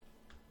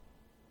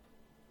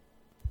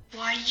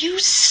Are you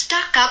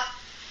stuck-up,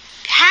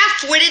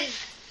 half-witted,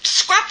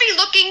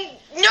 scruffy-looking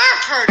nerve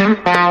herder?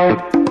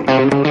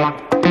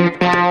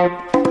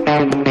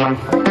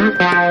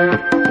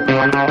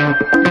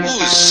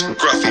 Who's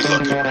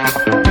scruffy-looking?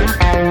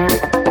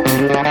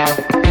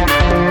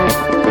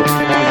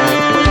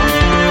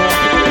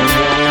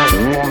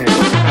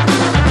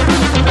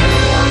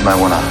 You might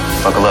wanna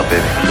buckle up,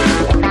 baby.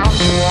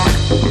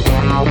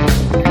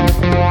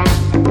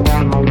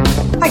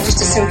 I just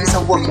assumed it's a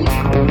Wookiee.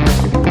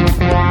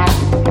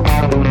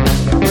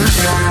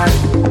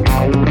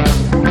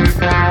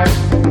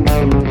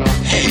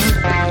 Hey,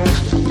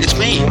 it's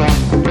me.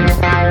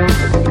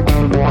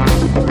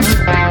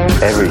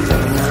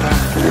 Everything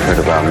you heard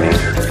about me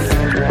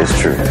is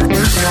true.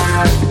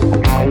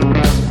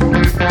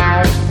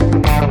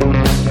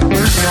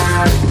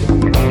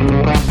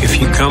 If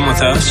you come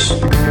with us,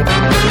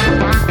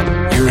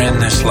 you're in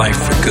this life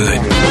for good.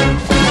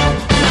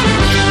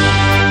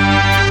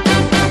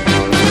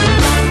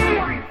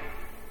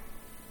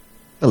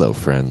 Hello,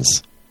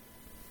 friends,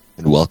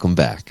 and welcome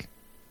back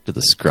to the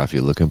Scruffy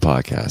Looking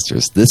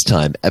Podcasters. This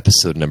time,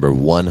 episode number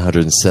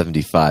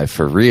 175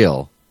 for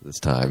real. This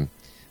time,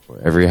 where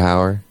every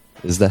hour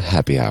is the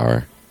happy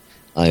hour.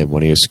 I am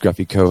one of your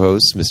scruffy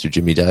co-hosts, Mr.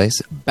 Jimmy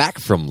Dice, back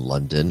from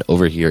London,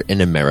 over here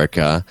in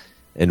America,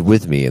 and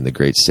with me in the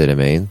great state of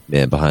Maine,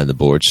 man behind the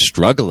board,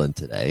 struggling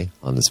today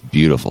on this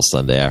beautiful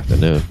Sunday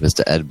afternoon,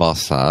 Mr. Ed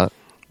Bossat.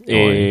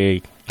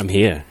 Hey, I'm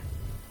here.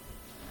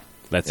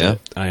 That's Yeah.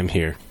 it. I am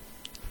here.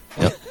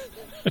 Yep.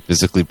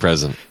 Physically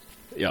present.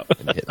 Yep.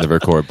 And hitting the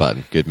record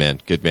button. Good man.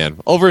 Good man.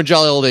 Over in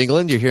jolly old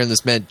England, you're hearing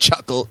this man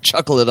chuckle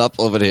it up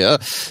over here.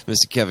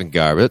 Mr. Kevin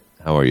Garbutt.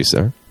 How are you,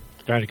 sir?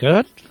 Very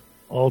good.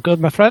 All good,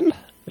 my friend. Are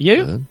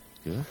you? Good.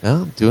 Good.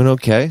 Yeah, doing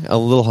okay. A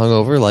little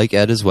hungover, like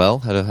Ed as well.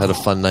 Had a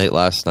fun night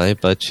last night,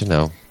 but you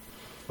know.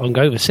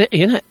 Hungover City,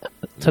 innit?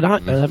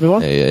 Tonight,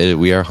 everyone.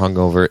 We are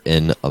hungover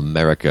in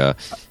America.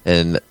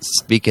 And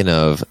speaking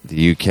of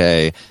the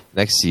UK,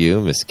 next to you,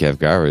 Mr. Kev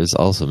Garbutt, is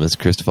also Miss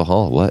Christopher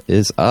Hall. What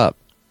is up?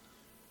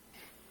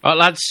 All right,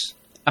 lads.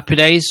 Happy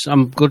days.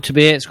 I'm good to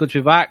be here. It's good to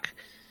be back.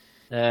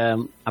 I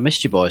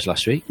missed you boys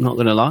last week, not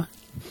going to lie.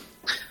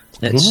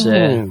 It's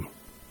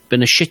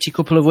been a shitty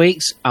couple of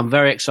weeks. I'm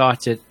very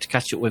excited to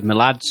catch up with my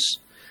lads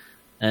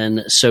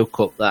and soak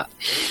up that,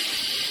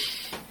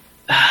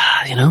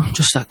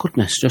 just that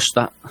goodness, just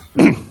that.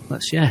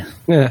 Yeah.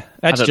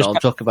 I don't know. I'll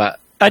talk about.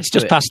 Ed's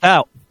just passed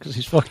out because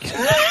he's fucking.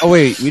 Oh,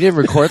 wait. We didn't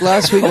record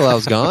last week while I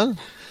was gone?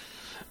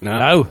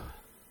 No.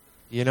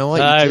 You know what?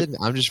 No. You didn't.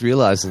 I'm just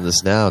realizing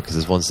this now because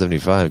it's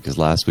 175 because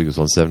last week was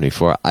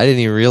 174. I didn't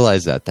even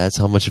realize that. That's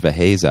how much of a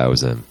haze I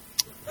was in.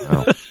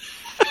 Wow.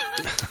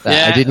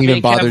 I didn't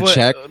even bother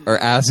check or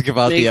ask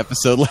about the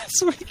episode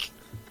last week.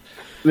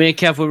 Me and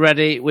Kev were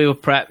ready. We were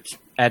prepped.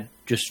 Ed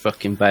just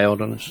fucking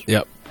bailed on us.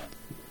 Yep.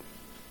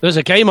 There's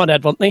a game on,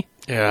 Ed, wasn't he?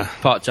 Yeah.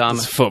 Part time.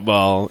 It's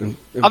football.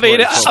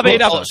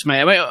 Sports,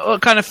 mate.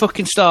 What kind of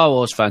fucking Star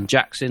Wars fan?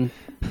 Jackson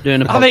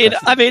doing a podcast.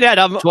 I mean, Ed,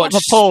 I'm appalled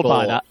sports.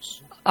 by that.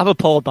 I'm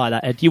appalled by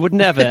that, Ed. You would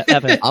never,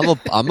 ever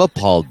I'm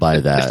appalled by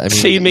that. I mean,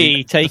 see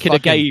me taking a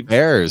game.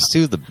 Bears,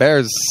 too. The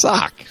Bears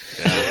suck.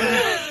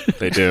 Yeah,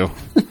 they do.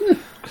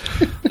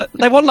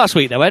 They won last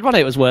week, though, Ed. Wasn't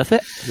it? It was worth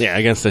it. Yeah,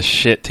 against a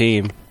shit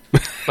team.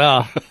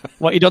 Well,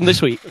 what you done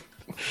this week?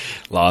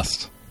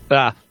 Lost.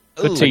 Good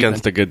team.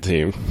 Against a good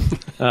team.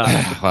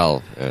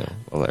 Well,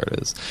 there it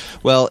is.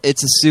 Well,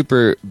 it's a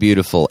super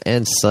beautiful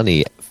and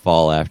sunny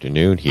fall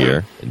afternoon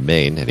here in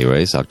Maine.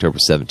 Anyways, October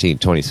 17,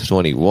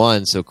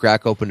 2021. So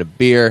crack open a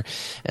beer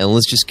and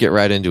let's just get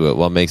right into it.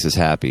 What makes us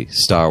happy?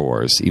 Star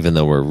Wars, even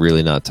though we're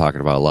really not talking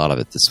about a lot of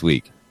it this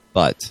week.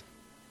 But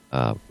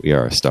we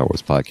are a Star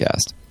Wars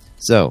podcast.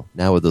 So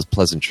now with those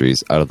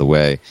pleasantries out of the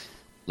way,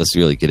 let's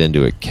really get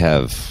into it.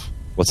 Kev,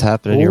 what's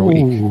happening in your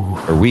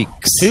week? Or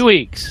weeks? 2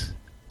 weeks.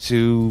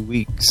 2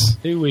 weeks.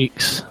 2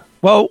 weeks.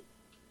 Well,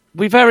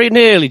 we very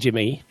nearly,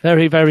 Jimmy,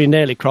 very, very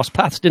nearly crossed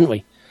paths, didn't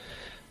we?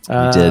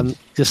 We did.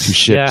 Two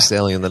ships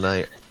sailing in the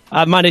night.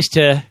 I managed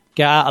to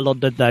get out of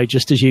London, though,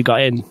 just as you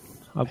got in.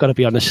 I've got to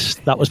be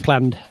honest, that was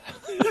planned.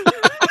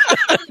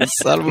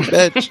 Son of a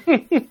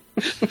bitch.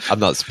 I'm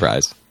not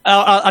surprised.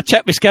 I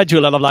checked my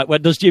schedule and I'm like,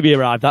 when does Jimmy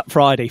arrive? That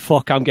Friday.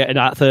 Fuck, I'm getting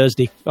out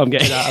Thursday. I'm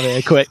getting out of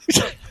here quick.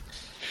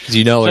 Because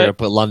you know we're going to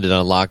put London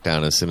on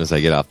lockdown as soon as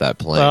I get off that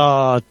plane.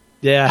 Oh,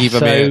 yeah. Keep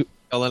him in.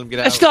 Don't let him get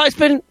out.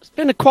 It's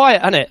been a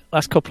quiet, hasn't it?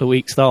 Last couple of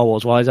weeks, Star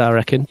Wars-wise, I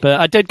reckon. But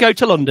I did go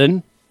to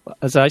London.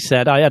 As I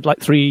said, I had like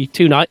 2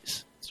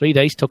 nights, 3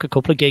 days, took a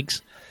couple of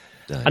gigs.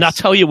 Nice. And I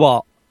tell you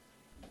what,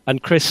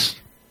 and Chris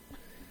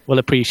will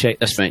appreciate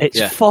this.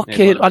 It's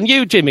fucking, and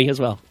you, Jimmy, as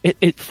well.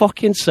 It's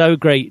fucking so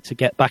great to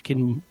get back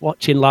in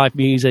watching live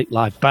music,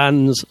 live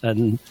bands,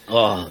 and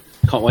can't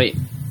wait.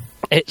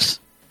 It's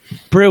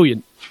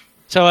brilliant.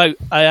 So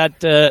I had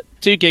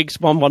 2 gigs,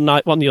 one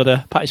night, one the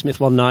other. Patti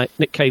Smith one night,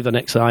 Nick Cave the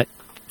next night.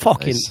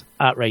 Fucking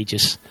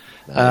outrageous.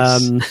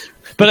 Nice.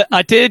 But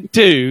I did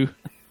do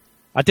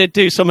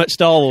something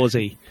Star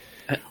Warsy,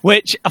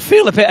 which I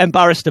feel a bit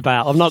embarrassed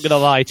about. I'm not going to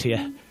lie to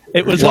you.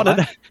 It was one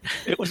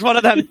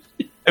of them.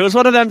 It was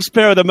one of them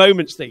spur of the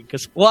moments thing.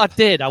 Because what I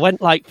did, I went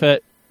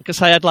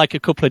because I had like a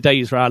couple of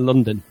days around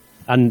London,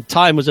 and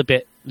time was a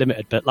bit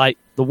limited. But like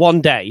the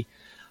one day,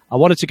 I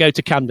wanted to go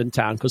to Camden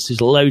Town because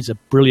there's loads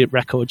of brilliant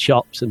record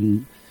shops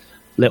and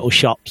little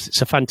shops.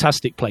 It's a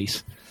fantastic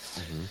place.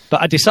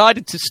 But I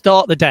decided to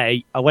start the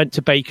day. I went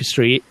to Baker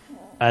Street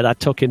and I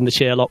took in the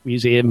Sherlock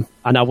Museum,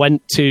 and I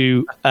went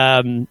to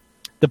the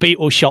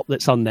Beatles shop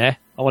that's on there.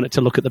 I wanted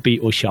to look at the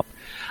Beatles shop.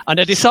 And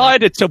I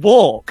decided to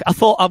walk. I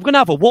thought, I'm going to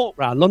have a walk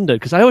around London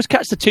because I always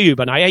catch the tube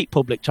and I hate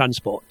public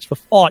transport.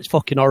 It's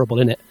fucking horrible,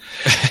 isn't it?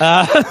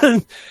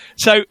 And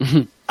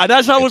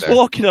as I was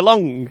walking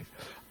along,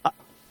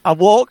 I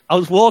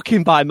was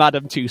walking by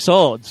Madame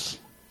Tussauds.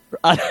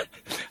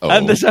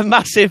 And there's a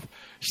massive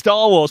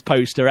Star Wars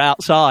poster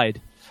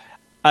outside.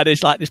 And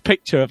it's like this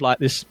picture of like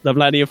the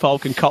Millennium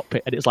Falcon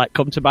cockpit. And it's like,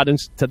 come to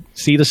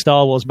see the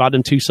Star Wars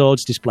Madame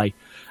Tussauds display.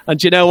 And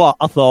do you know what?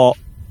 I thought,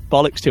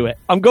 bollocks to it.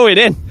 I'm going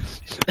in.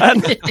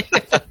 And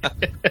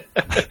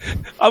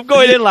I'm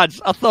going in,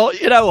 lads. I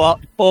thought, you know what?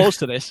 Balls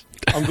to this.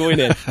 I'm going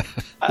in.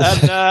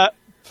 And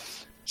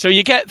so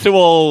you get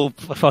through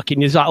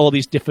there's like all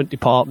these different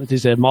departments.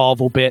 There's a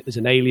Marvel bit, there's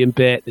an Alien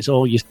bit, there's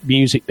all your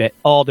music bit.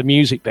 Oh, the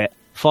music bit.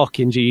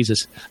 Fucking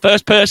Jesus.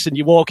 First person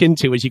you walk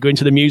into as you go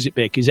into the music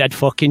bit is Ed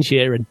fucking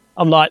Sheeran.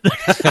 I'm like,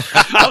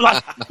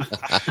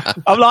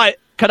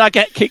 can I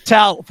get kicked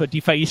out for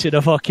defacing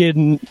a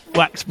fucking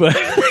wax bird?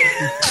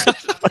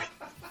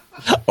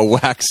 A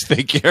wax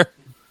figure.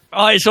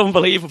 Oh, it's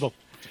unbelievable.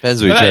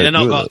 Depends what you try to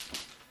do with it.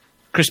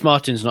 Chris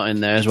Martin's not in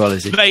there as well,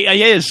 is he? Mate,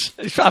 he is.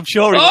 I'm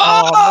sure he is.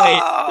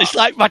 Oh, mate. It's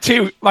like my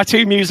two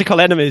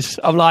musical enemies.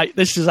 I'm like,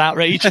 this is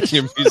outrageous.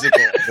 Your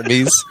musical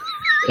enemies.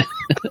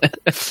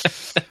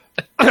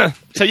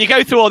 So you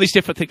go through all these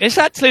different things. It's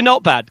actually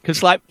not bad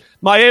because, like,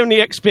 my only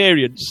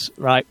experience,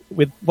 right,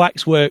 with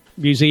waxwork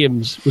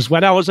museums was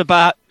when I was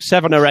about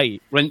 7 or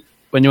 8. When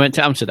you went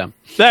to Amsterdam?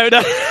 No.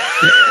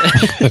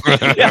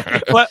 Yeah,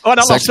 when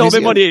I lost all my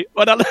money.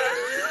 When I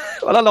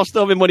lost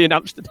all my money in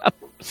Amsterdam.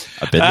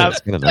 I've been there.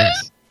 It's kind of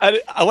nice.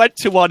 I went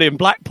to one in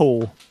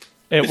Blackpool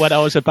when I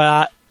was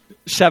about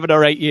 7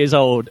 or 8 years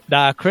old.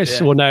 Now, Chris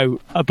will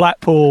know, a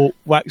Blackpool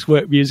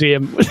waxwork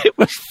museum. It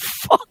was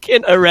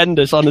fucking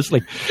horrendous,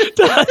 honestly.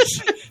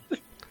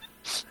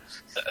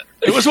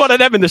 It was one of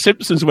them in The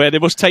Simpsons where they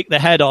must take the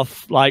head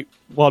off, like,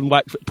 one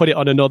wax, put it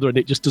on another, and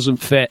it just doesn't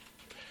fit.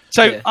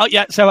 So,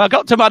 so I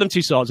got to Madame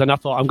Tussauds, and I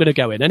thought, I'm going to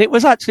go in. And it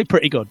was actually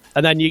pretty good.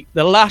 And then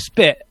the last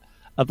bit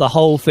of the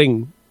whole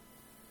thing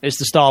is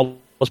the Star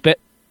Wars bit.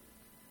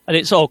 And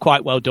it's all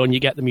quite well done. You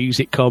get the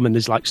music come, and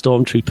there's, like,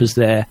 stormtroopers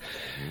there.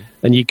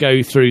 And you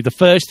go through. The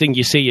first thing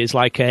you see is,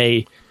 like,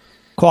 a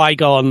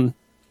Qui-Gon,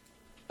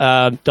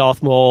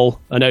 Darth Maul,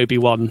 and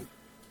Obi-Wan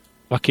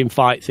fucking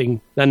fight thing.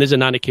 Then there's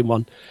an Anakin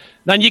one.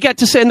 Then you get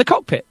to sit in the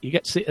cockpit. You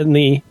get to sit in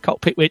the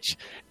cockpit, which,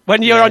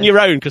 when you're on your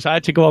own, because I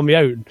had to go on my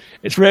own,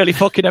 it's really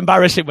fucking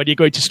embarrassing when you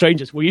go to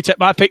strangers. Will you take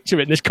my picture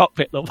in this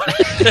cockpit, love?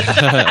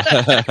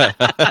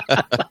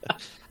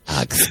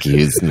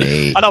 Excuse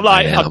me. And I'm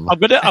like, I'm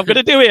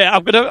gonna do it.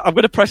 I'm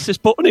gonna press this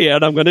button here,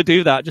 and I'm gonna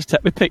do that. Just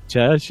take my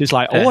picture. She's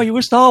like, "Oh, are you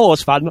a Star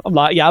Wars fan?" I'm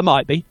like, "Yeah, I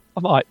might be.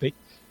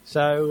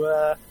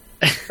 So,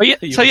 I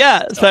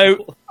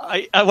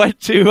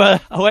went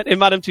in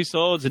Madame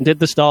Tussauds and did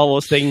the Star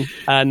Wars thing,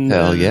 and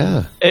hell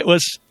yeah, it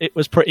was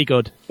pretty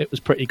good. It was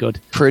pretty good.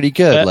 Pretty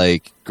good.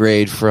 Like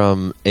grade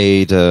from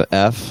A to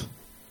F.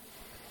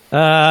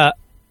 I'll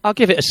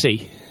give it a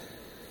C.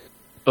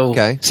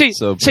 Okay, C,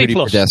 so C pretty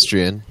plus.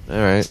 pedestrian. All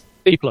right,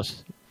 C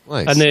plus.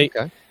 Nice.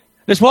 And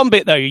there's one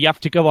bit though you have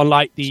to go on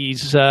like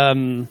these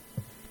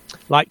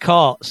like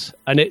carts,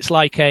 and it's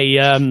like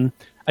a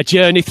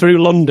journey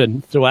through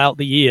London throughout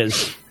the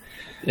years.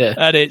 Yeah,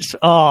 and it's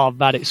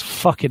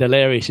fucking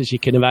hilarious, as you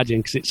can imagine,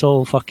 because it's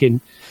all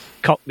fucking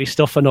Cockney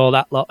stuff and all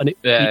that lot. And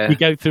you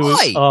go through.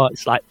 Hi. Oh,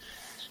 it's like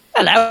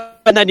hello,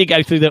 and then you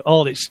go through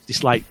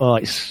it's like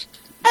it's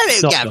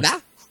hello,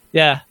 Governor.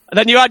 Yeah, and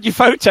then you had your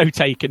photo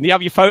taken. You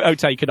have your photo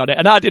taken on it,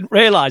 and I didn't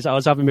realise I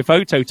was having my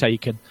photo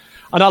taken.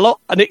 And I look,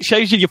 and it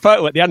shows you your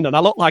photo at the end, and I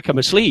look like I'm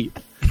asleep.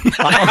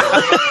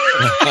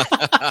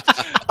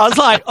 I was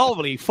like,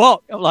 holy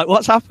fuck. I'm like,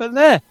 what's happened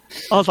there?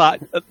 I was like,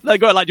 they're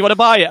going like, do you want to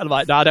buy it? I'm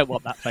like, no, I don't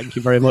want that. Thank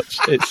you very much.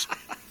 Do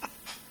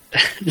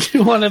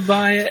you want to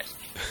buy it?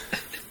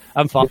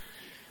 I'm fine.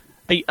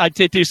 I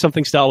did do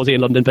something Star Wars in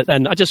London, but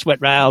then I just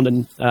went round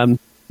and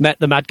met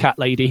the Mad Cat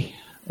lady,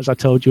 as I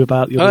told you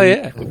about.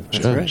 Sure.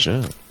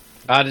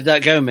 How did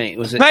that go, mate?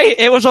 Mate,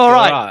 it was all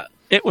right.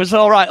 It was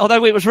all right,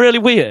 although it was really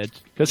weird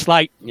because,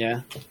 like,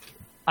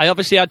 I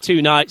obviously had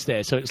 2 nights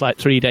there, so it's like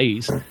 3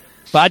 days.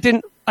 But I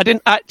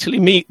didn't actually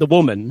meet the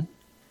woman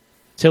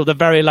till the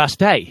very last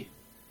day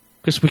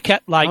because we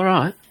kept like, all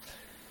right.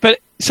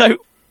 But so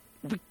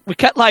we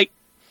kept like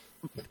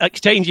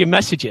exchanging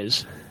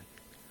messages,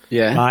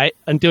 right,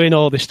 and doing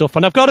all this stuff.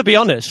 And I've got to be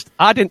honest,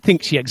 I didn't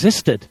think she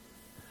existed.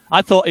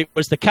 I thought it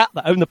was the cat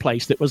that owned the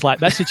place that was like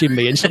messaging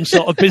me in some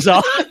sort of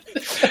bizarre,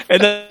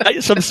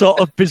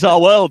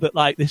 world that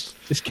like this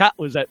cat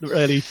was that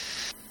really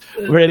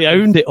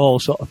owned it all,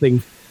 sort of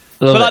thing.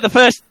 But like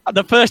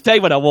the first day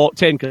when I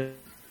walked in, 'cause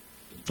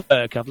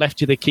I've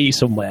left you the key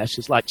somewhere.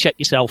 She's like, check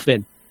yourself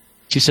in.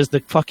 She says the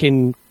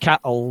fucking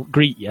cat will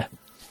greet you.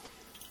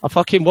 I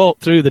fucking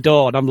walked through the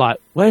door and I'm like,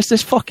 where's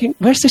this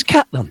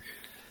cat then?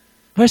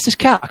 Where's this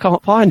cat? I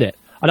can't find it.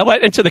 And I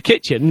went into the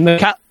kitchen and the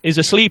cat is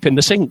asleep in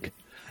the sink.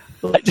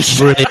 Like, just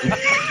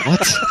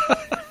What?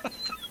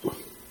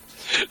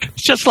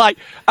 It's just like,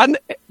 and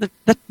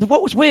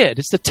what was weird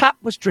is the tap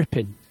was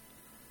dripping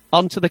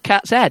onto the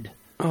cat's head.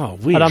 Oh,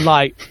 weird. And I'm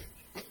like,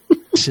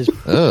 this is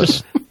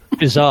just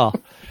bizarre.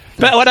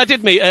 But when I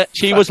did meet her,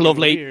 she was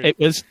lovely. Weird.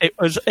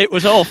 It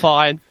was all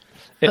fine.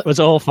 It was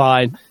all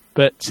fine.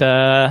 But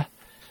well,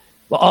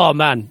 oh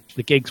man,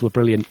 the gigs were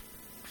brilliant.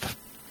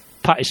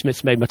 Patti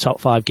Smith's made my top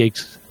 5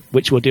 gigs,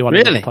 which we'll do on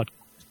Really? another podcast.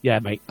 Yeah,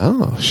 mate.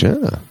 Oh,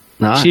 sure.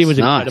 Nice, She was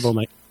nice. incredible,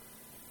 mate.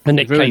 And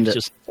Nick You've ruined Cave's it.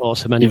 just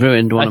awesome. You've Anyway.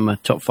 ruined one of my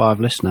top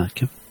 5 lists now,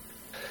 Kev.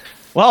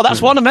 Well,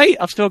 that's one of me.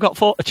 I've still got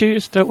 4 to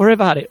choose. Don't worry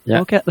about it. Yeah.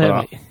 We'll get there, All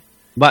right. mate.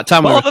 By the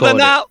time But we other record than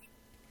that, it,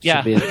 yeah.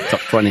 should be in the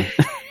top 20.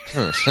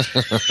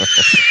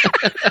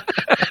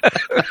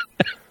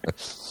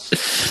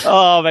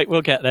 Oh, mate,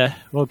 we'll get there.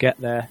 We'll get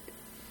there.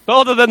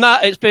 But other than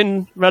that, it's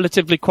been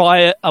relatively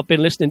quiet. I've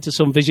been listening to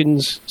some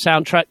Visions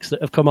soundtracks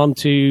that have come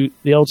onto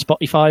the old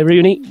Spotify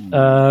Rooney.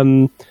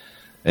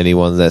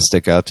 Anyone that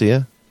stick out to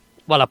you?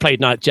 Well, I played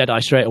Night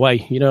Jedi straight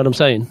away. You know what I'm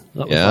saying?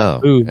 That was Yeah.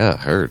 like, boom. Yeah,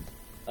 heard.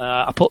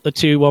 I put the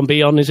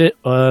 2-1B on, is it?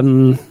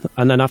 And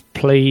then I've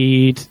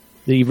played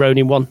the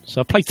Ronin one. So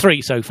I've played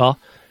 3 so far.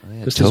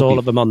 Because there's all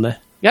of them on there.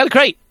 Yeah, they're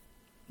great.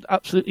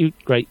 Absolutely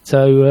great.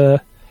 So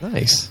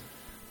Nice.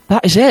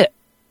 that is it.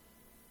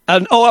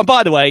 And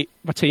by the way,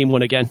 my team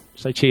won again.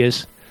 So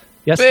cheers.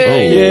 Yes.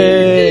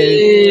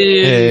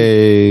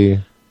 Hey.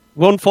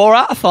 Won 4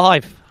 out of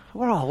 5.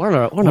 We're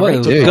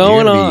What's Dude,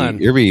 going you're on?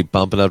 You're be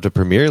bumping up to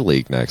Premier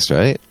League next,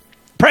 right?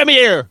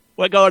 Premier.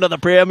 We're going to the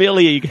Premier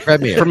League.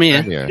 Premier.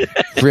 Premier. The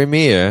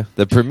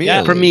Premier. Yeah,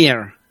 League.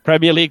 Premiere.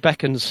 Premier League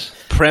beckons.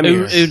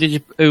 Who did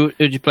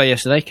you play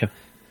yesterday, Kev?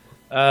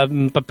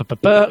 Who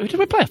did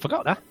we play? I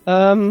forgot that.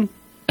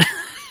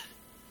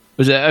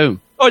 Was it at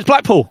home? Oh, it's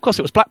Blackpool. Of course,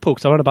 it was Blackpool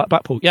because I ran about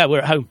Blackpool. Yeah, we're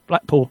at home.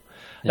 Blackpool.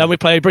 Then we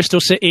play Bristol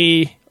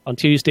City on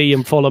Tuesday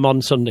and Fulham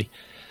on Sunday.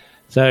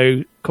 So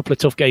a couple of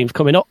tough games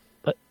coming up.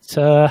 But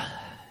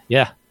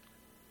yeah,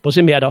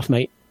 buzzing my head off,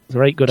 mate. It's a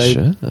very good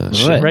home.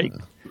 Sure. Great.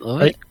 All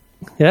right.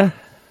 Yeah,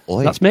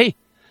 Boy, that's me.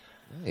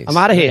 nice, I'm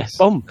outta here. nice.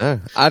 Boom.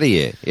 Out of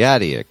here. Yeah,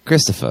 out of here.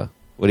 Christopher,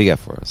 what do you got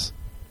for us?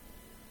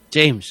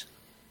 James.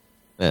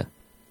 Yeah.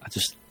 I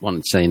just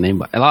wanted to say your name,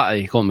 but I like how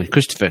you call me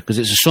Christopher because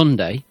it's a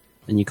Sunday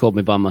and you called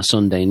me by my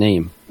Sunday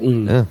name,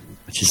 Yeah.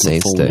 which is my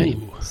Saints full Day.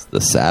 name. It's the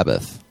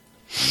Sabbath.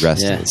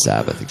 Rest Yeah. of the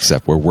Sabbath,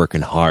 except we're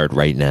working hard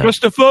right now.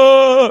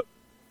 Christopher.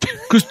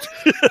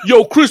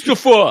 Yo,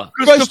 Christopher!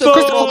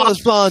 Christopher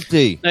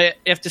Sponti. No, you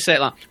have to say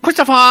it like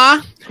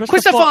Christopher!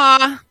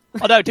 Christopher!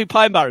 I don't do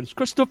Pine Barrens.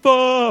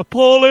 Christopher.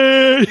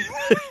 Paulie.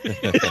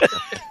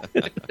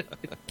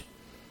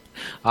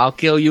 I'll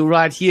kill you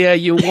right here,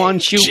 you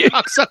want you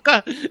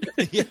cocksucker!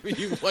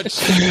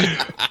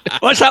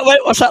 What's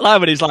that line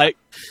when he's like,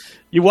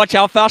 you watch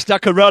how fast I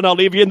can run, I'll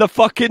leave you in the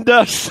fucking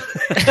dust.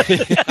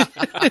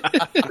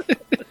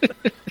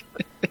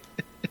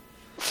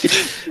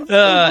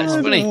 It's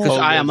funny because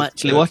I am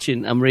actually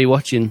I'm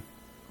rewatching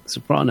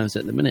Sopranos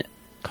at the minute.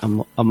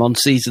 I'm on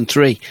season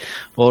 3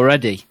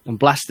 already. I'm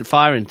blasted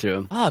firing through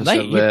them. Oh,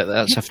 mate,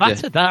 that's you after.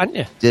 battered that, aren't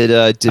you?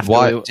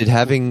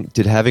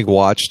 Did having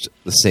watched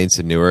The Saints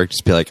of Newark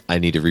just be like, I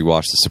need to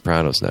rewatch The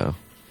Sopranos now?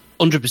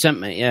 100%,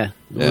 mate. Yeah.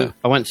 Yeah.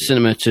 I went to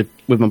cinema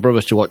with my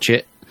brother to watch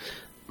it.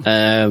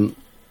 I'm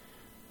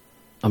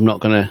not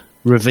going to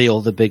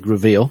reveal the big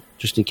reveal,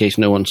 just in case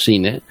no one's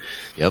seen it.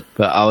 Yep.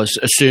 But I was,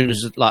 as soon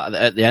as like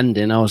at the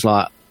ending, I was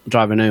like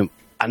driving home.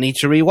 I need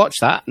to rewatch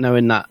that,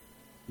 knowing that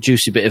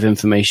juicy bit of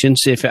information,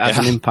 see if it has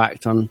an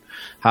impact on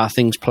how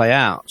things play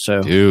out.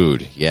 So,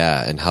 Dude,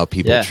 yeah, and how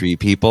people Yeah. treat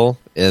people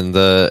in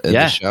the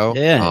show.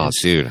 Yeah, Oh,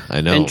 it's dude,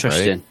 I know.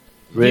 interesting. Right?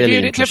 You Really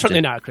viewed it interesting.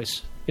 differently now,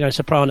 Chris. You know,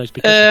 Sopranos,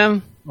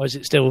 because or is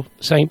it still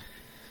the same?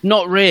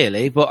 Not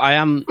really, but I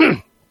am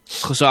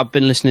because I've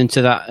been listening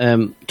to that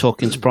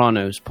Talking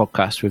Sopranos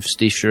podcast with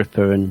Steve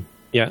Sharippa and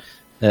Yeah.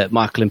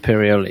 Michael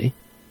Imperioli.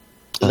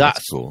 Oh,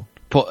 That's cool.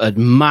 put a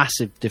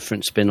massive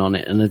different spin on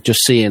it, and just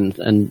seeing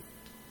and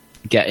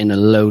getting a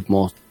load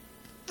more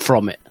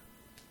from it.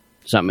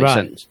 Does that make Right.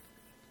 sense?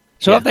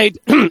 So Yeah. have they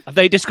have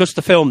they discussed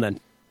the film then?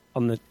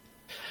 On the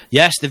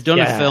Yes, they've done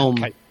Yeah, a film.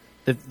 okay.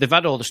 They've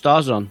had all the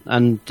stars on,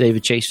 and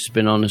David Chase has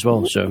been on as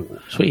well. So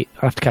Sweet,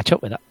 I have to catch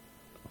up with that.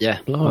 yeah,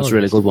 Lord. that's a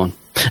really good one.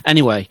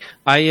 Anyway,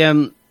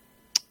 I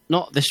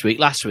not this week.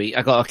 Last week,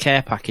 I got a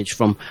care package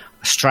from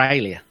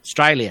Australia.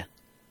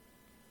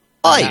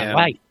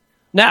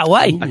 No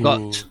way. I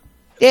got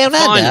Yeah,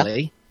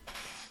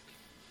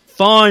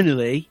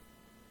 finally,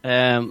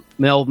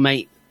 my old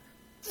mate,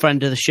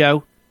 friend of the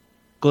show,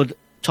 good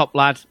top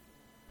lad,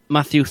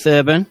 Matthew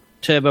Thurban,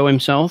 Turbo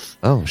himself.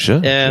 Oh, sure.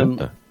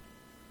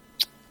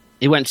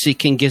 He went to see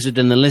King Gizzard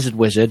and the Lizard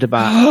Wizard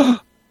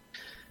about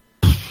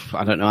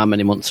I don't know how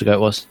many months ago it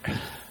was.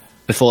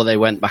 before they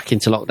went back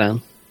into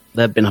lockdown.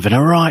 They've been having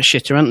a right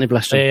shitter, haven't they,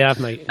 bless them? They have,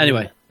 mate.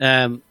 Anyway,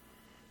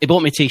 he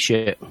bought me a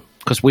T-shirt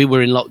because we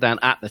were in lockdown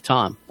at the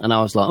time, and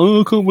I was like,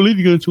 "Oh, I can't believe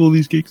you're going to all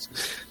these gigs."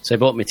 So he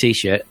bought me a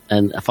T-shirt,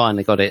 and I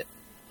finally got it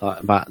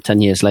about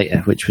 10 years later,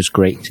 which was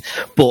great.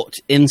 But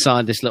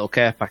inside this little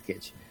care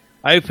package,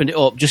 I opened it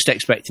up just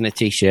expecting a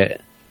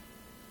T-shirt,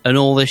 and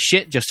all this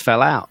shit just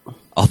fell out.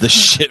 All the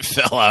shit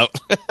fell out.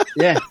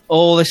 Yeah,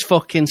 all this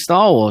fucking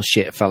Star Wars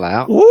shit fell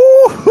out,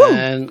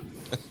 and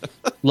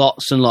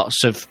lots and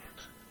lots of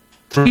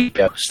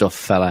 3PO stuff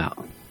fell out.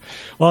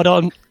 Well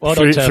done. Well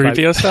done, Turbo.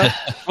 3PO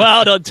stuff?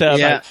 Well done, Turbo.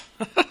 Yeah,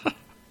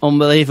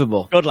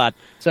 unbelievable. Good lad.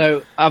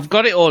 So I've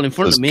got it all in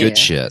front That's of me. good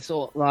here. shit.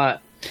 So, like,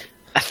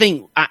 I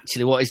think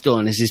actually what he's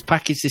done is he's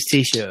packaged this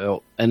T-shirt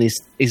up and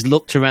he's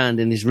looked around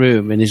in his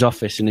room, in his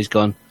office, and he's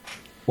gone,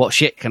 "What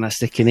shit can I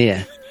stick in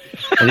here?"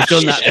 And he's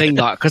done that thing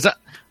like, because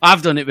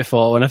I've done it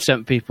before when I've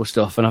sent people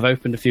stuff and I've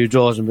opened a few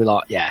drawers and be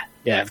like, yeah,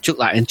 chuck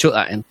that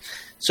in.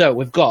 So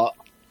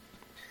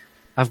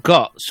I've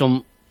got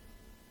some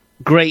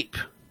grape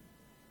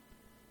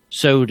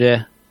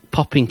soda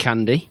popping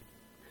candy.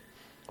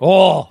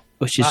 Oh,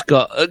 Which has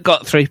got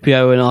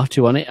 3PO and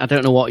R2 on it. I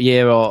don't know what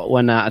year or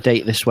when out of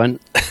date this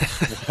went.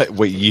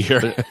 What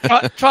year?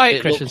 try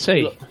it, Chris, and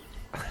see.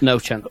 No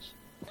chance.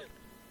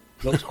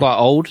 Looks quite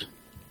old.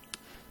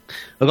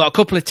 I've got a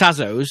couple of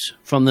Tazos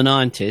from the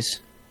 90s,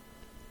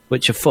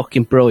 which are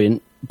fucking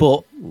brilliant.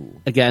 But,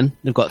 again,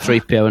 they've got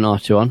 3PO and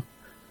R2 on.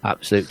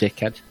 Absolute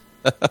dickhead.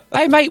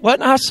 Hey, mate,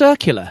 weren't ours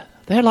circular?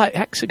 They're like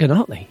hexagon,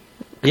 aren't they?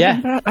 Yeah.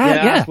 Remember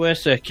that? Yeah, we're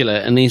circular,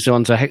 and these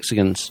ones are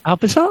hexagons. How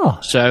bizarre.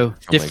 So,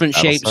 different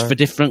like shapes Battlestar. for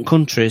different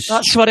countries.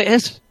 That's what it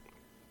is.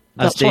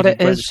 As That's what David it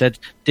Brent is. said,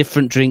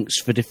 different drinks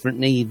for different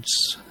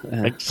needs.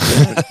 Yeah.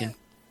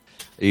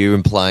 Are you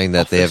implying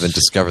that they haven't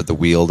discovered the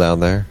wheel down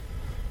there?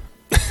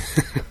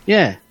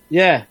 Yeah.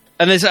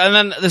 And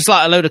then there's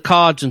like a load of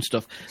cards and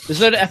stuff. There's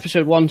a load of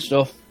episode 1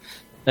 stuff.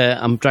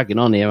 I'm dragging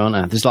on here, aren't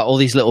I? There's like all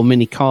these little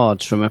mini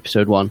cards from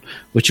episode 1,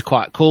 which are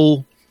quite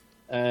cool.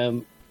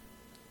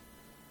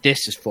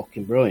 This is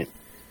fucking brilliant.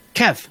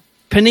 Kev,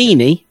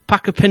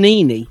 pack of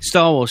Panini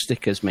Star Wars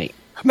stickers, mate.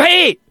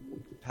 Mate,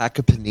 Pack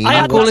of panini. I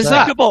had cool that is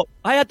that? sticker book.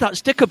 I had that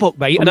sticker book,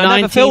 mate, From and I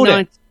never filled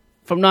it.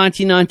 From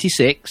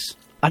 1996.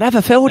 I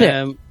never filled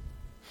it.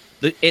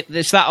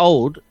 It's that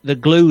old. The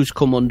glue's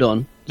come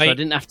undone, so I Mate.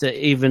 didn't have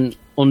to even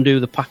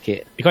undo the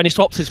packet. You got any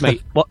swapsies,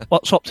 mate? What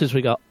swapsies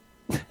we got?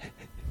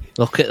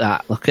 Look at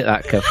that,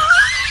 Kev.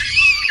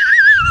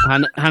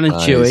 Han and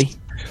Nice. Chewie.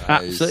 Nice.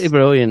 Absolutely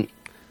brilliant.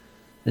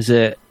 There's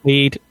a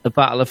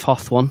Battle of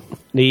Hoth one.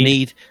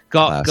 Need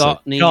Got,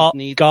 Classic.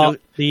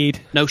 need,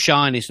 no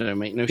shinies, no,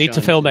 mate. No Need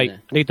to shinies fill, in mate.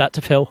 there. Need that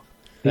to fill.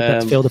 Need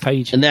that to fill the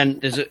page. And then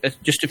there's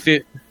just a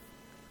few,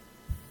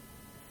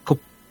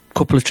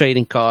 couple of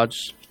trading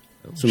cards.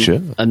 Sure.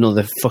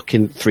 Another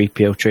fucking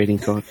 3PO trading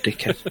card,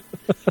 dickhead.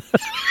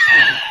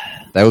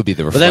 That would be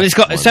the. But then it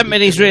reflective sent me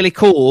one. these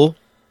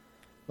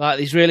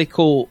really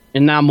cool,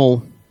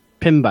 enamel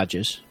pin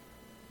badges.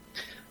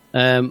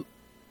 And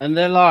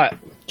they're like, do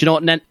you know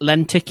what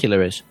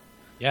lenticular is?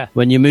 Yeah.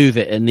 When you move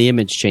it and the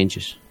image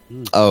changes.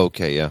 Oh,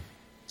 okay, yeah.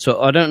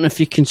 So I don't know if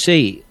you can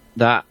see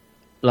that,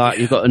 like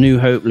you've got a New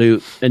Hope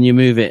loot and you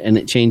move it and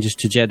it changes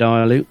to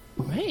Jedi loot.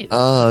 Mate.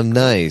 Oh,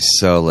 nice.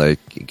 So, like,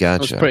 gotcha.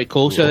 That's pretty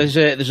cool. So there's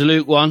a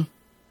Luke one.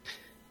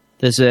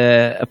 There's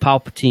a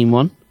Palpatine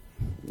one.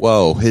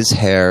 Whoa, his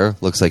hair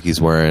looks like he's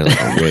wearing like,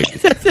 a wig.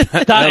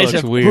 That is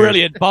looks a weird.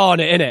 brilliant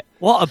barnet, isn't it?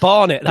 What a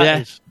barnet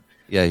that is.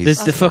 Yeah. Yeah, he's,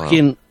 There's the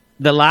fucking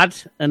the lad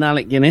and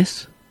Alec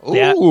Guinness. Ooh,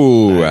 Yeah.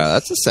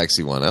 that's a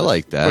sexy one. I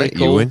like that. Pretty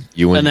cool.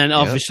 Ewan, And then yeah,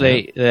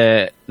 obviously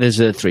there's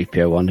a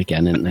 3PO one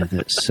again, isn't there?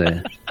 That's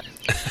that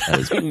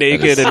is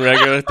Naked and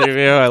regular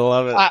 3PO. I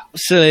love it.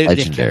 absolutely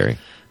legendary.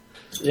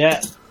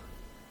 Yeah.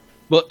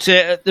 But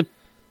the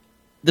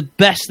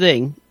best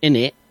thing in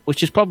it,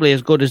 which is probably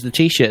as good as the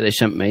T-shirt they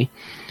sent me,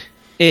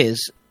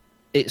 is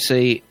it's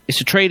a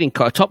trading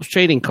card, Topps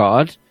trading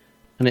card,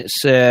 and it's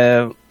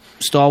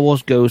Star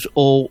Wars Goes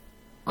All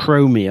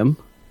Chromium.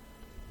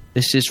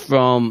 This is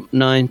from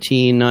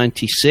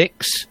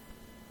 1996.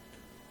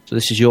 So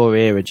this is your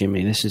era,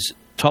 Jimmy. This is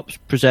Topps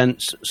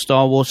presents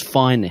Star Wars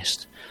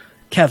Finest.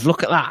 Kev,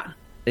 look at that.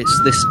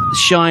 It's this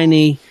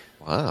shiny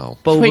Wow.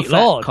 Boba Sweet Fett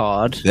Lord.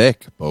 card.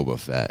 Thick Boba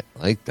Fett. I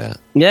like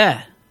that.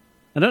 Yeah.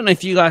 I don't know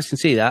if you guys can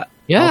see that.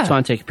 Yeah. I'll try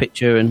and take a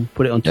picture and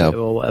put it on Twitter Yep.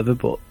 or whatever,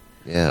 but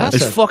Yeah, That's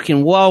that's it's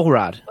fucking well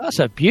rad. That's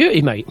a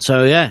beauty, mate.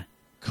 So, yeah.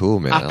 cool,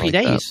 man. I Happy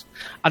like days.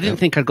 I didn't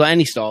think I'd got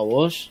any Star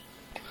Wars.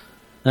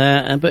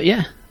 But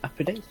yeah,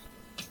 happy days.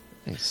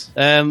 That.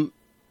 Nice.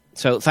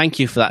 So thank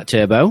you for that,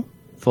 Turbo,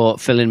 for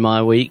filling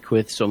my week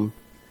with some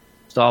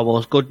Star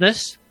Wars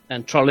goodness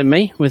and trolling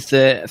me with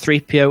the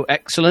 3PO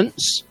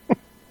excellence.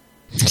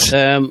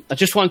 I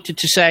just wanted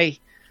to say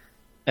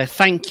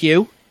thank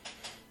you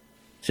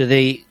to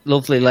the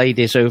lovely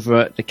ladies over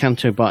at the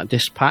Canto Bight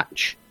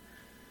Dispatch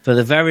for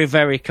the very,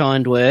 very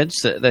kind words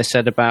that they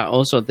said about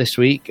us this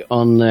week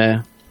on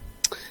their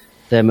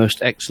most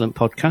excellent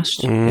podcast.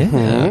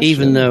 Yeah,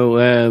 Even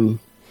though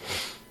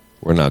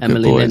we're not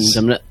Emily good boys.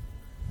 Lind,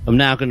 I'm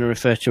now going to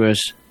refer to her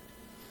as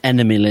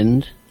Enemy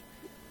Lind.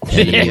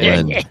 Enemy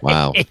Lind.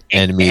 Wow.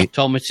 Enemy.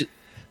 Told me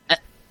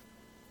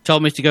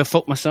to go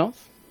fuck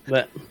myself.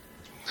 But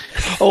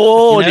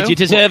Oh, you know, did you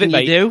deserve what it, can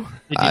mate? you do?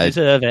 Did you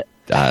deserve it?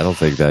 I don't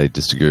think I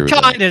disagree with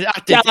that. Kind of.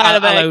 I did. Kinda,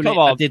 mate, I'll own come it.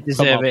 on, I did come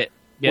deserve on. it.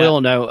 Yeah. We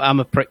all know I'm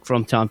a prick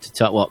from time to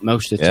time. What,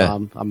 most of the Yeah.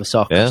 time I'm a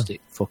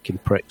sarcastic fucking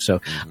prick.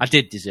 So I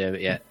did deserve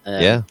it. Yeah.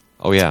 Yeah.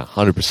 Oh yeah.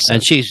 100%.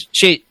 And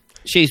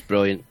she's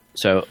brilliant.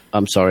 So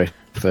I'm sorry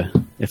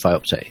if I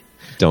upset you.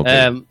 Don't.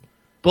 Be.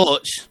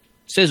 But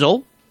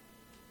Sizzle,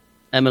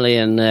 Emily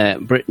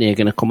and Brittany are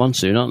going to come on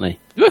soon, aren't they?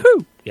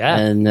 Woohoo! Yeah.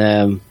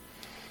 And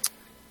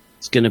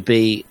it's going to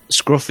be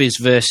Scruffies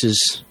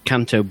versus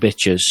Canto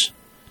Bitches.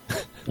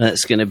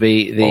 That's going to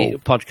be the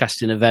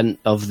podcasting event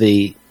of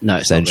the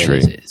it's Century.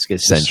 Not really, is it?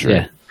 It's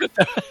Century.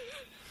 Yeah.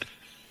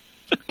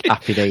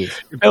 Happy days.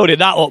 You're building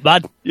that up,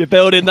 man. You're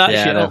building that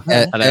Yeah, shit I know. up.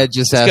 Ed, I know. Ed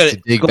just It's has good.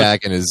 to dig Good.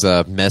 back in his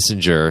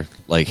messenger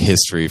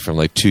history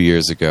from 2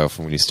 years ago,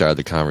 from when you started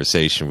the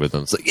conversation with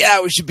him. It's like,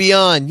 yeah, we should be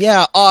on.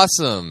 Yeah,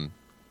 awesome.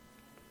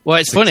 Well,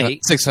 it's funny.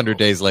 600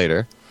 days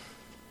later.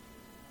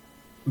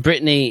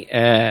 Brittany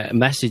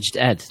messaged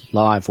Ed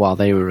live while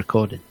they were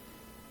recording.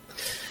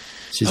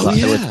 She's Oh, like,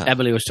 yeah.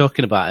 Emily was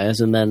talking about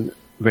hers, and then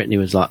Brittany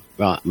was like,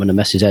 right, I'm going to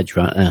message Ed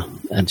right now.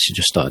 And she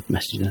just started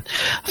messaging Ed.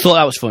 I thought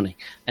that was funny.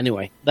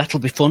 Anyway, that'll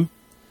be fun.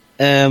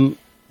 It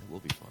will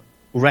be fun.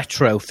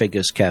 Retro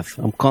figures, Kev.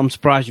 I'm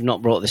surprised you've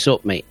not brought this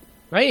up, mate.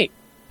 Right.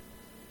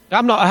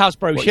 I'm not a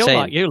Hasbro What you shield saying?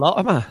 like you lot,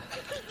 am I?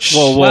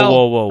 Whoa,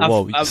 Well,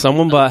 whoa. I've-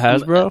 Someone bought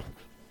Hasbro?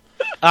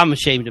 I'm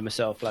ashamed of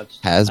myself, lads.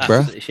 Hasbro?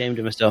 Absolutely ashamed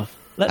of myself.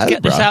 Let's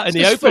get this Hasbro. out in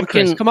the It's open,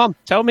 Chris. fucking- Come on,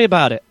 tell me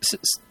about it.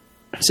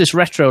 It's this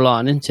retro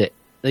line, isn't it?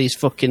 These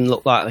fucking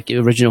look like the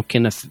original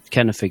Kenner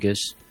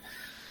figures.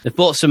 They've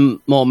bought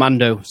some more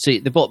Mando. See,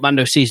 they bought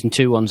Mando Season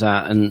 2 ones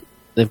out, and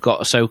they've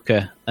got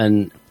Ahsoka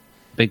and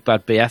Big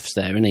Bad BF's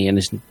there, isn't he,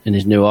 in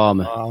his new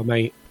armour. Oh,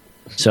 mate.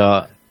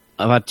 So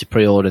I've had to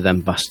pre-order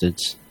them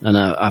bastards, and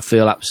I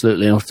feel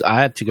absolutely. I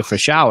had to go for a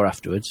shower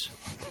afterwards.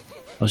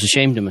 I was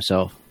ashamed of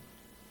myself.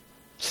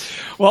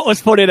 What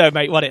was funny though,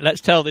 mate? What it? Let's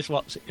tell this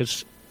what's it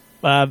because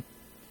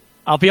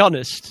I'll be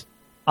honest.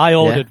 I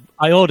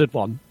ordered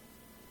one,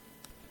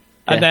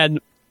 and Yeah. then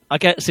I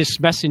get this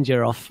message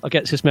off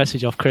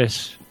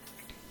Chris,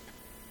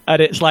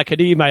 and it's like an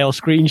email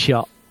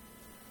screenshot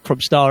from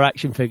Star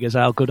Action Figures,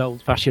 our good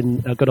old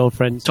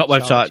friends. Top Star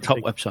website, Action top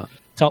Figures. website.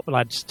 Top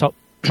lads, top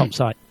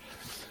site.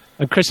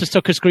 And Chris has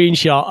took a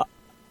screenshot,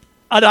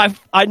 and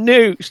I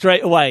knew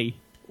straight away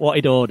what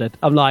he'd ordered.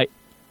 I'm like,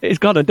 he's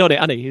gone and done it,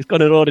 hasn't he? He's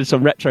gone and ordered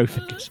some retro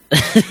figures.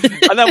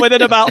 And then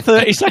within about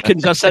 30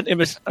 seconds, I sent him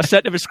a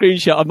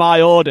screenshot of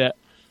my order,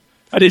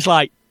 and he's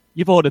like,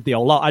 "You've ordered the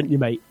whole lot, haven't you,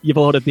 mate? You've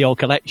ordered the whole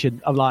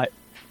collection." I'm like,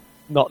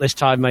 "Not this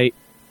time, mate.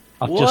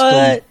 I've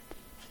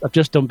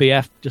just done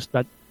BF, just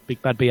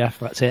Big Bad BF.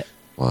 That's it."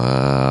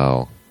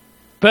 Wow.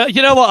 But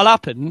you know what'll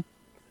happen?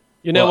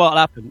 What'll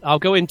happen? I'll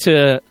go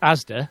into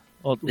Asda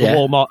or the Yeah.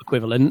 Walmart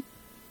equivalent.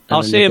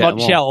 I'll then see you'll them get on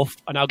them all. shelf,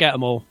 and I'll get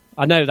them all.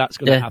 I know that's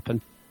going to Yeah.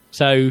 happen.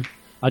 So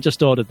I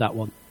just ordered that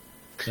one.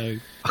 So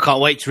I can't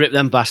wait to rip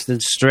them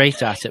bastards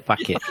straight out of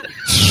packet.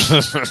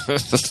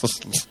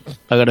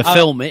 I'm going to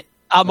film it.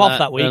 I'm off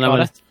that week. then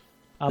Connor.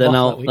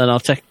 Then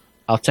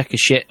I'll take a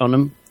shit on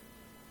them,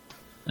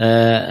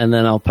 and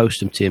then I'll post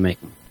them to you, mate.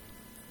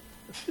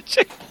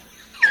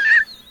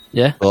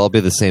 Yeah, They'll all be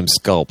the same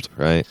sculpt,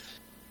 right?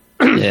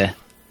 yeah.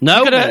 No,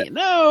 You're gonna mate,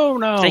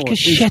 no. take a These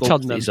shit on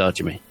sculpts, them. These are,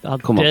 Jimmy. How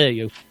Come on. dare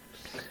you?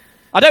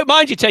 I don't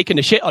mind you taking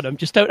a shit on them.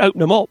 Just don't open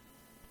them up.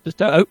 Just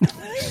don't open them.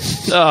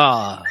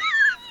 Ah,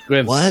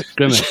 Grim. What?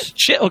 Grimace.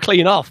 Shit will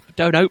clean off.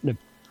 Don't open them.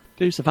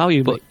 Lose the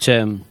value, mate. But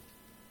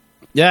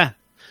yeah,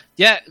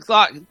 it's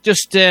like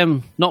just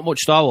not much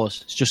Star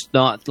Wars. It's just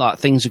not like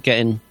things are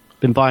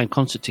been buying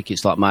concert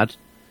tickets like mad.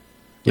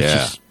 Which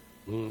Yeah.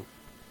 is,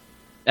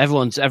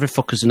 every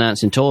fucker's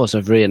announcing tours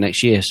over here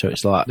next year, so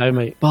it's like No,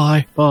 mate.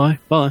 bye. We're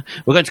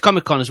going to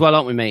Comic Con as well,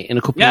 aren't we, mate? In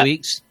a couple Yeah. of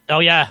weeks. Oh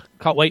yeah,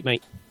 can't wait,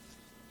 mate.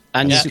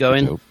 Anya's Yeah.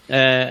 going. Dope.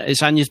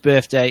 It's Anya's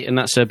birthday, and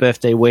that's her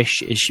birthday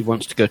wish. Is she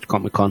wants to go to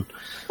Comic Con.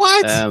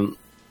 What?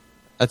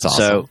 That's awesome.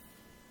 So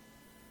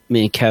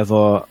me and Kev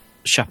are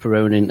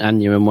chaperoning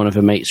Anya and one of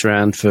her mates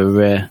around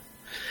for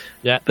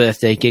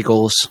birthday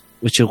giggles,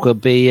 which will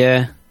be.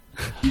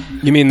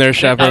 You mean they're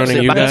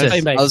chaperoning you That's it,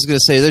 guys? mate. I was going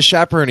to say, they're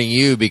chaperoning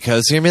you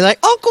because you're going to be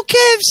like, Uncle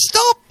Kev,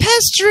 stop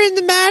pestering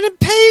the man and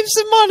pay him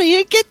some money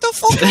and get the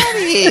fuck out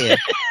of here.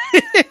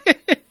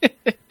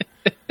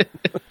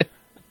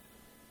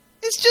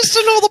 It's just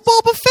another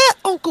Boba Fett,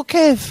 Uncle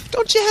Kev.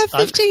 Don't you have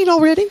 15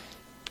 already?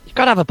 You've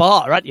got to have a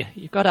barter, haven't you?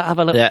 You've got to have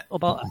a little Yeah.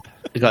 barter.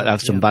 We've got to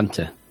have some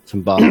banter,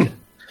 some barter.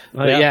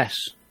 But yeah.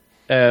 yes,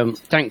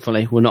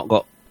 thankfully we've not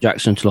got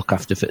Jackson to look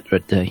after for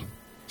Red Day,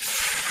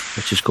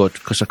 which is good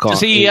because I can't.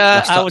 Does he, eat.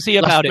 how was he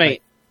about it,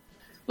 mate?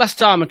 Last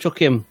time I took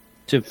him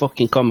to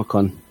fucking Comic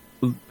Con,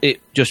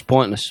 it just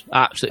pointless,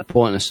 absolutely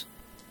pointless.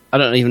 I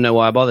don't even know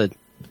why I bothered.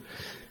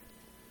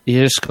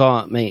 You just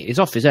can't, mate. He's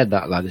off his head,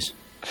 that lad is.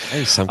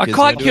 Hey, some I'm kids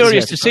quite might do it.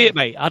 curious to see it,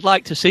 mate. I'd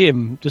like to see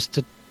him just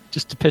to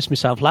piss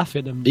myself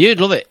laughing. And You'd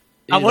love it.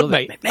 I would,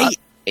 mate. Mate,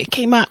 it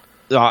came out.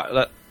 Right,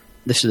 look,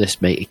 listen to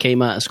this, mate. He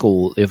came out of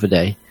school the other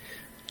day,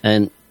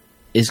 and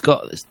there's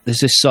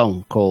this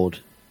song called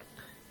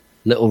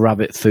 "Little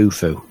Rabbit Foo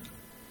Foo,"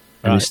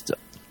 and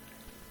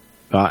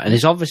and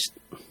it's obvious.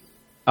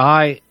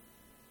 I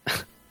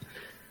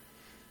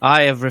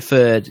have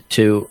referred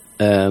to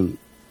the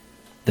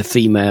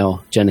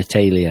female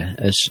genitalia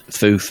as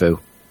foo foo.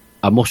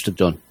 I must have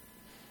done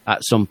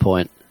at some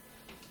point.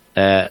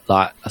 Like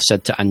I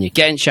said to Anya,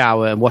 get in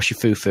shower and wash your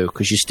foo-foo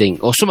because you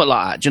stink, or something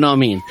like that. Do you know what I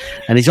mean?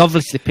 And he's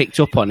obviously picked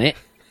up on it.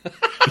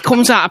 He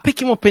comes out. I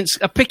pick him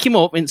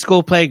up in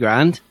school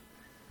playground,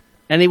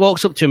 and he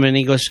walks up to him and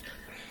he goes,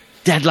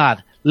 "Dead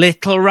lad,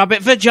 little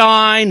rabbit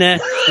vagina,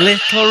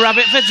 little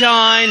rabbit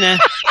vagina."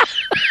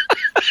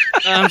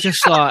 And I'm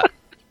just like,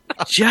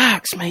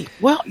 Jax, mate,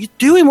 what are you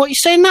doing? What are you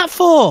saying that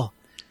for?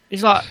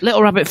 He's like,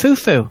 "Little Rabbit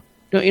Foo-Foo.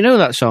 Don't you know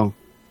that song?"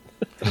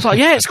 I was like,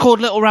 "Yeah, it's called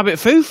Little Rabbit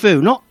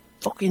Foo-Foo, not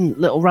fucking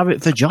Little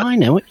Rabbit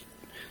Vagina."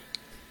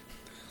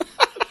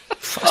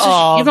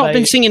 You've not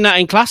been singing that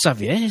in class,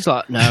 have you? He's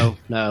like, no.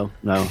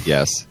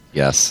 Yes.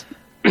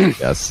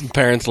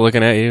 Parents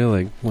looking at you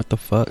like, what the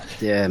fuck?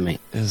 Yeah, mate.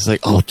 It's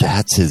like, oh,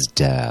 that's his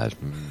dad.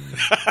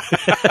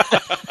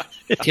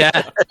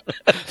 Yeah.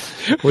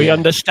 We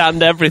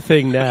understand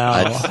everything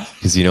now.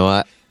 Because you know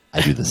what?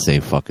 I do the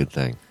same fucking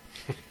thing.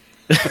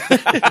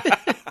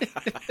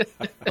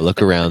 I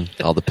look around,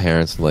 all the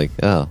parents are like,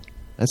 oh,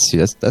 that's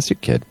your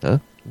kid, huh?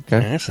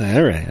 Okay. That's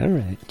all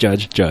right.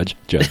 Judge.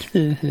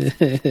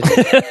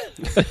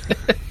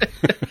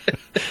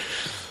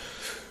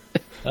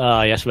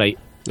 Yes, mate.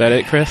 That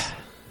it, Chris?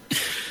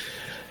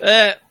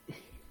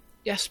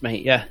 Yes,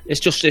 mate. Yeah,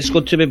 it's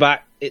good to be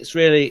back. It's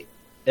really,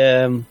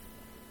 it's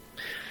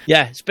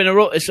been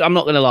I'm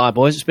not going to lie,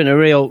 boys. It's been a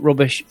real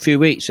rubbish few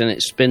weeks, and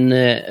it's been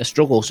a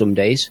struggle some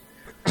days.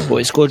 But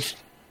it's good.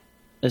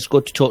 It's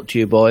good to talk to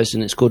you, boys,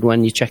 and it's good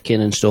when you check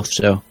in and stuff.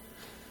 So,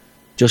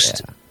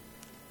 just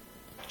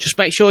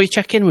make sure you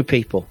check in with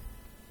people,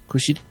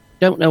 because you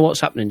don't know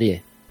what's happening, do you?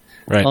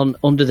 Right.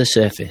 Under the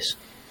surface.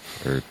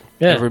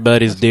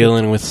 Everybody's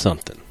dealing with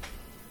something.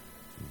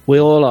 We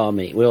all are,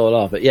 mate. We all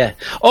are. But yeah.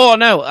 Oh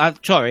no,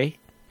 sorry.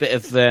 Bit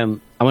of I'm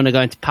going to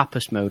go into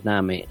Pappas mode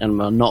now, mate,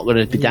 and I'm not going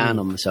to be down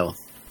on myself.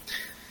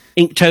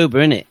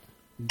 Inktober, innit?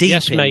 Deep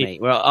Yes, in, mate. mate.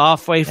 We're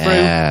halfway through.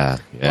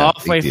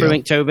 Halfway through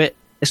Inktober.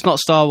 It's not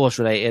Star Wars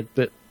related,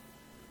 but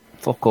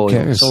fuck all.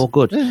 It's all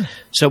good. Yeah.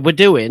 So we're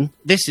doing.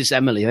 This is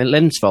Emily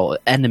Lynn's fault.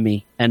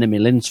 Enemy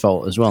Lynn's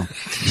fault as well.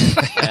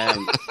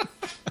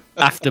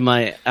 After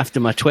my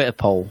Twitter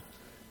poll,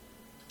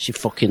 she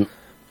fucking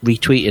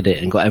retweeted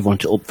it and got everyone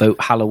to upvote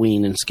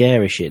Halloween and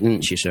scary shit,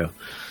 didn't she? So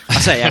I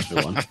say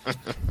everyone.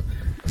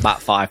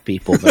 About 5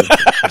 people.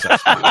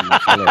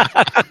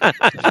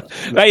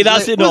 Mate,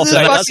 that's enough.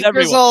 That's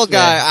everyone.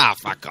 Guy.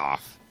 Fuck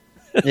off.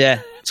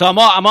 Yeah. So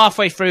I'm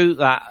halfway through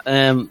that.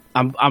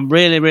 I'm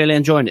really, really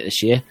enjoying it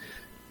this year.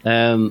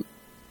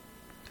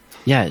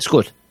 It's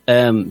good.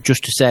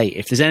 Just to say,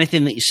 if there's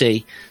anything that you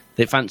see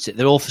that fancy it,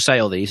 they're all for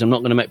sale, these. I'm not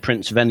going to make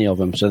prints of any of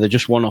them, so they're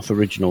just one-off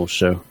originals.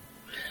 So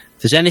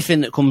if there's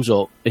anything that comes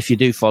up, if you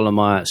do follow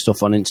my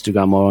stuff on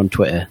Instagram or on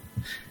Twitter,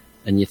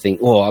 and you think,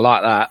 oh, I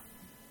like that,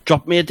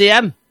 drop me a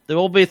DM. They'll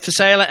all be for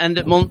sale at end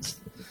of month.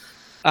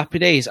 Happy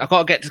days. I've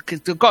got to get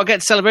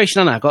to celebration,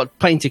 haven't I? I've got a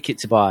plane ticket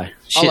to buy.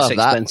 Shit's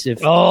expensive.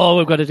 Oh,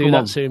 we've got to do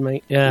that soon,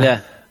 mate.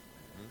 Yeah.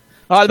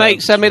 All right,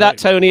 mate, send me that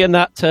Tony and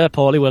that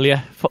Paulie, will you?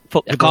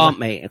 Fuck I can't,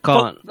 mate. I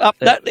can't.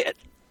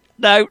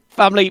 No,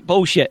 family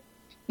bullshit.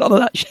 None of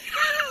that shit.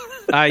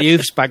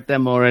 You've spagged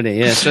them already,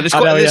 yeah. So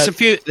there's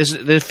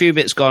a few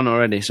bits gone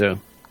already, so.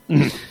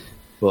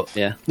 But,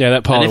 yeah. Yeah,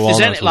 that Paulie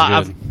Walnuts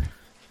was good.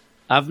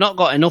 I've not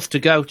got enough to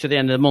go to the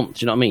end of the month,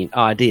 do you know what I mean?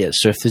 Ideas.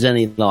 So if there's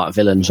any like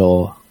villains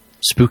or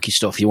spooky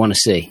stuff you want to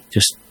see,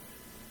 just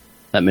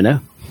let me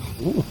know.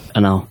 Ooh.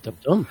 And I'll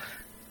done.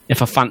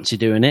 If I fancy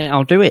doing it,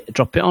 I'll do it.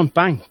 Drop it on,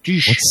 bang.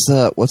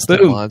 What's the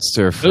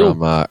monster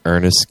from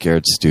Ernest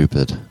Scared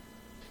Stupid?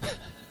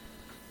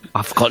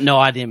 I've got no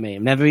idea, mate.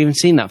 I've never even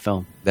seen that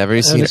film. Never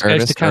even seen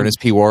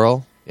Ernest P.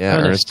 Worrell? Yeah,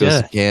 Ernest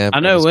goes to camp.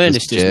 I know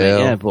Ernest is, mate,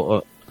 yeah,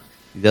 but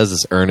he does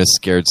this Ernest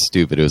Scared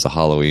Stupid. It was a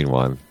Halloween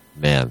one.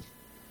 Man,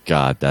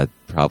 God, that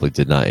probably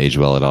did not age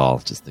well at all.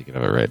 Just thinking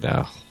of it right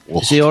now.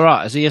 Is he all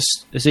right? Is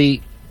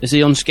he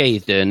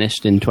unscathed,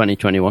 Ernest, in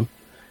 2021?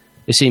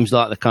 It seems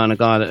like the kind of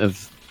guy that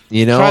have.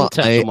 You know,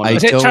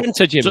 is it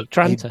Tranter, Jim?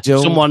 Tranter.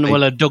 Someone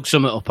will have dug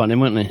something up on him,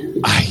 wouldn't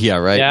he? Yeah,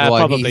 right. Yeah,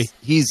 probably.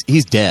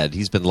 He's dead.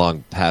 He's been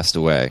long passed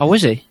away. Oh,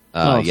 is he?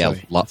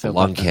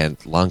 Lung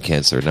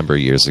cancer a number of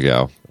years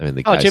ago. I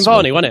mean, Jim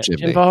Varney, wasn't it?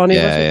 Jim Varney.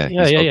 Yeah.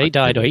 He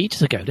died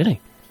ages ago, didn't he?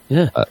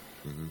 Yeah.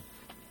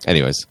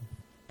 Anyways,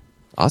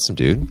 awesome,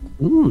 dude.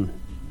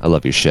 I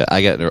love your shit.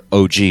 I got an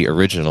OG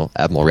original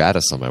Admiral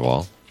Raddus on my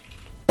wall.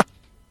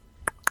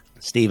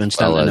 Steven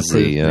Stanton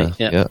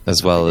approved.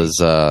 As well as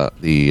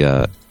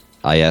the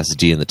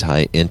ISD and the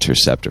TIE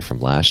Interceptor from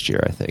last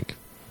year, I think.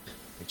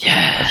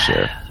 Yeah. Last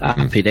year.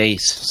 Happy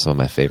days. Some of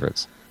my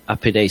favorites.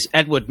 Happy days.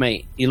 Edward,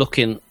 mate, you're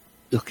looking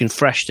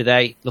fresh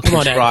today. Looking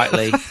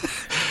sprightly.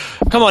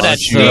 Come on, Ed.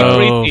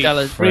 so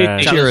Read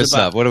fresh. Cheer us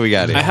up. What do we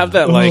got here? I have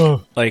that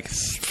like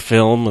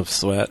film of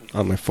sweat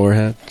on my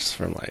forehead just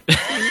from like.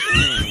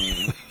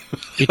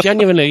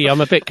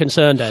 I'm a bit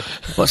concerned, Ed.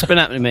 What's been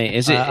happening, mate?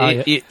 Is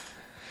it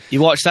you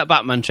watched that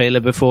Batman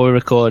trailer before we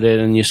recorded,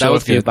 and you saw a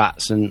few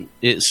bats, and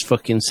it's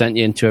fucking sent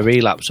you into a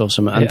relapse or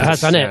something? It has,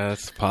 hasn't it? Yeah,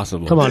 that's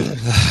possible. Come on.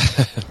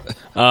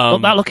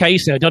 Look, that look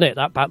ace, doesn't it?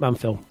 That Batman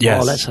film.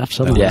 Yes. Oh, let's have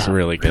some. That's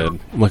really good.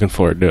 I'm looking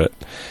forward to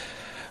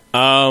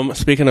it.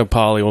 Speaking of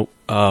Polly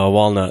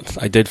Walnuts,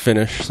 I did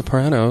finish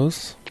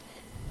Sopranos.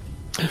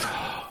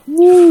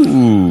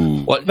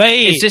 Ooh. What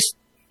Mate. is this?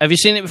 Have you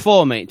seen it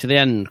before, mate? To the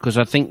end? Because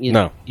I think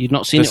you've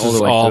not seen This it all is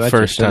the way. all through,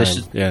 first so time. this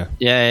is- Yeah.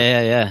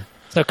 Yeah.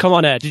 So come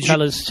on, Ed.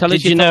 Tell us your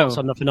thoughts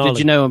on the finale. Did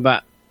you know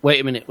about? Wait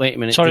a minute.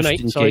 Sorry, just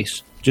mate, in sorry.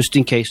 case. Just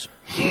in case.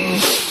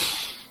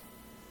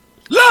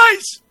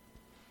 Lies!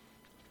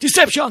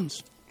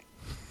 Deceptions!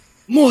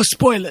 More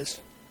spoilers.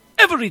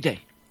 Every day.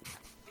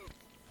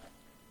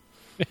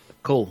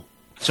 Cool.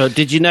 So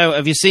did you know?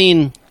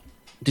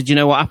 Did you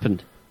know what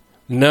happened?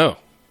 No.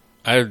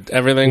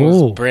 Everything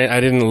was brand. I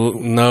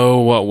didn't know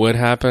what would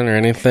happen or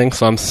anything,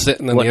 so I'm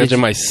sitting on the edge of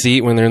my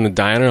seat when they're in the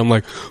diner. I'm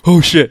like,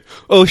 oh shit,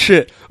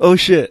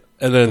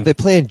 and then They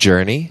playing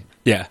Journey.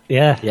 yeah,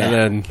 Yeah. and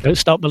then Don't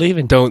stop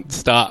believing. don't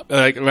stop.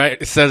 Like right,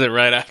 it says it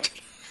right after.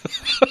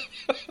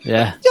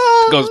 Yeah.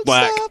 Goes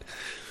black.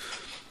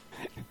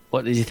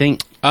 What did you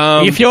think?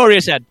 Are you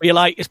furious, Ed? Were you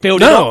like, it's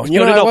building No, up? It's you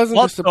know, building I up. wasn't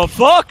What just the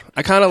fuck?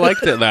 I kind of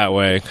liked it that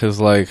way because,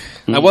 like,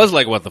 I was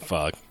like, "What the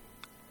fuck?"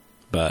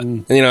 But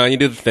you know, you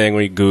do the thing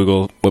where you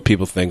Google what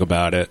people think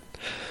about it.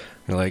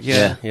 You're like,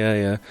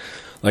 yeah.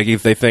 Like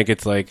if they think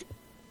it's like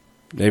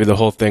maybe the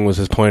whole thing was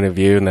his point of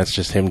view and that's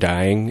just him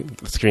dying,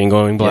 the screen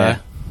going black.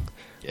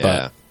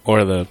 Yeah.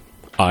 Or the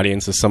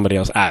audience is somebody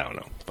else. I don't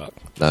know. But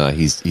No,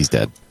 he's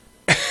dead.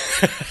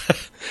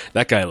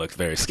 that guy looked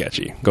very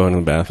sketchy going to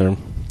the bathroom.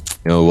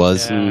 You know, it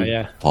was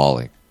Yeah.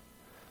 appalling.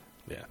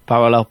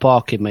 Parallel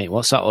parking, mate.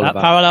 What's that all That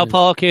about? parallel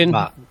parking.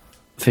 About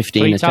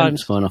 15 3 attempts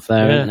times. going off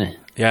there, Yeah. isn't it?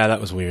 Yeah, that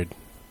was weird.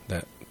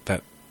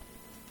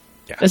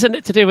 Isn't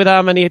it to do with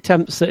how many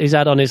attempts that he's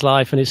had on his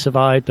life and he's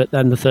survived, but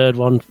then the third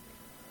one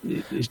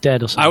is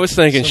dead or something? I was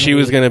thinking she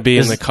was going to be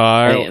in the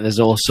car Mate, there's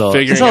also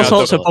figuring There's all out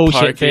sorts the of bullshit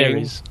parking.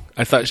 theories.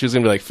 I thought she was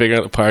going to be like figuring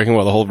out the parking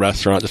while the whole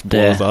restaurant just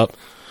blows up.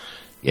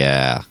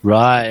 Yeah.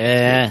 right.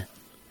 Yeah.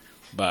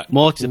 But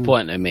More to the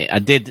point, though, mate.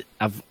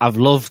 I've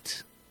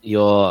loved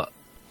your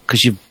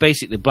because you've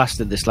basically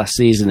blasted this last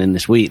season in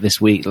this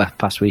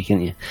past week,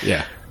 haven't you?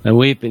 yeah. And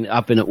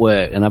I've been at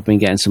work and I've been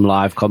getting some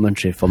live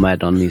commentary from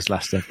Ed on these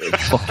last episodes.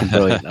 It's fucking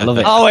brilliant. I love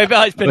it. Oh,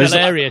 it's been Whereas-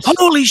 hilarious.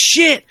 Holy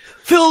shit!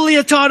 Phil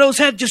Leotardo's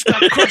head just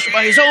got crushed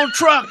by his own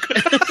truck.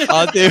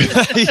 Oh, dude.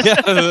 Yeah,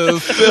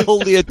 Phil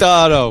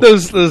Leotardo.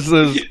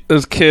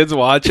 Those kids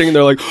watching,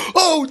 they're like,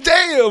 "Oh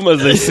damn!"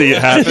 as they see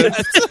it happen.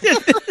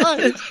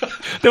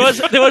 There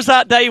was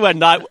that day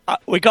when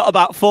we got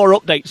about 4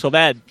 updates from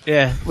Ed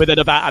Yeah. within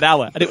about an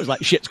hour, and it was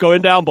like, shit's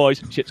going down,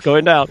 boys, shit's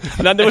going down.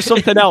 And then there was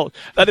something else,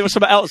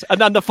 and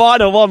then the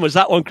final one was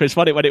that one, Chris,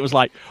 when it was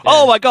like,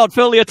 oh my god,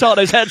 Phil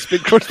Leotardo's head's been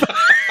crushed.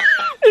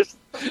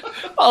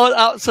 Oh,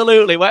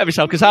 absolutely, whatever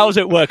yourself, because I was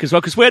at work as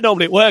well, because we're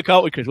normally at work,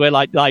 aren't we, Chris? We're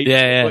like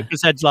Yeah.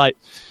 Chris Ed's like,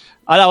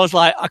 and I was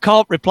like, I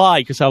can't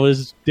reply because I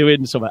was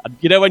doing something. And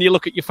you know when you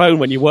look at your phone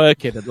when you're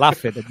working and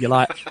laughing, and you're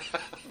like,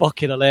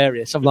 fucking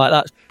hilarious. I'm like,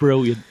 that's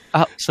brilliant,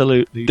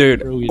 absolutely,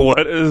 Dude, brilliant.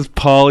 what is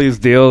Polly's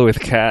deal with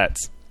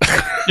cats?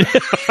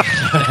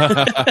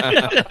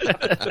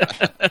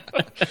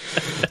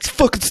 It's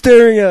fucking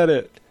staring at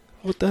it.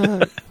 What the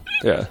heck?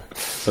 Yeah,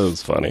 that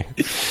was funny.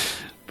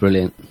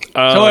 Brilliant.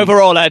 So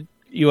overall, Ed,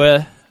 you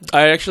were.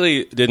 I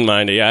actually didn't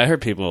mind it. Yeah, I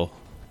heard people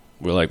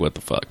were like, "What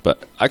the fuck?"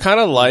 But I kind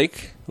of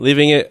like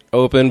leaving it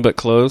open but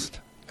closed,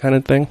 kind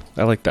of thing.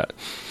 I like that.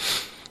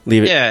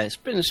 Leave it. Yeah, it's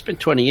been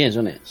 20 years,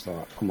 hasn't it? It's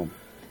like, come on.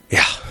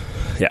 Yeah.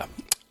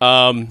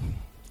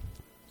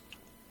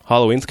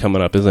 Halloween's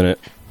coming up, isn't it?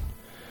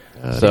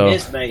 So It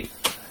is, mate.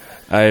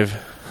 I've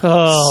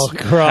Oh had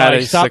a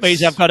Christ! That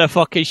means I've got to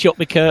fucking shut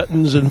my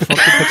curtains and fucking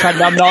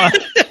pretend I'm not.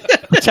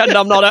 Pretend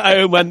I'm not at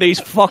home when these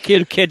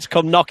fucking kids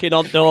come knocking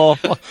on the door.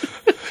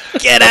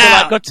 get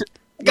Like,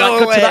 Go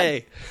to that-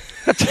 away.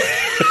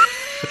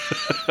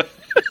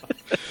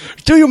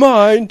 Do you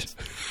mind?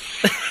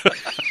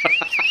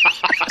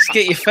 Just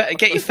get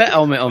your fet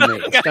helmet on,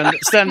 mate.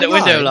 Stand at the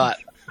window like,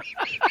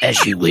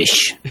 as you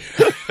wish.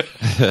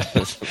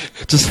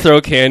 Just throw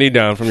candy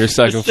down from your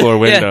second floor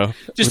window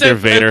Just with your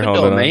open Vader door,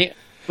 helmet on. mate,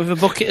 with a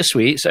bucket of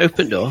sweets,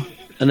 open door,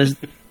 and there's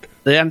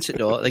they answer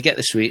door, they get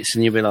the sweets,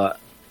 and you'll be like,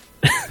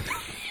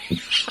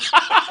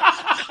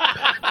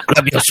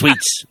 grab your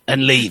sweets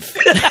and leave.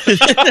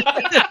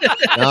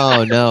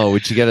 No.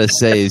 What you gotta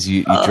say is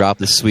you drop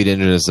the sweet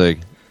in and it's like,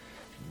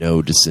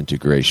 no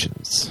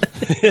disintegrations.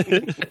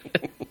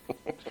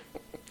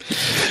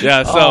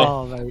 Yeah,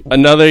 so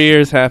another year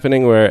is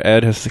happening where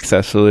Ed has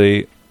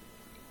successfully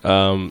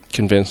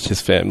convinced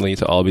his family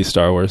to all be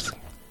Star Wars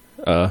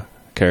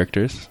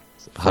characters.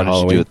 How did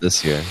you do it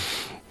this year?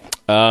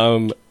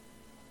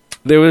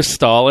 They were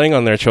stalling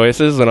on their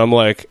choices, and I'm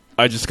like,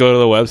 I just go to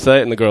the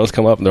website and the girls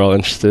come up and they're all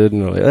interested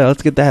and they're like, yeah,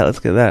 let's get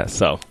that.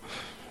 So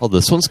Oh,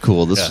 this one's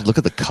cool. Look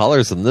at the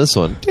colors in this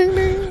one.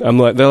 I'm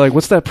like, they're like,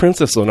 what's that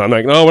princess one? I'm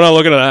like, no, we're not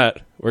looking at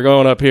that. We're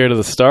going up here to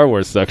the Star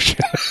Wars section.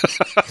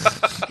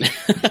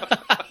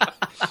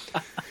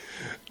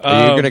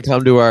 Are you going to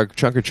come to our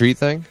trunk or treat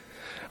thing?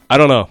 I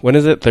don't know. When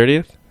is it?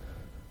 30th?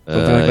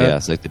 Something like that? Yeah,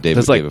 it's like the day,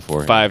 There's day like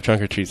before. 5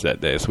 trunk or treats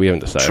that day, so we haven't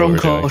decided Trunk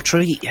what we're or doing.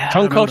 treat. Yeah,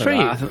 Trunk I or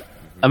remember treat? that.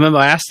 I remember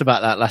I asked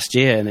about that last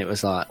year, and it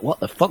was like, what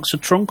the fuck's a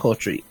trunk or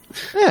treat?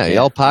 Yeah,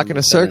 y'all park in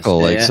a circle,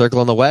 Yeah, like yeah. circle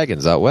on the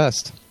wagons out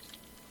west.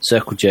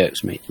 Circle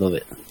jerks, mate. Love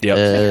it.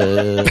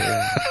 Yep.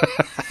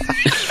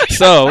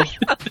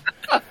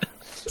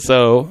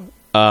 So,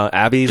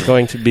 Abby's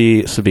going to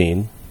be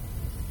Sabine.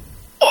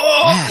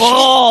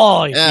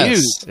 Oh, Yes.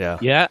 you.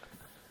 Yeah.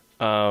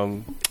 Yeah.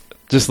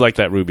 Just like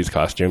that Ruby's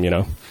costume, you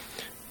know.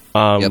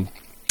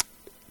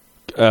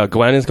 Yep.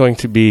 Gwen is going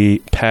to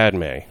be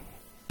Padme,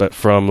 but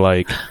from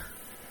like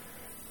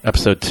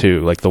episode 2,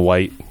 like the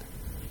white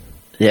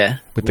Yeah.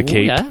 with the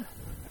cape Yeah.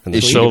 and the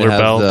Is she silver gonna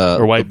have belt the,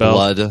 or white the belt.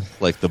 blood,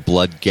 like the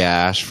blood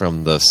gash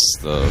from the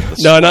No,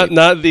 swipe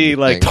not the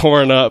like thing?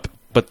 torn up,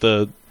 but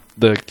the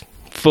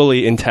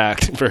fully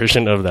intact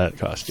version of that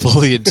costume.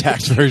 fully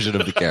intact version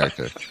of the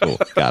character. Cool,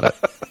 got it.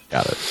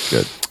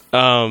 Good.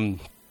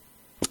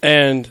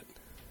 And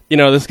you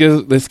know, this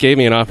gave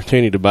me an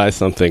opportunity to buy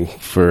something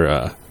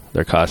for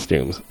their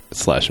costumes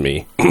 /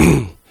 me,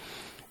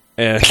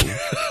 and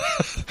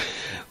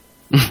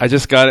I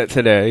just got it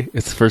today.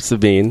 It's for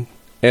Sabine,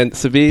 and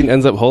Sabine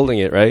ends up holding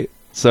it, right?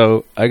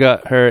 So I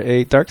got her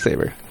a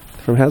Darksaber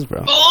from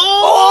Hasbro.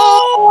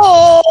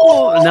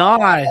 Oh,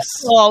 nice.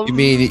 You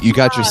mean you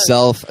got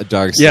yourself a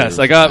dark? Yes,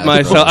 I got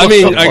myself. I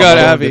mean, I got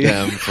Abby.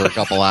 them for a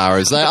couple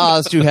hours. Like, oh,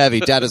 it's too heavy.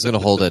 Dad is going to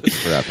hold it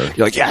forever.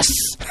 You're like, yes,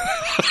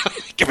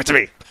 give it to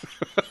me.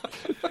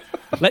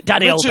 Let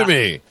Daddy hold that.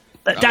 me.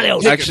 Let Daddy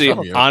hold that.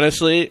 Actually,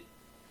 honestly,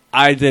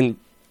 I didn't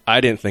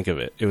think of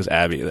it. It was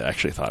Abby that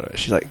actually thought of it.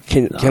 She's like,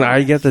 "Can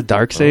I get the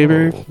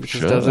Darksaber?" Oh, Because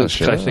sure, doesn't.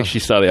 sure. I think she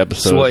saw the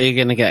episode. So what are you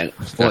going to get?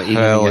 What are you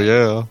gonna get?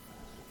 yeah.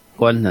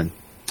 Gwen then.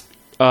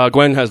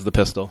 Gwen has the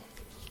pistol.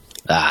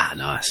 Ah,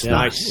 nice.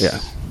 Nice. Yeah.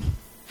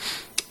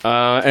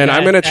 And Yeah,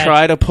 I'm gonna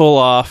try to pull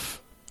off.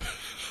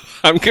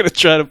 I'm gonna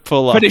try to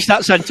pull off Finish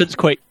that sentence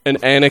quick. an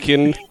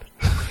Anakin.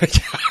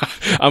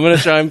 I'm gonna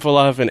try and pull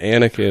off an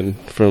Anakin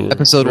from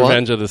Episode one?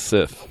 Revenge of the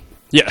Sith.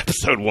 Yeah,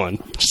 episode 1.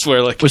 Just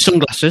wear like With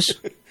sunglasses.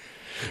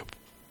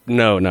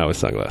 no, with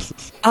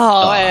sunglasses.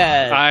 Oh,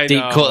 yeah. I Deep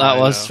know, cut that I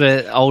was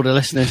know. for older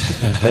listeners.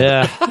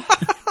 Yeah.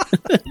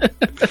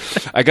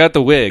 I got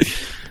the wig,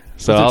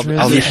 so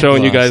I'll be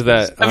showing you guys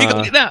that. Have you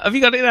got it now? Have you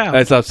got it now?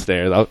 It's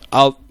upstairs.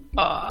 I'll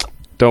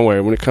don't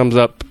worry. When it comes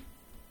up,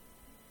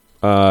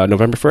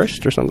 November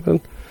 1st or something,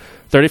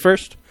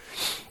 31st,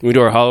 we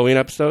do our Halloween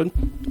episode.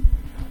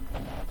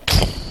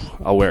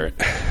 I'll wear it.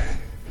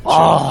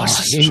 Oh,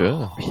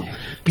 Sure.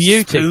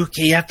 Beauty.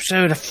 spooky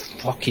episode.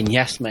 Fucking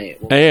yes, mate.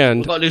 And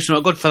We've got to do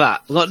something good for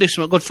that. We've got to do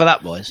something good for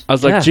that, boys. I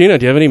was like, Yeah. Gina,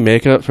 do you have any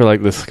makeup for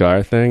like the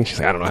scar thing? She's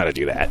like, I don't know how to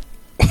do that.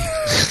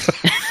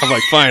 I'm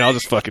like, fine, I'll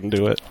just fucking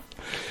do it.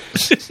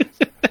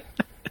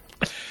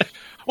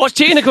 What's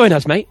Gina going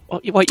as, mate?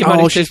 What you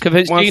managed to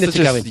convince wants Gina to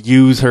to go in? just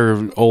use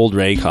her old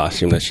Rey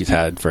costume that she's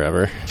had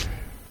forever.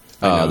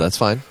 Oh, that's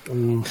fine.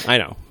 I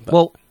know. But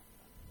Well,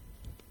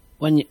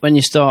 when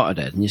you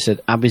started it and you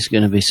said Abby's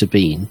going to be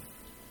Sabine,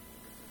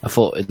 I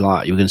thought it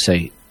like you were going to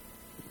say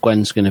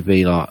Gwen's going to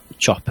be like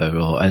Chopper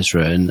or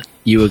Ezra, and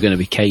you were going to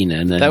be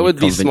Kanan. And That would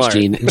you be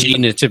convinced smart.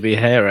 Gina to be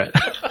Hera.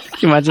 Can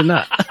you imagine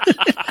that?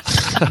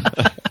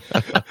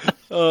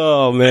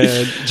 oh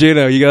man,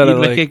 Gina, you gotta You'd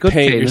make a like good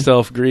paint Kanan.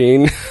 yourself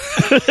green.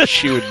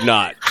 She would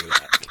not do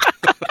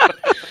that.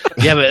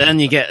 Yeah, but then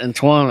you get in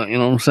Twilight, you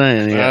know what I'm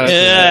saying?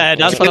 Yeah,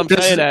 that's what I'm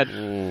saying, Ed.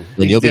 Then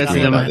you'll be Get to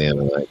green them- by the end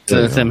of the night.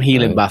 So them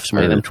healing baths,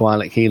 mate. Them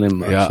Twilight healing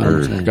baths. Yeah, you know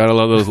what I'm saying? gotta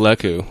love those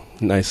Leku.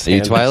 Nice. Are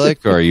you stand.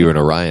 Twi'lek or are you an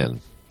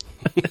Orion?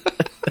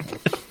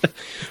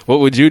 What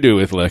would you do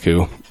with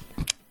Leku?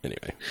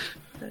 Anyway,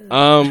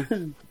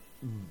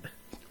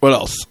 what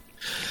else?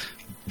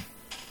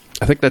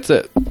 I think that's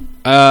it.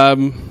 I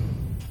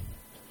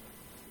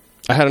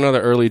had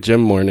another early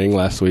gym morning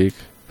last week.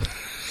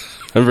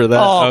 Remember that?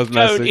 I Oh, was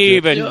don't messaging.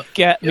 even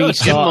get me Your gym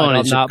started on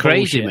mornings are that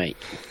crazy, bullshit. mate.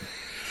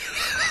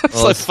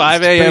 It's like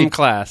 5 a.m.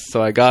 class,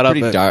 so I got up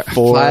Pretty at dark.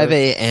 4. 5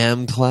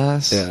 a.m.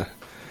 class? Yeah.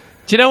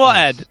 Do you know what,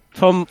 Ed?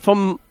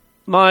 From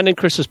mine and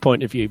Chris's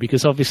point of view,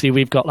 because obviously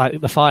we've got like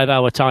the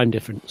 5-hour time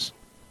difference.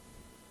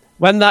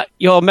 When that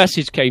your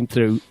message came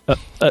through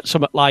at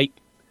something like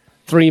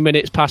 3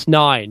 minutes past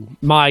 9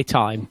 my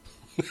time,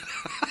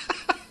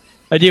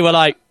 and you were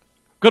like,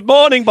 "Good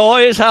morning,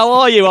 boys. How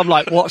are you?" I'm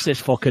like, "What's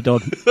this fucker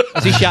done?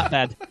 Has he shat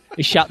bed?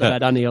 He's shat the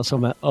bed, hasn't he, or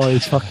something? Oh,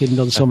 he's fucking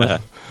done something.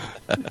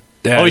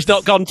 Oh, he's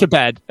not gone to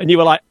bed." And you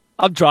were like,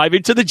 "I'm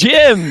driving to the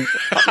gym."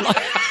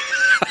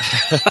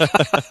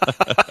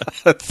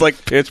 It's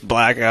like pitch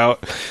black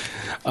out.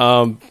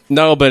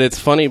 No, but it's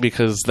funny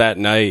because that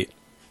night,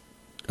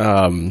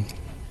 I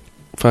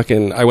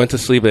went to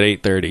sleep at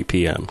 8:30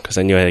 p.m. because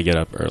I knew I had to get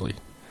up early.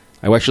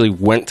 I actually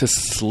went to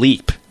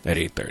sleep at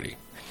 8:30.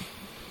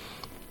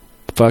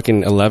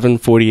 Fucking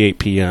 11:48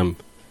 p.m.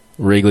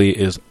 Wrigley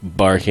is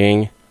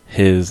barking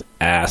his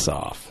ass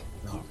off.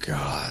 Oh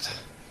God.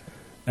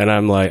 And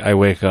I'm like, I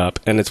wake up,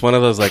 and it's one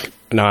of those like,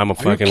 no, I'm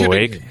fucking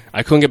awake.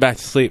 I couldn't get back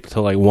to sleep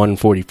till like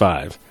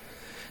 1:45.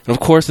 And of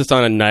course, it's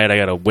on a night I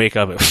gotta wake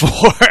up at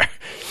 4.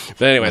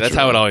 But anyway, that's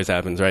how it always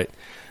happens, right?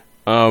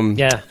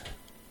 Yeah.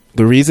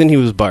 The reason he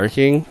was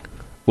barking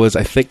was,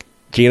 I think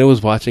Gina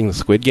was watching the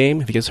Squid Game.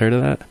 Have you guys heard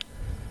of that?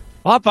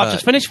 Oh, I've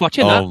just finished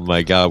watching that. Oh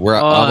my God, we're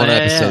on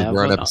episode.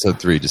 We're on episode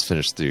 3. Just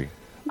finished 3.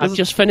 I've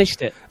just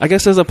finished it. I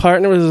guess as a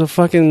partner, there's a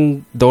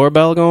fucking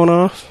doorbell going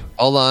off.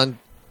 Hold on.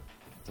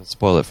 Don't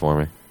spoil it for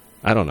me.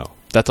 I don't know.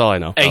 That's all I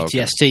know.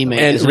 ATST, mate.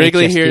 And There's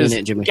Wrigley ATST hears in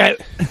it, Jimmy.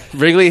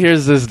 Wrigley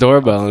hears this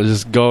doorbell and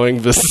is just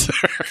going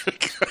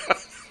berserk.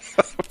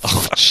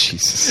 Oh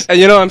Jesus!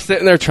 And I'm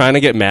sitting there trying to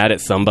get mad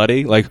at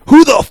somebody, like,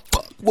 who the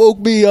fuck woke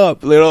me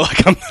up?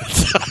 Like I'm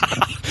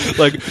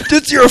like,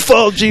 it's your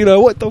fault, Gina.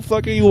 What the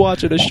fuck are you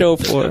watching a show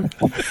for?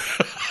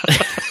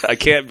 I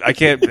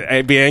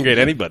can't be angry at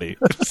anybody.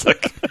 It's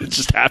like it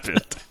just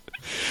happened.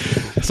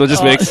 So it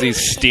just makes these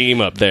steam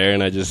up there,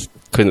 and I just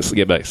couldn't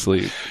get back to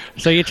sleep.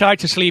 So you tried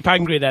to sleep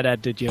angry then,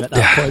 Ed, did you, at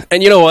that point?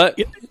 And you know what?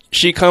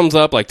 She comes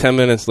up like 10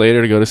 minutes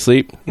later to go to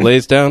sleep,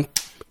 lays down,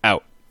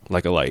 out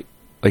like a light.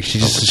 Like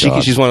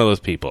she's one of those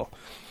people.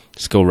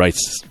 Just goes right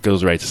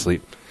to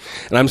sleep.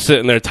 And I'm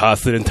sitting there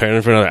tossing and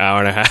turning for another hour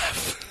and a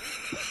half.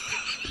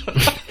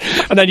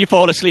 And then you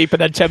fall asleep,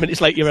 and then 10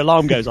 minutes later your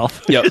alarm goes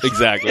off. Yep,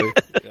 exactly.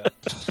 Yeah.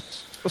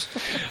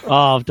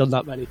 Oh, I've done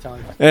that many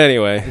times.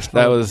 Anyway,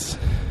 that was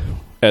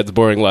Ed's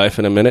boring life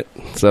in a minute.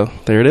 So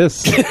there it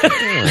is.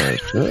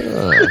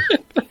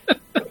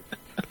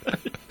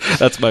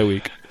 That's my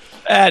week.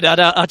 Ed,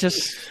 I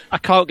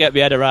can't get my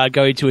head around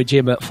going to a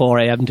gym at 4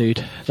 a.m,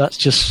 dude. That's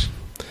just...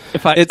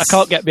 I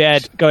can't get my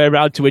head going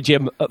around to a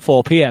gym at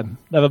 4 p.m.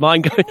 Never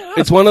mind going...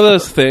 It's one of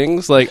those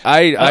things, like,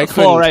 I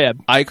 4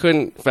 a.m. I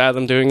couldn't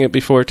fathom doing it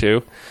before,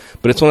 too.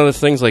 But it's one of those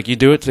things, like, you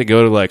do it to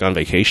go to, like, on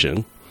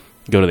vacation.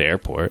 Go to the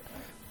airport.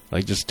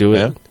 Like, just do it.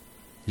 Yeah.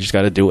 You just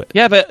got to do it.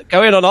 Yeah, but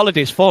going on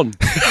holiday is fun.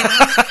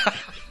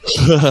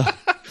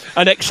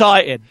 And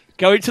exciting.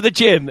 Going to the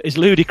gym is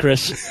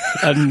ludicrous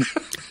and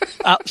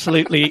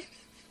absolutely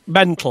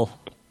mental.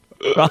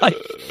 Right?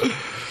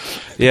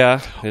 Yeah.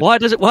 Why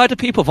do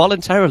people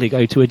voluntarily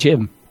go to a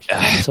gym?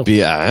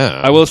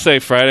 Yeah. I will say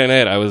Friday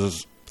night I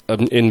was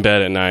in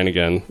bed at 9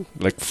 again.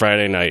 Like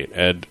Friday night,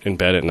 Ed in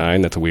bed at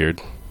 9. That's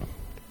weird.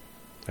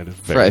 That is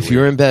very If weird. you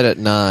were in bed at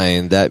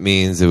 9, that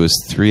means it was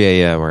 3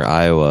 a.m. where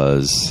I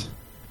was.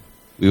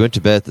 We went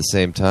to bed at the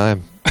same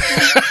time.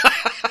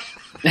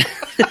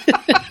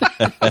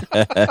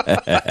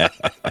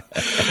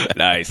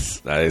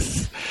 Nice.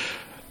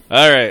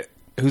 All right.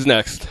 Who's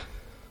next?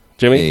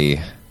 Jimmy?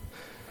 Hey.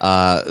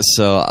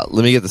 So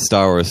let me get the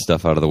Star Wars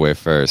stuff out of the way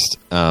first.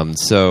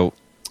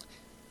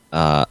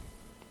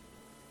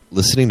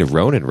 Listening to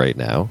Ronin right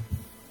now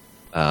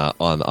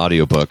on the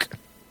audiobook,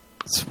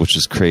 which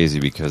is crazy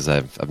because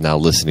I'm now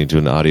listening to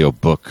an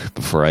audiobook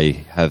before I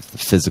have the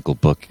physical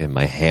book in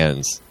my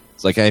hands.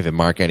 It's like I can't even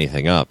mark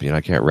anything up.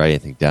 I can't write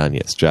anything down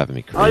yet. It's driving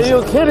me crazy. Are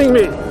you kidding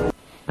me?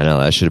 I know,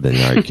 that should have been,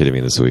 are you kidding me,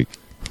 this week.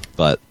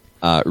 But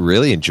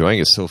really enjoying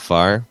it so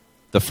far.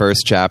 The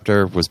first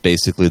chapter was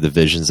basically the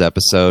Visions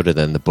episode, and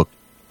then the book,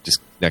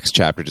 next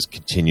chapter just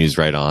continues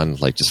right on,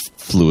 like just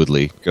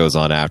fluidly goes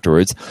on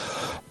afterwards.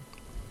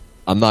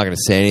 I'm not going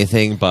to say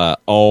anything, but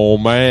oh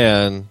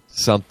man,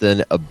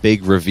 a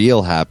big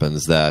reveal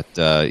happens that,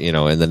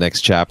 in the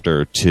next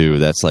chapter or two,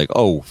 that's like,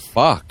 oh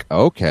fuck,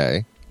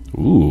 okay.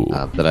 Ooh.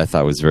 That I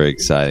thought was very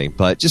exciting.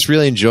 But just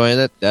really enjoying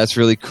it. That's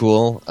really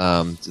cool.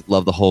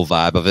 Love the whole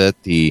vibe of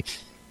it. The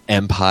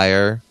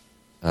Empire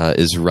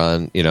is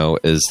run by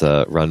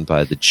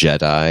the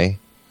Jedi.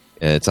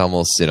 And it's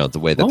almost, the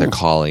way that they're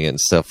calling it and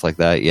stuff like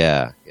that.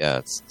 Yeah,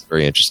 it's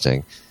very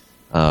interesting.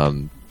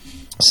 Ronin,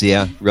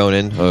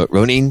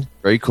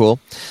 very cool.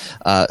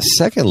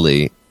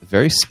 Secondly,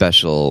 very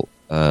special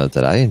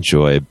that I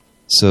enjoy.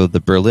 So the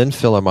Berlin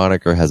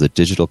Philharmonic has a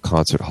digital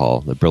concert hall.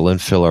 The Berlin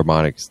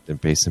Philharmonic is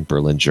based in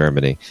Berlin,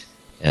 Germany,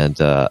 and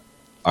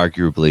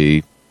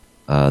arguably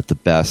the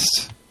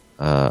best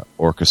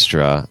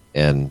orchestra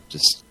and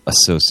just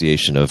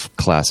association of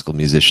classical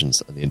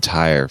musicians on the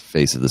entire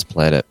face of this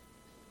planet.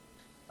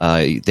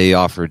 They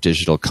offer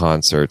digital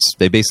concerts.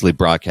 They basically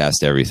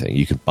broadcast everything.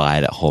 You can buy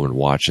it at home and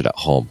watch it at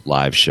home,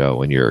 live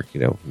show, and your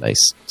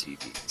nice TV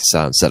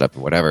sound setup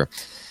and whatever.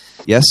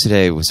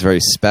 Yesterday was very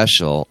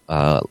special.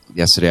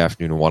 Yesterday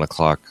afternoon at 1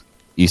 o'clock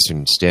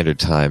Eastern Standard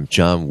Time,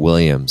 John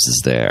Williams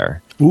is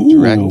there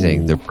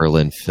directing the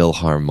Berlin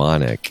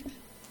Philharmonic.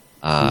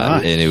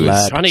 Nice. And it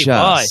was Johnny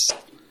just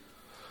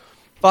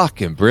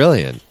fucking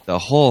brilliant. The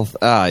whole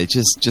it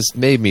just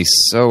made me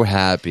so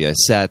happy. I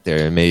sat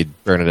there and made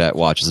Bernadette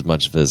watch as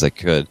much of it as I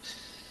could.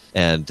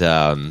 And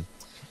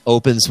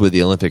opens with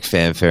the Olympic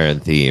fanfare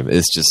and theme.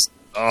 It's just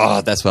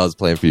that's what I was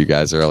playing for you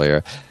guys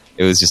earlier.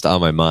 It was just on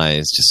my mind.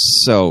 It's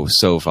just so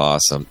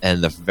awesome.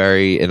 And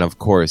of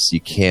course you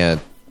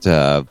can't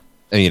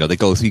and, he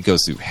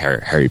goes through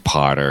Harry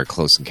Potter,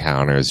 Close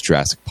Encounters,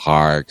 Jurassic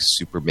Park,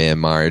 Superman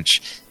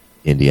March,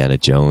 Indiana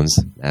Jones,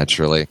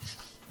 naturally,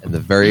 and the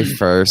very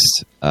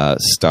first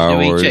Star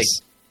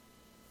Wars.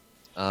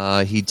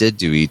 He did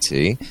do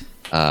E.T.,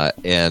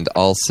 and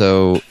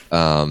also.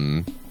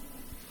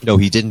 No,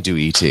 he didn't do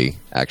E.T.,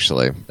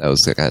 actually. That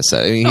was the kind of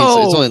sad. I mean,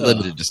 it's only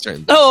limited to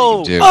certain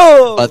things he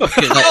can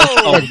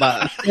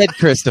do.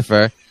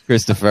 Instead,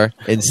 Christopher,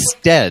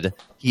 instead,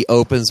 he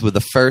opens with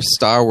the first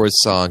Star Wars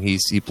song. He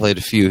played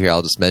a few here.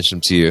 I'll just mention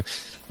them to you.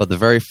 But the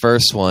very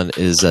first one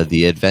is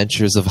The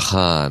Adventures of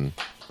Han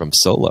from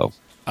Solo.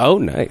 Oh,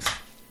 nice.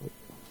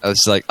 I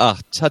was like,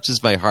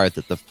 touches my heart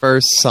that the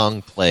first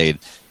song played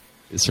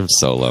is from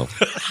Solo.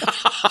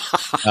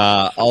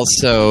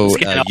 Also,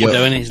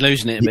 he's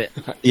losing it a bit.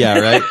 Yeah,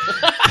 right.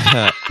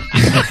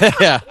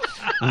 Yeah,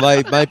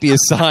 might be a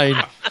sign.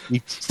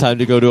 It's time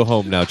to go to a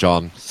home now,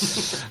 John.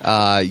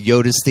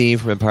 Yoda's theme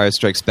from Empire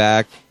Strikes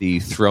Back, the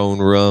throne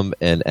room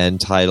and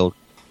end title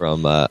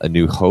from A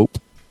New Hope,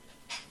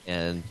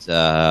 and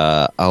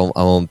I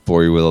won't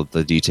bore you with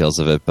the details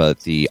of it, but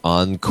the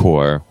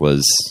encore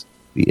was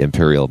the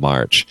Imperial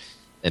March.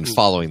 And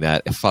following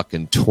that, a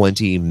fucking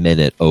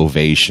 20-minute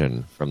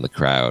ovation from the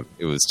crowd.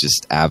 It was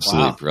just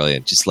absolutely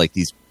brilliant. Just like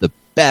the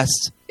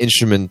best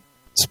instrument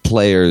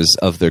players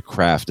of their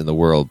craft in the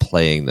world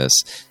playing this.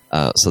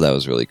 So that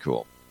was really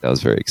cool. That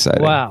was very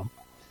exciting. Wow.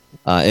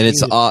 And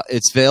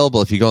it's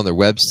available if you go on their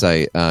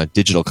website,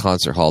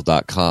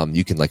 digitalconcerthall.com.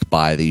 You can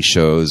buy these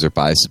shows or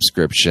buy a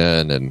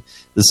subscription, and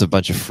there's a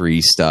bunch of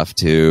free stuff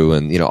too,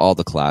 and all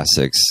the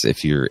classics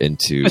if you're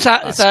into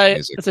music.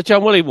 It's a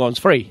John Williams one's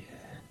free.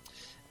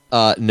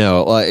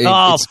 No,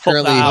 it's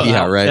currently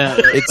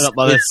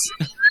right.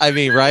 I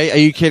mean, right? Are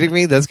you kidding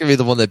me? That's gonna be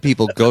the one that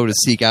people go to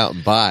seek out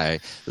and buy.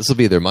 This will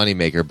be their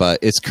moneymaker, but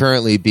it's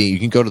currently being. You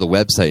can go to the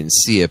website and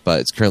see it, but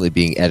it's currently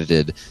being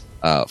edited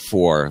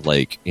for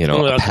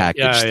a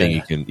package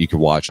thing you can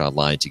watch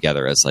online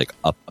together as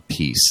a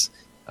piece.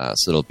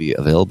 So it'll be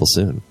available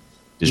soon.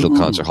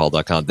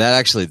 DigitalConcertHall.com. That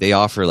actually they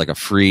offer a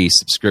free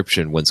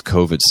subscription once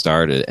COVID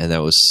started, and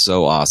that was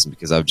so awesome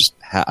because I would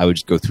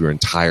just go through an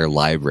entire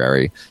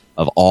library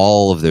of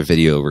all of their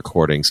video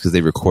recordings because they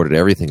recorded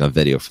everything on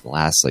video for the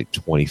last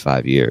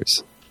 25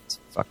 years. It's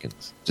fucking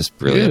just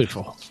brilliant.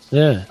 Beautiful.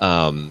 Yeah.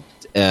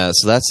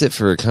 So that's it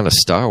for kind of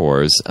Star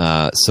Wars.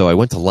 So I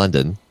went to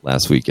London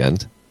last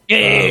weekend.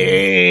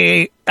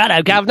 Hello,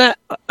 Governor.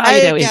 How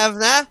you doing?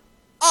 Governor.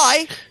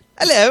 Hi.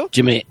 Hello,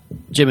 Jimmy.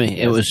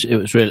 It was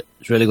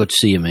really good to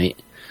see you, mate.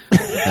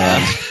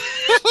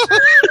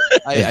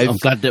 I'm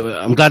glad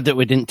that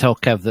we didn't tell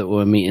Kev that we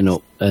were meeting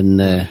up and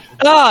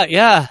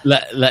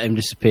let him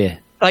disappear.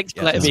 Thanks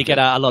for letting me get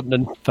out of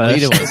London first. He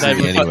didn't want to see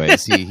me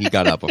anyways. He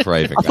got up before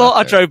I even got thought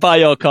there. I drove by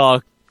your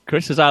car,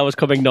 Chris, as I was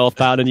coming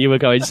northbound and you were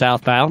going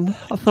southbound.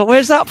 I thought,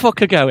 where's that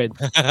fucker going?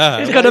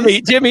 He's going to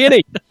meet Jimmy, isn't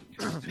he?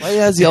 Why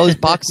has he all these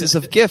boxes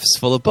of gifts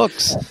full of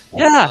books?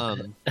 Yeah.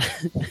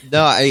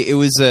 I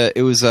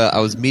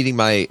was meeting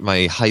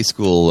my high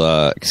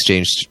school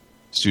exchange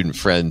student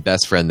friend,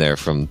 best friend there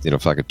from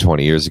fucking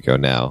 20 years ago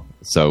now.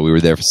 So we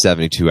were there for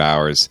 72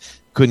 hours.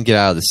 Couldn't get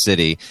out of the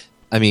city.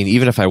 I mean,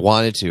 even if I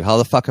wanted to, how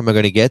the fuck am I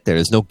going to get there?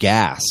 There's no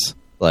gas.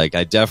 I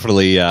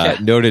definitely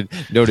noted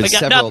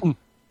several nothing.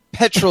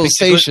 petrol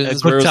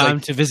stations where it was time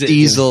to visit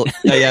diesel.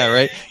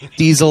 Right.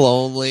 Diesel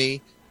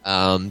only.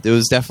 There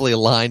was definitely a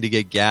line to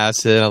get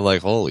gas in. I'm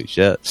like, holy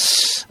shit.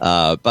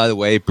 By the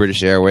way,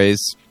 British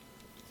Airways,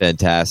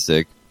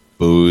 fantastic.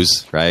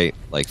 Booze, right?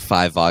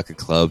 5 vodka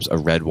clubs, a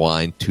red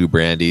wine, 2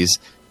 brandies.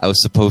 I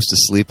was supposed to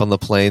sleep on the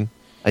plane.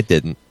 I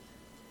didn't.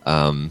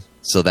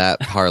 So that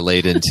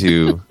parlayed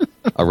into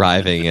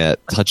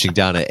touching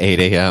down at 8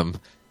 a.m.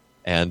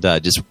 and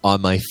just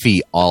on my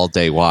feet all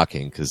day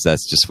walking because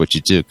that's just what you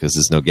do because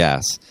there's no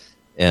gas.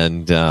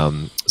 And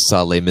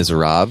saw Les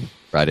Miserables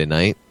Friday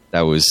night.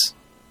 That was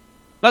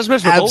Les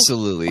Miserables.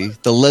 Absolutely.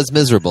 The Les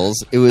Miserables.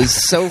 It was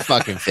so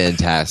fucking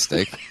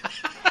fantastic.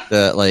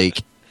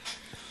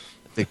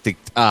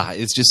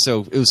 It's just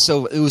so.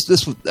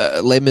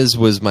 Les Mis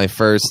was my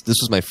first. This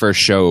was my first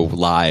show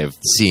live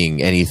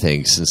seeing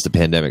anything since the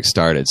pandemic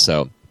started.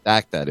 So the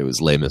fact that it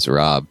was Les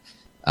Miserables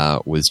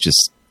was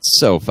just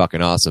so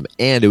fucking awesome,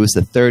 and it was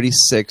the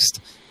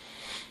 36th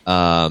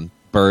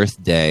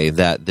birthday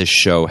that this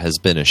show has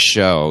been a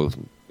show.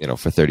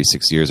 For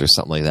 36 years or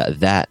something like that.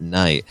 That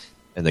night,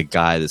 and the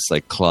guy that's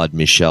Claude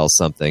Michel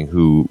something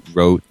who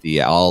wrote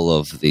all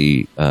of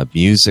the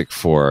music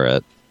for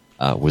it.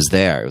 Was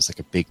there. It was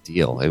a big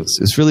deal. It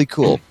was really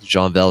cool.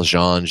 Jean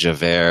Valjean,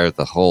 Javert,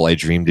 the whole I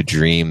Dreamed a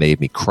Dream made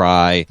me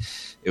cry.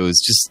 It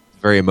was just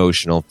very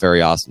emotional,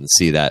 very awesome to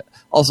see that.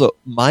 Also,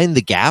 Mind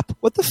the Gap?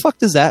 What the fuck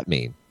does that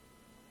mean?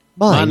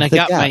 Mind the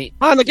gap, mate.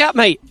 Mind the gap,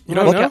 mate. You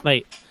don't know? Gap,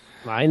 mate.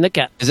 Mind the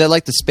gap. Is that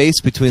the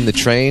space between the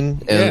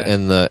train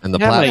and the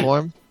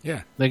platform?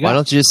 Yeah. Why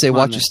don't you just say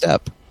watch your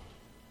step?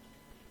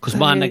 Because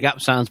Mind the Gap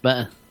sounds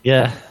better.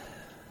 Yeah.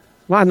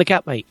 Mind the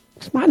gap, mate.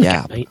 Just mind the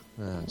gap, mate.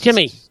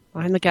 Jimmy.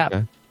 Mind the gap.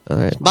 Okay. All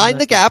right.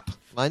 Mind the gap.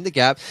 Mind the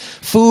gap.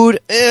 Food.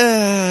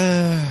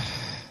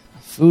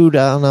 food,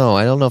 I don't know.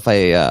 I don't know if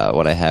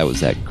what I had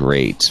was that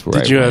great.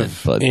 Did you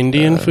have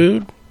Indian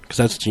food? Because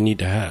that's what you need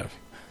to have.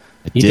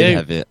 I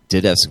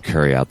did have some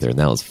curry out there, and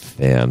that was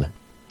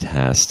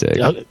fantastic.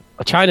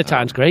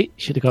 Chinatown's great.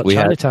 Should have got We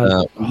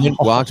Chinatown.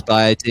 walked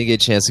by. I didn't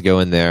get a chance to go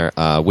in there.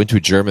 Went to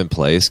a German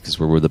place because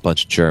we're with a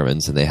bunch of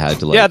Germans, and they had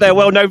to. Yeah, they're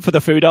well known for the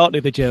food, aren't they?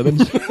 The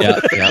Germans. Yeah.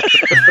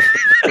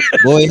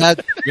 Well, we had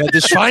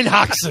the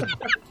Schweinhaxen.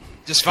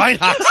 The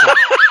Schweinhaxen.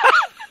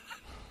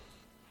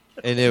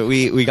 And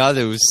we got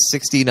it. It was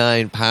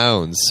 69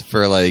 pounds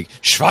for like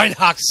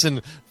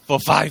Schweinhaxen for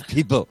 5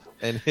 people.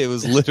 And it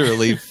was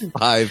literally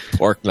 5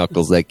 pork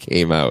knuckles that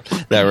came out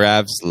that were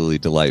absolutely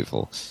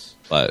delightful.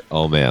 But,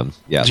 oh man.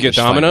 Yeah. Did you get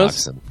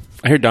Domino's?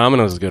 I hear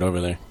Domino's is good over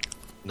there.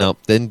 Nope,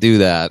 didn't do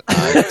that.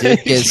 I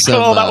did get some.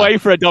 Go all that way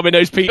for a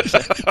Domino's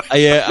pizza.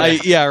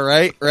 Yeah,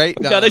 right.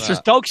 No, this was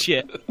dog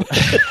shit.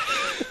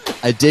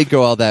 I did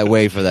go all that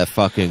way for that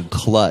fucking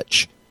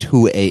clutch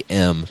 2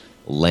 a.m.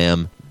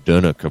 lamb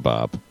doner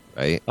kebab,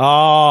 right?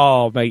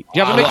 Oh, mate. Do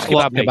you have a mixed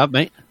What kebab,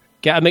 mate?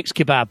 Get a mixed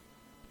kebab.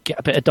 Get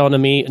a bit of doner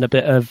meat and a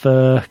bit of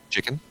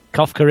Chicken?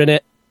 kofka in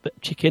it. Bit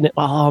of chicken in it.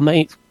 Oh,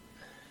 mate.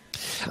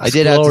 I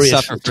did have to glorious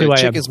suffer at for 2 it. a.m.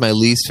 Chicken's my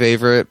least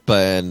favorite,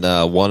 but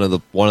one of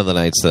the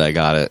nights that I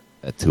got it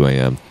at 2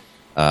 a.m.,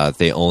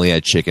 they only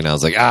had chicken. I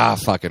was like,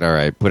 fuck it, all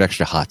right. Put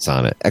extra hots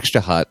on it. Extra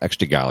hot,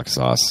 extra garlic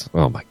sauce.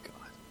 Oh, my God.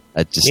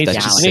 That just Need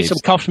saves some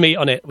cough meat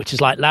on it, which is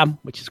like lamb,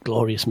 which is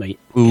glorious, mate.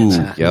 Ooh,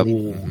 yep.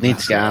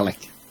 Needs garlic.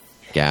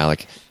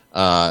 Gaelic.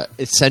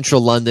 It's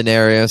central London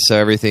area, so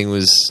everything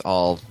was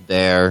all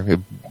there.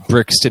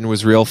 Brixton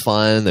was real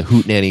fun. The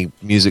Hootenanny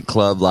Music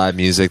Club, live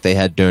music. They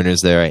had donors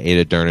there. I ate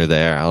a doner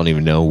there. I don't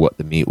even know what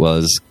the meat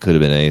was. Could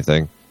have been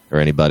anything or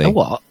anybody. A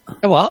what?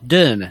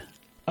 Doner.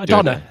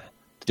 Doner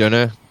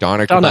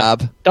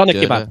kebab. Doner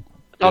kebab.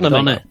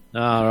 Doner, mate.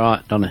 Oh,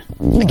 right, Doner.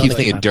 I keep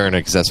thinking Doner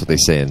because that's what they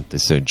say in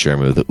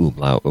German with the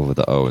umlaut over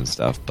the O and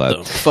stuff. But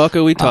The fuck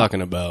are we talking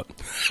about?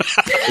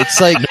 it's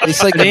like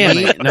a Damn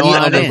meat it. No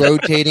on a idea.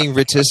 rotating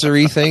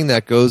rotisserie thing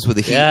that goes with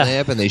a heat Yeah.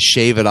 lamp, and they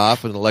shave it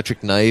off with an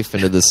electric knife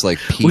into this like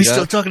pita. We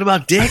still talking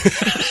about dick?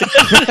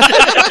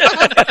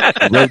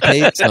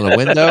 Rotates on a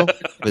window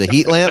with a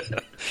heat lamp.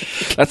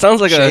 That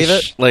sounds like Shave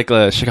it? like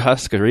a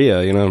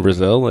churrascaria, in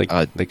Brazil. Like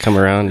they come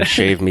around and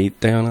shave meat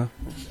down.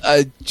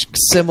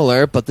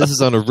 Similar, but this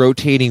is on a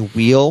rotating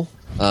wheel.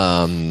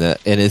 And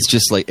it's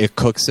just like it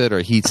cooks it or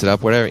heats it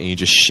up, whatever, and you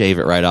just shave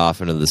it right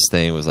off into this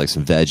thing with like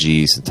some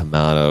veggies and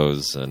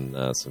tomatoes and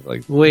some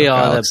like. We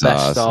are garlic the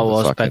best sauce Star and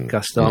Wars fucking-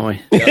 podcast, aren't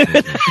we?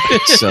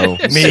 So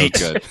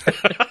good.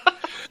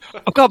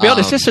 I've got to be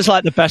honest, this is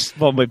like the best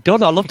one we've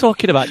done. I love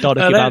talking about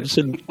doner kebabs.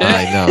 And,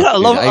 I know.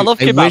 I love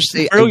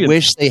kebabs. I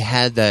wish they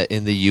had that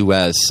in the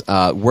U.S.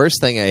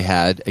 Worst thing I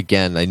had,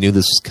 again, I knew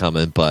this was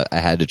coming, but I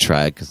had to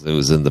try it because it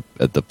was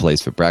at the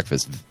place for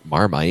breakfast.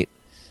 Marmite,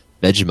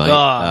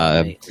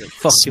 Vegemite, mate,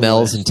 fuck you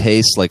smells with and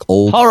tastes like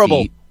old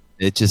Horrible. feet.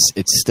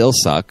 It still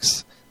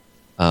sucks.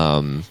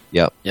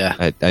 Yep. Yeah.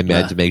 I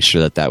had to make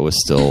sure that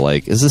was still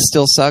like, is this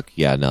still suck?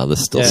 Yeah, no,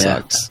 this still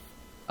sucks.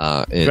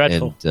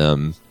 Dreadful.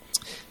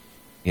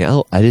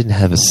 And I didn't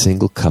have a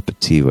single cup of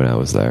tea when I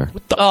was there.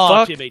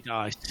 Oh, Jimmy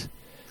dies.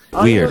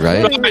 Weird,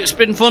 right? Right, it's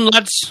been fun,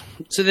 lads.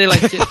 So they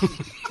liked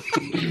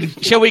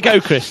it. Shall we go,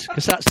 Chris?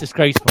 Because that's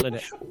disgraceful, isn't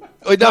it?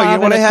 Oh, no, you know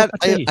what I had?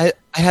 cup of tea. I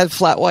had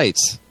flat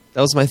whites.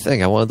 That was my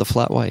thing. I wanted the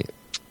flat white.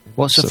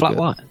 What's a So flat good.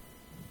 white?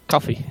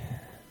 Coffee.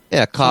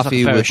 Yeah,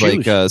 coffee like a pair of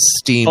with shoes.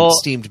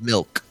 steamed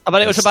milk. I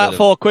bet it was instead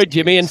about of- £4,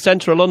 Jimmy, in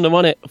central London,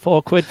 wasn't it?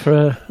 £4 for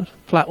a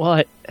flat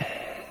white.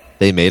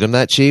 They made them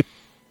that cheap.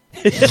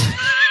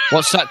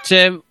 What's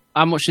that?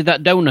 How much did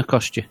that donor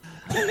cost you?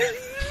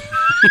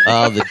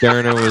 The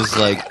doner was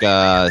like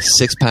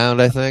 £6,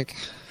 I think.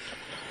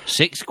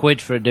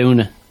 £6 for a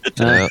donor.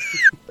 Yeah.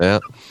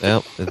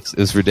 It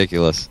was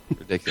ridiculous.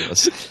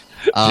 Ridiculous.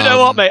 You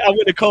know what, mate? I'm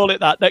going to call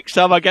it that next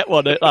time I get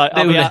one. Like,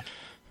 I'll be Doner. out.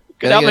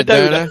 Can I have a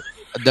doner?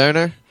 A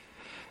doner?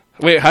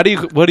 Wait, how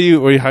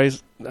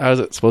is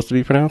it supposed to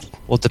be pronounced?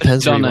 Well, it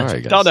depends where you Doner. are, I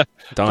guess. Doner.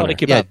 Doner. Doner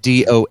kebab.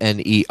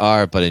 Yeah,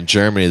 Doner, but in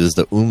Germany there's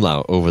the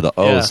umlaut over the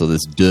O, Yeah. so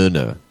there's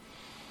Doner.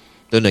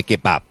 Doner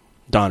kebab.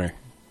 Donner.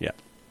 Yeah.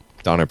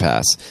 Donner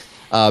Pass.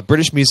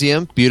 British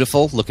Museum,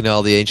 beautiful, looking at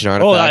all the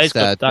ancient Oh, that is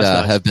artifacts good. That's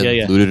nice. have been Yeah,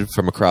 yeah. looted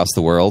from across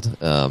the world.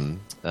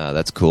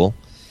 That's cool.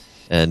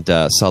 And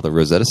saw the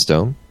Rosetta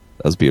Stone.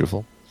 That was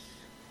beautiful.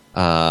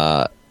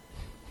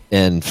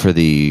 And for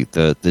the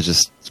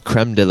just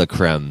creme de la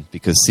creme,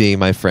 because seeing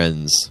my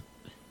friends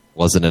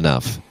wasn't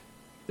enough.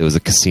 There was a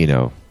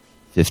casino,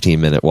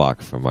 15-minute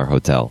walk from our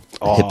hotel,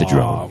 the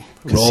Hippodrome Roll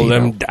Casino.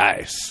 them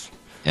dice.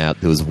 Yeah,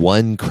 there was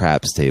one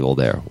craps table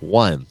there.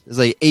 One. There's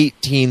like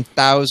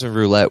 18,000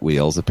 roulette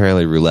wheels.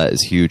 Apparently, roulette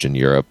is huge in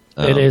Europe.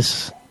 It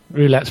is.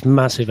 Roulette's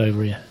massive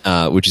over here.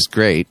 Which is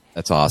great.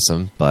 That's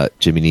awesome. But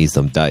Jimmy needs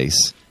them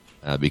dice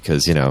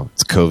because,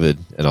 it's COVID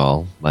and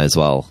all. Might as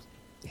well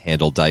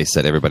handle dice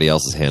that everybody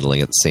else is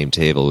handling at the same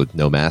table with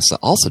no masks.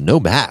 Also, no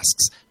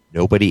masks.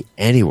 Nobody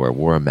anywhere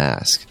wore a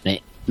mask.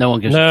 No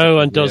one gives. No a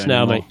one fuck does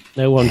now, anymore. mate.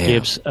 No one Damn.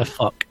 gives a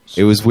fuck.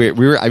 It was weird.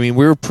 We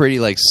were pretty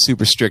like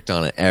super strict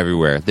on it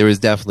everywhere. There was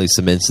definitely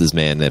some instances,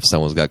 man. If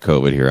someone's got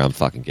COVID here, I'm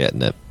fucking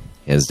getting it,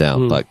 hands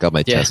down. But got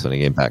my test when I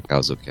came back. I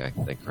was okay,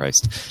 thank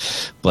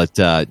Christ. But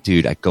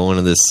dude, I go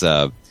into this.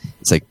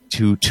 It's like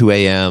 2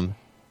 a.m.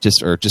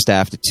 just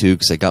after 2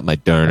 because I got my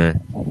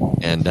Derner,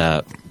 and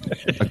I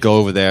go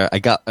over there.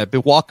 I've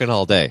been walking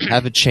all day.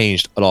 Haven't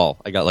changed at all.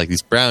 I got like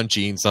these brown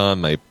jeans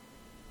on, my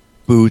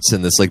boots,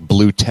 and this like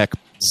blue tech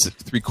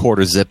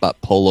 3/4 zip up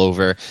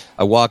pullover.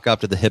 I walk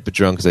up to the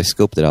Hippodrome because I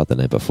scoped it out the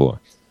night before,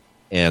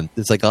 and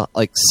there's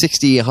like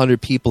 60,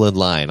 100 people in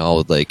line, all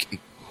with like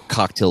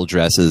cocktail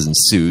dresses and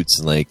suits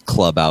and like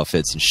club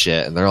outfits and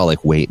shit, and they're all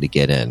like waiting to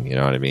get in. You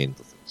know what I mean?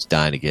 Just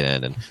dying to get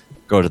in. And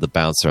go to the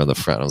bouncer on the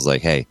front. I was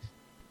like, "Hey,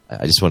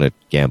 I just want to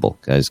gamble.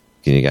 Guys,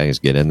 can you guys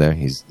get in there?"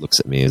 He looks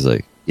at me. He's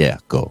like, "Yeah,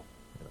 go."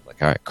 And I'm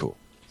like, "All right, cool."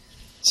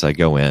 So I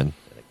go in, and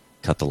I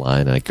cut the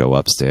line, and I go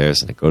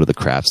upstairs, and I go to the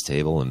craps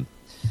table, and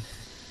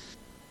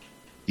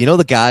you know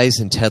the guys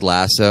in Ted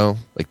Lasso,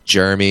 like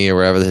Jeremy or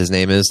whatever his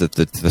name is, the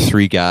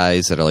 3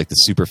 guys that are like the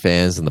super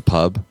fans in the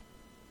pub?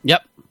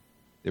 Yep.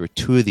 There were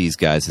 2 of these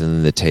guys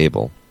in the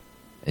table,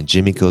 and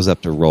Jimmy goes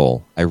up to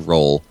roll. I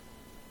roll.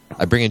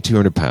 I bring in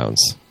 200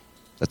 pounds.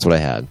 That's what I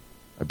had.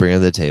 I bring it to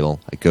the table.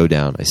 I go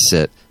down. I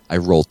sit. I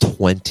roll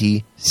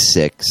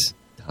 26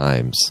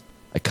 times.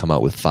 I come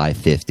out with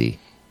 550.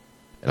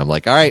 And I'm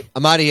like, all right,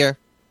 I'm out of here.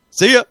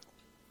 See ya.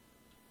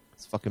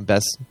 It's fucking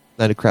best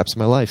night of craps of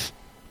my life.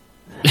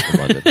 In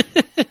London.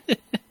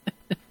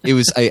 It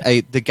was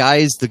the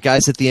guys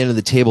at the end of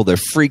the table, they're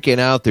freaking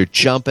out, they're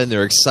jumping,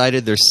 they're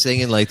excited, they're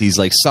singing like these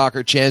like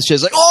soccer chants,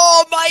 just like,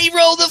 "Oh my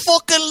hero, the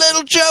fucking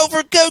little Joe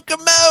for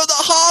Kokomo, the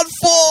hard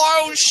 4,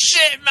 oh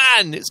shit,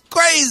 man, it's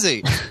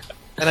crazy."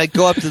 And I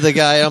go up to the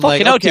guy, and I'm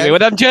like, okay, "Okay."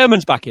 with them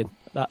Germans back in.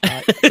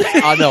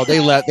 Oh no,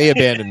 they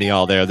abandoned me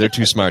all there. They're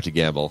too smart to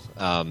gamble.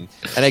 And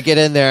I get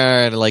in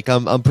there, and like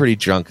I'm pretty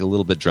drunk, a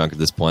little bit drunk at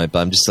this point, but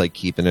I'm just like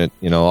keeping it.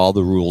 You know, all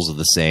the rules are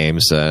the same.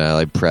 So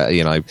I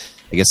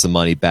get some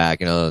money back.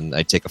 You know, and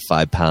I take a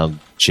 5-pound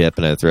chip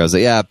and I throw. I was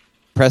like, "Yeah,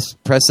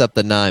 press up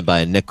the 9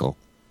 by a nickel."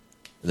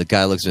 And the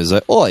guy looks at me and is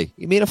like, "Oi,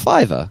 you mean a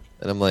 5er?"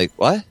 And I'm like,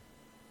 "What?"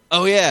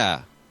 "Oh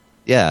yeah,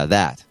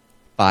 that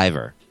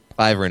 5er."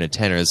 5er and a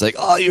 10er. It's like,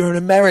 "Oh, you're an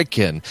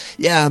American."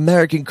 "Yeah,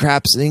 American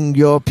craps and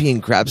European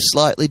craps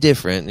slightly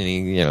different." And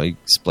he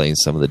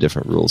explains some of the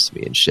different rules to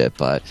me and shit.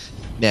 But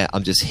man,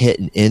 I'm just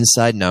hitting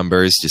inside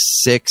numbers,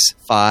 just 6,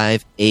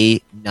 5,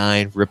 8,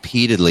 9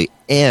 repeatedly,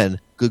 and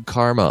good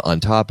karma on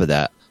top of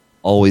that.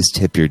 Always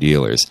tip your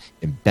dealers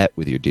and bet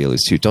with your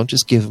dealers too. Don't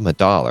just give them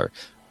 $1.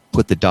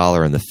 Put the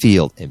dollar in the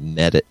field and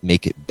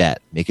make it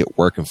bet, make it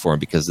working for them,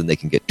 because then they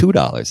can get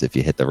 $2 if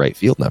you hit the right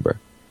field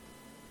number.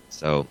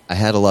 So I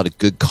had a lot of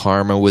good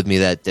karma with me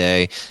that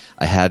day.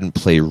 I hadn't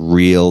played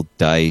real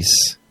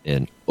dice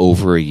in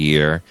over a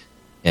year,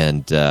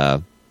 and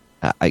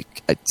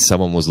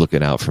someone was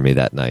looking out for me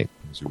that night.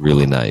 It was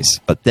really nice.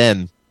 But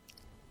then,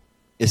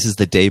 this is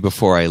the day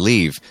before I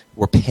leave.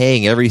 We're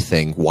paying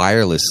everything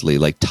wirelessly,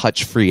 like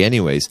touch-free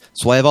anyways.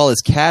 So I have all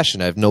this cash,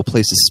 and I have no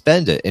place to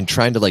spend it. And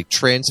trying to like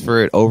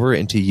transfer it over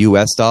into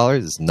U.S.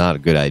 dollars is not a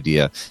good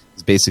idea.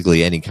 It's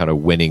basically any kind of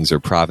winnings or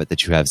profit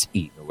that you have is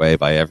eaten away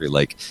by every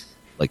like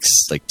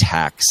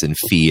tax and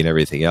fee and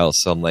everything else.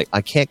 So I'm like,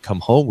 I can't come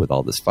home with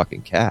all this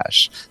fucking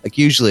cash. Like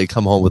usually I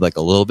come home with like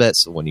a little bit,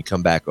 so when you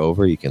come back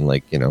over, you can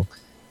like,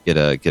 get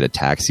a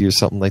taxi or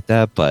something like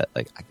that. But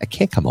like I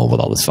can't come home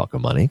with all this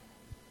fucking money.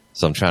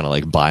 So I'm trying to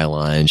like buy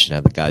lunch and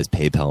have the guys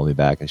PayPal me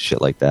back and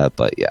shit like that.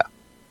 But yeah,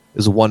 it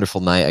was a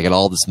wonderful night. I got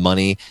all this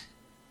money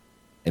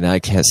and I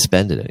can't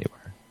spend it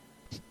anywhere.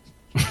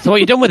 So what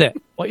you done with it?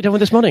 What you done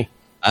with this money?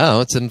 I don't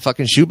know. It's in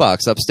fucking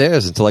shoebox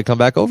upstairs until I come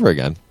back over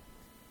again.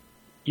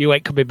 You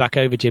ain't coming back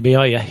over, Jimmy,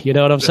 are you? You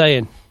know what I'm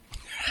saying?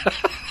 I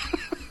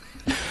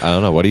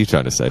don't know. What are you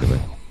trying to say to me?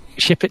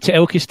 Ship it to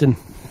Ilkeston.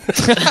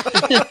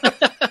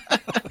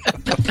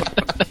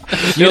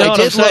 You know what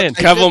I'm saying?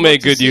 Cavill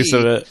made good use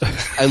of it.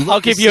 I'll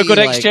give you a good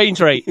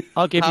exchange rate.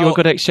 I'll give you a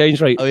good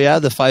exchange rate. Oh, yeah?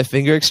 The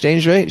 5-finger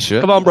exchange rate?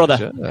 Sure. Come on, brother.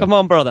 Sure. Come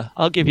on, brother.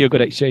 I'll give you a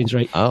good exchange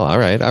rate. Oh, all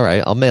right.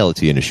 I'll mail it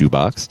to you in a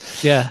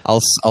shoebox. Yeah.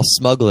 I'll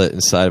smuggle it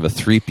inside of a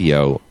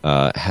 3PO.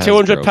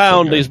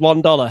 £200 is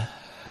 $1.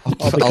 I'll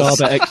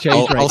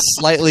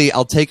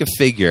take a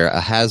figure, a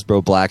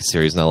Hasbro Black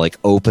Series, and I'll like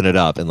open it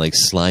up and like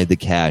slide the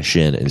cash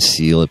in and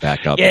seal it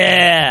back up.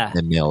 Yeah.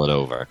 And mail it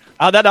over.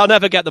 Then I'll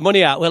never get the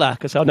money out, will I?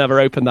 Because I'll never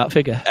open that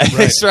figure.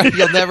 That's right.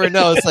 You'll never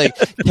know. It's like,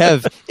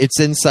 Kev, it's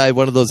inside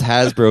one of those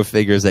Hasbro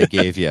figures I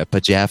gave you,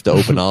 but you have to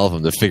open all of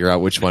them to figure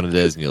out which one it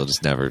is, and you'll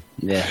just never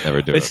do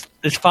it.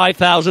 There's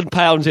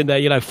 £5,000 in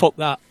there. Fuck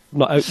that. I'm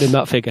not opening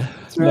that figure.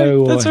 That's right.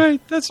 No That's way.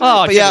 right. That's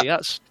right. Oh, but Jimmy,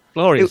 that's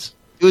glorious.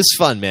 It was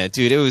fun, man,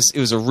 dude. It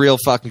was a real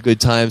fucking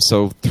good time.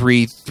 So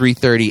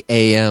 3:30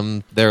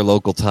 a.m. their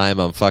local time,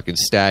 I'm fucking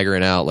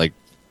staggering out, like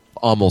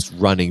almost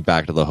running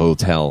back to the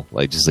hotel,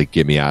 like just like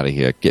get me out of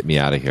here,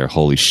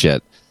 holy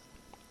shit.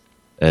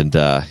 And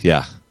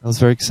yeah, I was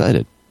very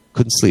excited.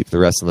 Couldn't sleep the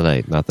rest of the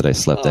night. Not that I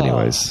slept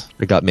anyways.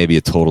 I got maybe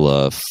a total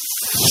of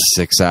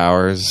 6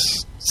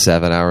 hours,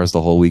 7 hours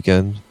the whole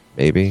weekend,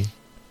 maybe.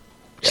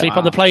 Sleep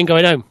on the plane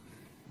going home.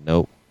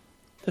 Nope.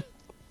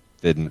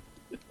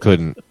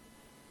 Couldn't.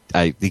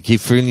 They keep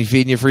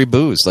feeding you free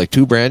booze, like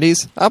 2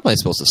 brandies. How am I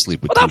supposed to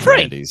sleep with Well, 2 that's free.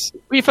 brandies?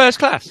 Were you first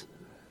class?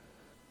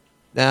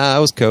 Nah, I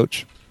was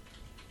coach.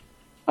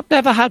 I've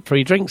never had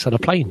free drinks on a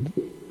plane.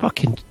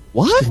 Fucking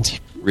What?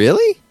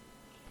 Really?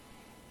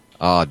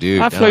 Oh,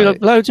 dude. I flew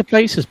loads of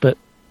places, but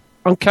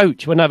on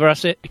coach, whenever I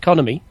sit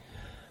economy,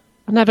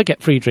 I never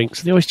get free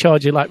drinks. They always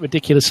charge you like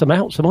ridiculous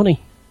amounts of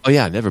money. Oh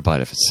yeah, I never buy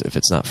it if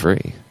it's not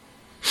free.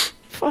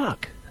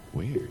 Fuck.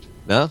 Weird.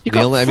 No, You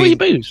got free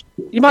booze.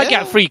 You might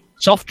get a free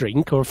soft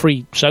drink or a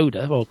free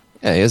soda. Or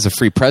Yeah, he has a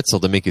free pretzel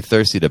to make you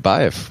thirsty to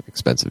buy an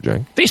expensive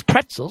drink. these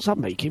pretzels are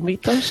making me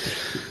thirsty.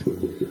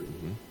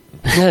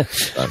 Yeah.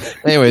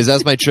 Anyways,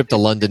 that's my trip to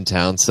London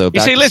town. So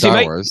back see to Lizzie, Star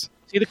mate? Wars.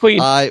 See the Queen?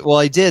 Well,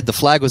 I did. The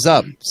flag was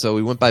up. So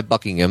we went by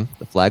Buckingham.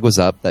 The flag was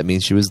up. That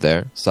means she was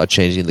there. Saw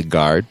changing the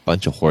guard.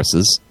 Bunch of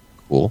horses.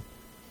 Cool.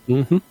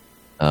 Mm-hmm.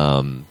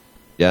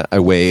 Yeah, I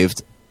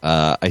waved.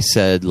 I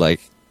said, like,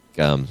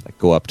 I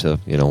go up to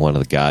one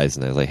of the guys,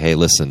 and I was like, "Hey,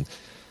 listen,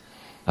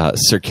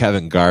 Sir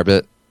Kevin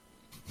Garbett,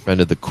 friend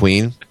of the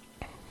Queen,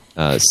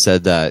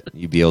 said that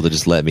you'd be able to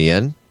just let me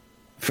in."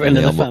 Friend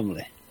of the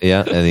family.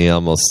 Yeah, and he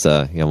almost,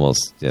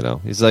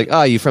 he's like,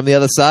 "Oh, you from the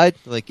other side?"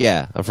 I'm like,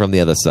 "Yeah, I'm from the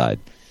other side."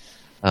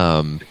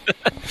 Now they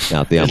It's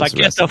almost like,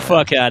 get arrested the me.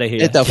 fuck out of here.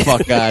 Get the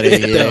fuck out of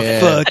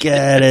here! Fuck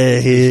out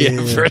of here.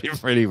 Yeah,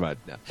 pretty much.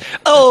 No.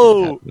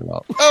 Oh!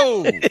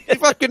 Oh, you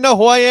fucking know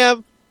who I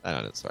am? I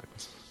don't know. It's fine.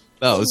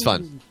 No, it was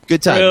fun.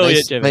 Good time.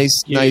 Brilliant, Jimmy.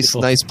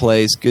 Beautiful. Nice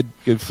place. Good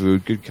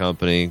food. Good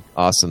company.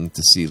 Awesome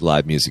to see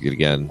live music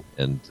again.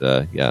 And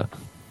yeah,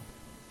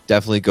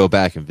 definitely go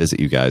back and visit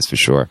you guys for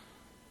sure.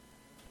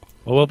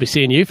 Well, we'll be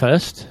seeing you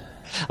first.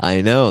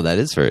 I know that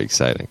is very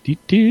exciting.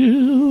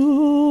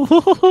 Do-do.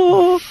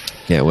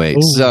 Can't wait.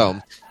 Ooh. So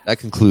that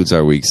concludes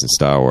our weeks in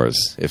Star Wars.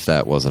 If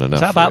that wasn't enough,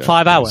 Is that for about you.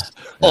 5 hours?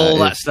 All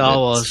that It's- Star it's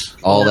Wars.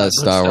 all that Good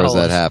Star Wars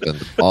that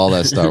happened. All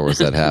that Star Wars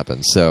that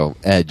happened. So,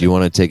 Ed, do you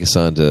want to take us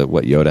on to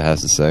what Yoda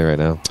has to say right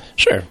now?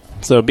 Sure.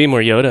 So, Be More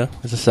Yoda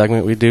is a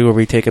segment we do where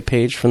we take a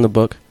page from the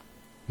book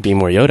Be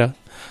More Yoda,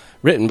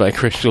 written by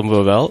Christian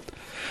Bovelt.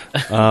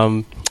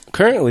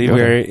 Currently, Yoda.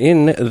 we're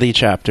in the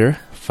chapter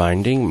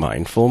Finding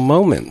Mindful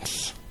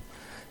Moments.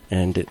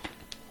 And it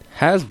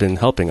has been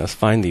helping us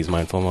find these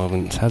mindful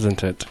moments,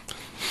 hasn't it?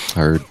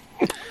 Heard.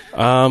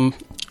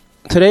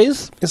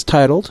 Today's is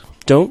titled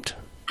Don't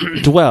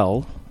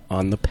Dwell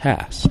on the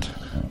Past.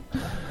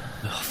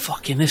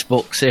 Fucking this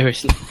book,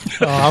 seriously.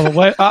 I'm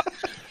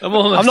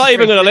almost not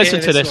even going to afraid listen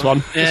of to this one.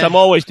 Yeah. Because I'm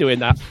always doing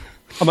that.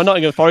 I'm a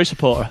Nottingham Forest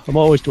supporter. I'm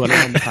always doing it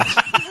on the past.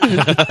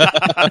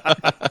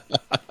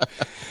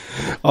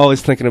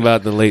 Always thinking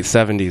about the late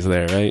 70s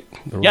there, right?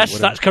 Or Yes,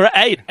 whatever. that's correct.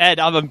 Hey, Ed,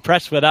 I'm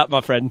impressed with that,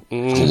 my friend.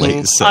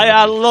 Late I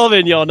am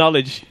loving your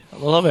knowledge.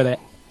 I'm loving it.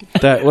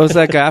 What was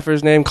that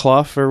gaffer's name?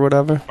 Clough or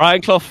whatever?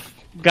 Brian Clough,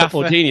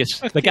 football genius.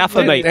 The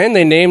gaffer, mate. And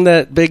they named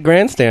that big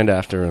grandstand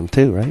after him,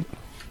 too, right?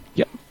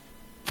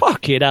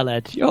 Fucking hell,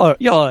 Ed. You're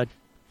a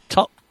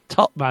top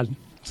man.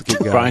 It's a good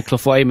guy. Brian Clough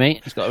Way,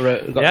 mate. It's got a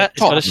road. Yeah,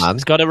 top man.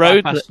 it's got a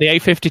road, Bypass. the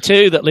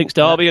A52 that links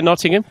Derby and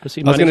Nottingham. I was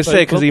going to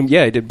say, because he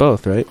did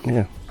both, right?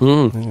 Yeah. Yeah.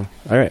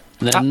 All right.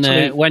 Then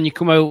Absolutely. when you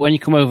come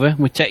over,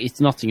 we take you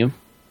to Nottingham,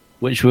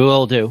 which we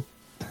will do.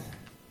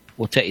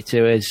 We'll take you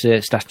to his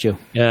statue.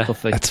 Yeah.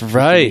 Cloughy. That's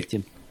right. Meet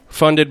him.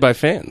 Funded by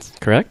fans,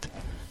 correct?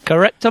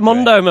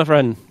 Correctamundo, my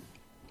friend.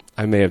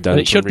 I may have done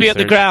And it some should be at the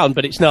research. ground,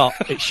 but it's not.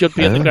 It should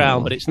be at the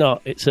ground, but it's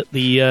not. It's at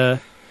the.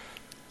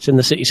 It's in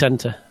the city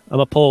centre. I'm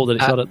appalled that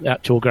it's not at the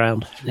actual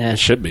ground. Yeah. It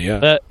should be, yeah.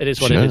 But it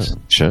is what it is.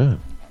 Sure.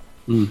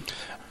 All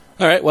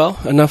right, well,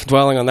 enough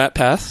dwelling on that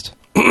past.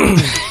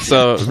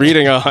 So,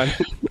 reading on.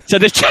 So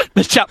this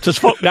chapter's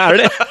fucked now,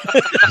 isn't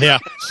it? Yeah.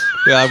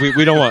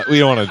 We don't want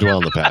to dwell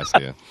on the past.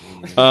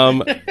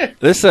 Yeah.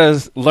 This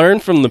says, learn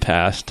from the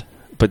past,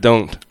 but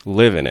don't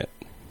live in it.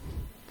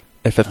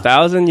 If a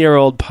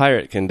 1,000-year-old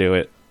pirate can do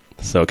it,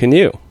 so can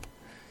you.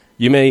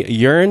 You may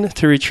yearn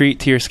to retreat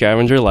to your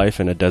scavenger life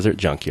in a desert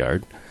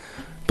junkyard,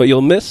 but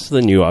you'll miss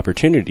the new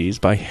opportunities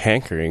by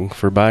hankering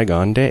for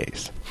bygone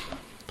days.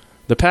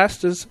 The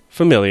past is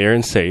familiar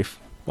and safe,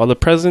 while the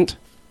present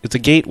is a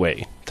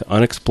gateway to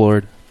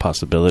unexplored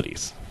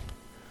possibilities.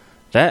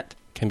 That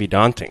can be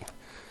daunting,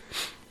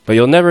 but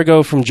you'll never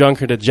go from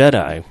junker to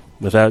Jedi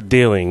without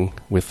dealing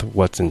with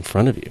what's in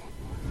front of you.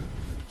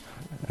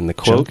 And the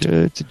quote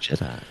Junker to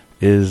Jedi.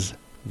 is,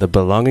 "The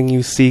belonging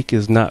you seek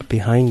is not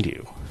behind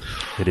you.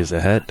 It is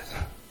ahead."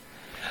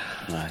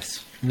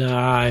 Nice.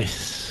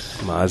 Nice.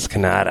 Maz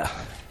Kanata.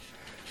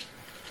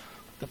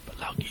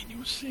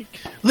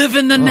 Live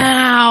in the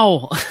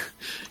now.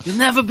 You'll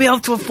never be able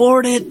to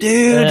afford it,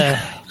 dude.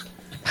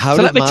 How So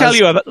did let me Maz-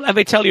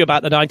 tell you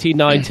about the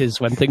 1990s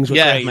when things were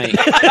Yeah, great. mate.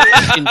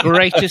 Fucking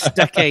greatest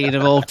decade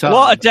of all time.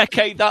 What a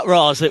decade that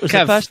was! It was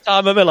Kev, the best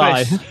time of my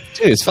life. Dude,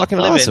 it's fucking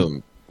Living.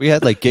 awesome. We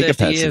had like 30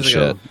 gigapets and years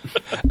shit. ago.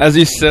 As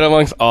you sit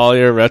amongst all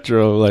your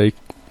retro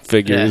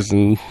figures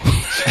and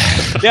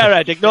Yeah,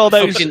 Ed, ignore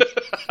those. Fucking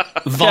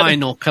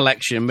vinyl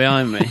collection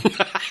behind me.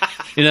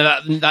 You know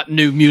that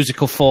new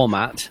musical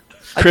format.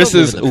 Chris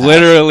is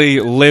literally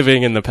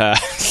living in the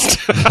past.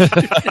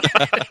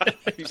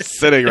 He's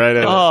sitting right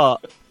in it. Oh,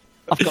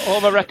 I've got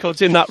all my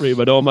records in that room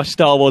and all my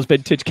Star Wars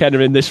vintage Kenner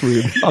in this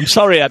room. I'm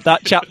sorry, Ed,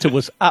 that chapter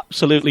was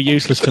absolutely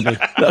useless to me.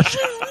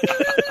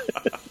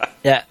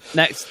 Yeah,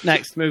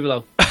 next, move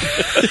along.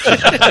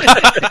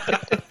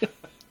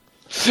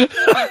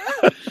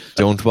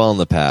 Don't dwell in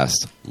the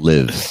past.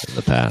 Live in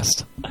the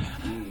past.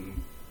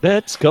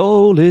 Let's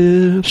go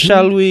live.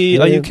 Shall we?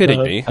 Are you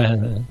kidding me?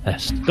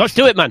 Let's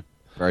do it, man.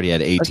 We've already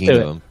had 18 do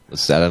of it. them.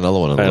 Let's add another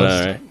one on the I know,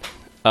 list. right?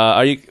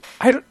 Are you?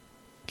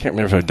 Can't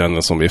remember if I've done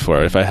this one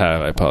before. If I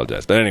have, I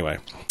apologize. But anyway,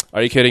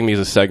 Are You Kidding Me is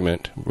a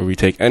segment where we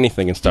take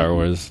anything in Star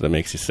Wars that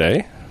makes you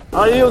say,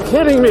 Are you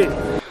kidding me?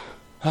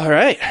 all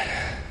right.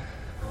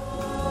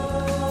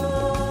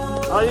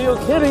 Are you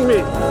kidding me?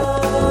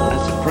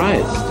 A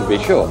surprise, to be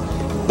sure,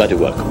 but a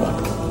welcome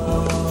one.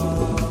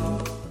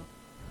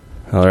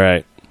 All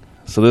right.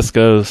 So this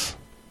goes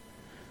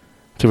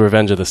to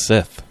Revenge of the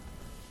Sith.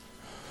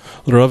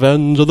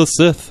 Revenge of the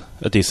Sith.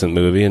 A decent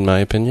movie, in my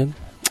opinion.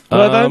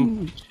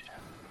 You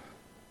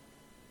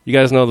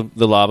guys know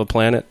the lava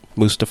planet,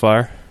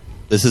 Mustafar?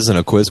 This isn't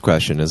a quiz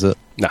question, is it?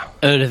 No.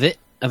 Heard of it?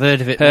 I've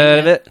heard of it. Heard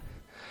of it?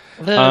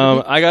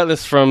 I got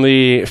this from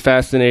the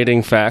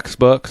Fascinating Facts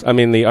books. I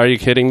mean, the Are You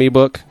Kidding Me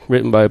book,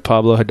 written by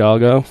Pablo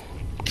Hidalgo.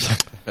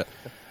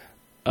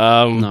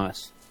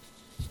 Nice.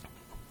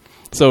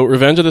 So,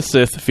 Revenge of the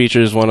Sith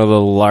features one of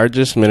the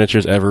largest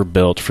miniatures ever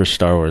built for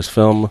Star Wars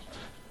film,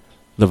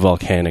 the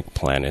volcanic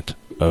planet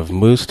of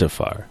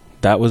Mustafar.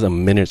 That was a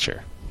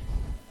miniature.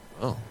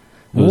 Oh.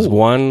 It was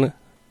 1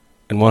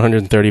 in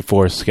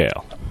 134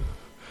 scale.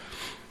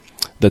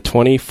 The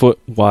 20-foot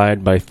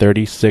wide by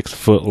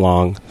 36-foot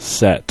long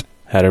set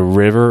had a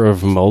river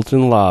of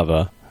molten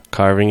lava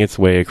carving its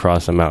way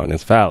across a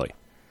mountainous valley,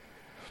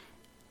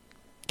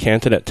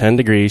 canted at 10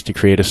 degrees to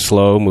create a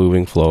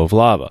slow-moving flow of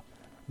lava.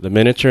 The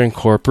miniature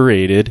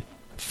incorporated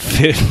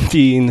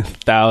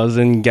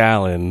 15,000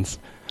 gallons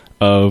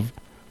of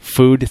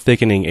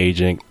food-thickening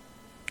agent,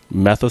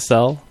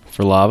 methocel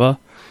for lava,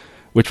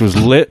 which was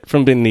lit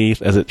from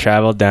beneath as it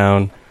traveled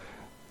down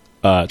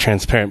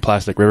transparent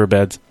plastic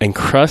riverbeds,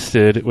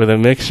 encrusted with a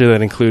mixture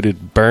that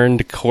included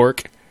burned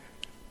cork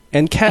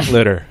and cat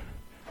litter.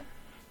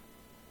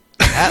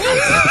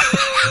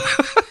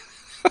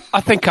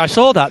 I think I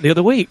saw that the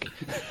other week.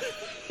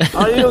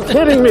 Are you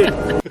kidding me?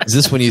 Is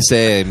this when you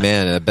say,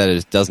 man, I bet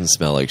it doesn't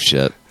smell like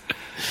shit?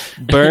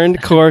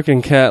 Burned cork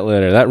and cat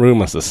litter. That room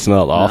must have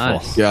smelled awful.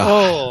 Nice. Yeah.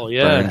 Oh,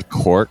 yeah. Burned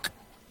cork.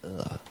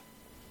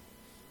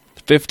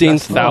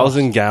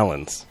 15,000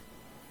 gallons.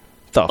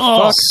 The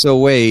fuck? So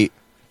wait,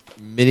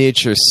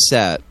 miniature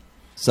set.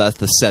 So that's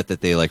the set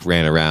that they like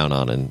ran around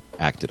on and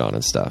acted on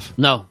and stuff.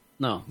 No.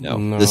 No.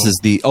 No. This is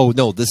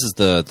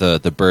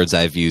the bird's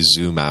eye view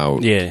zoom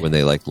out when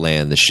they like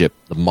land the ship,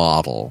 the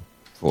model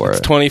for It's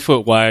it. 20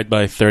 foot wide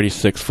by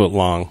 36 foot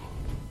long.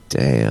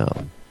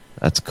 Damn.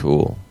 That's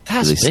cool.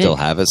 That's Do they big. still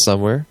have it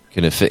somewhere?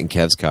 Can it fit in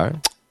Kev's car?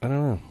 I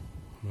don't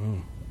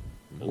know.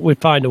 We'd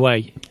find a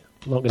way.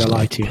 I'm not going to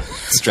lie to you.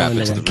 Strap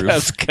it to the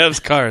roof. Kev's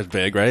car is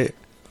big, right?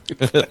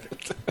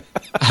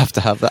 I have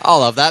to have that.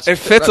 I'll have that. It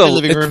fits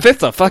room.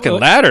 a fucking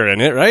ladder in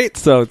it, right?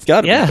 So it's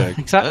got to be Yeah, big.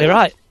 exactly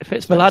right. If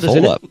it's my ladders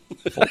in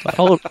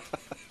Fold it. up.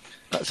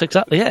 That's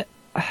exactly it.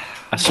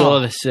 I saw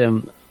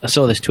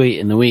this tweet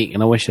in the week,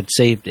 and I wish I'd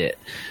saved it.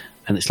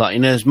 And it's like, you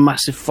know, those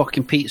massive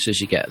fucking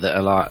pizzas you get that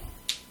are like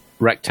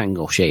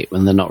rectangle shaped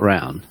when they're not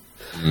round.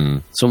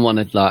 Someone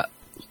had like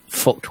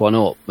fucked one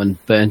up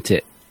and burnt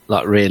it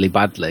like really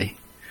badly,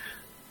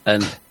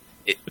 and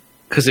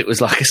because it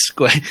was like a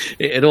square,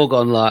 it had all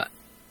gone like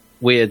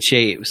weird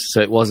shapes,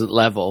 so it wasn't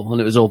level, and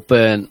it was all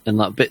burnt, and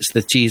like bits of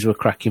the cheese were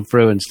cracking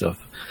through and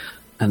stuff.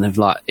 And they've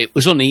like, it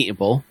was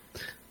uneatable.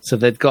 So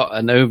they'd got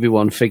an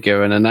Obi-Wan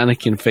figure and an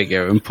Anakin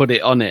figure and put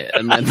it on it,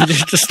 and then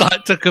just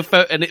like took a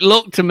photo, and it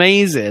looked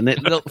amazing.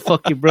 It looked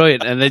fucking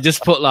brilliant. And they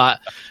just put like,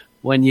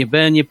 when you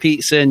burn your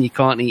pizza and you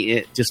can't eat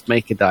it, just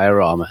make a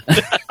diorama.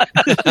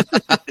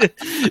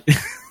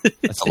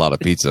 That's a lot of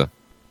pizza.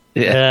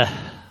 Yeah.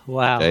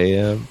 Wow.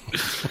 Damn.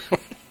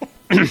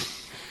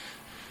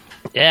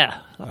 Yeah.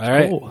 All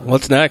right.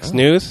 What's next?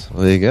 News?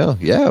 Well, there you go.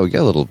 Yeah, we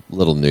got a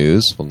little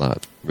news. Well,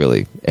 not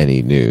really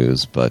any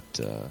news, but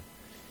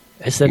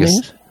Is there I guess-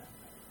 news?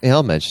 yeah,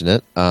 I'll mention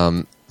it.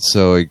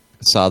 So I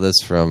saw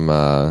this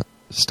from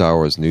Star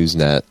Wars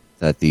Newsnet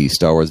that the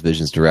Star Wars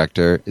Visions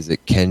director, is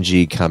it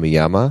Kenji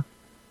Kamiyama,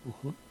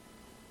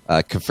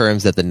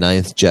 confirms that The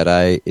Ninth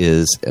Jedi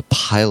is a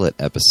pilot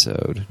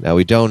episode. Now,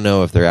 we don't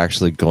know if they're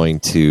actually going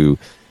to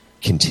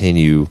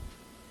continue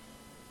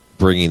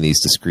bringing these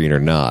to screen or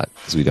not,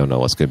 because we don't know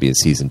what's going to be in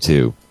Season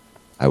 2.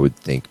 I would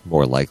think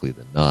more likely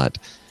than not.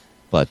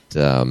 But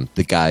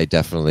the guy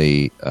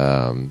definitely...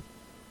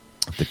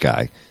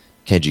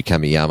 Kenji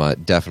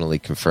Kamiyama definitely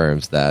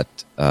confirms that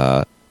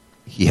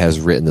he has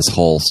written this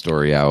whole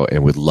story out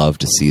and would love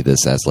to see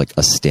this as like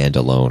a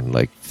standalone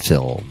like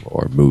film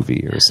or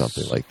movie or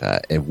something like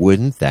that. And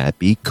wouldn't that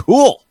be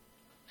cool?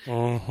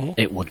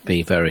 It would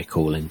be very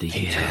cool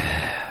indeed.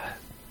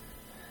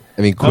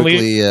 I mean,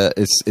 quickly,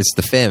 it's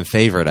the fan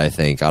favorite, I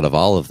think, out of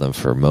all of them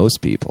for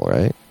most people,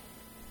 right?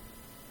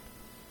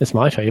 It's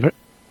my favourite,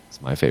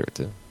 It's my favorite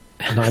too.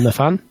 and I'm a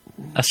fan.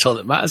 That's all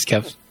that matters,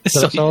 Kev.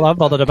 So that's all I'm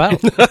bothered about.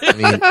 I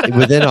mean,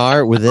 within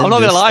I'm not going to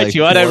this, lie like, to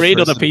you. I don't read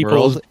other four-person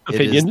people's world,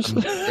 it is opinions.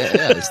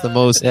 it's the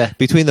most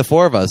between the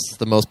four of us. It's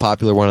the most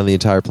popular one on the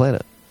entire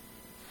planet.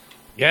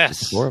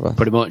 Yes, Four of us.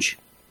 Pretty much.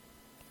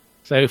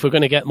 So if we're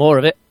going to get more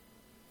of it,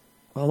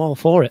 I'm all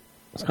for it.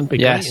 It's going to be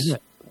Yes. great, isn't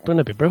it? It's going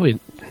to be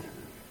brilliant.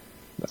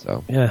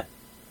 So Yeah.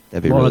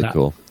 that'd be More of really that.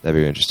 cool. That'd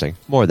be interesting.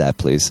 More of that,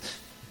 please.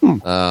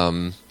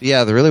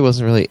 Yeah, there really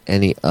wasn't really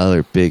any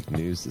other big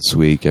news this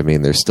week. I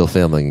mean, they're still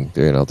filming.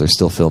 They're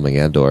still filming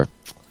Andor.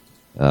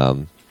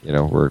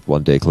 We're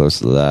one day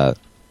closer to that.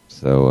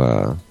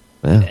 So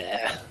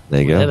there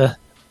you go. Whatever.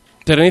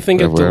 Did anything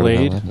get Wherever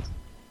delayed? that is.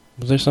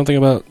 Was there something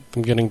about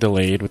them getting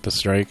delayed with the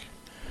strike?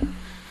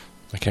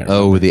 I can't remember.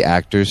 Oh, with the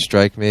actors'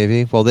 strike,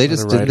 maybe. Well, they Or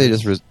just the didn't. They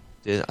writers.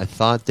 just. I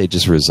thought they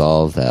just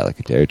resolved that like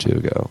a day or two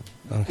ago.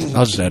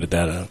 I'll just edit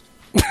that out.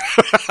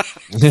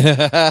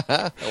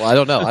 Well, I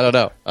don't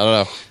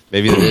know.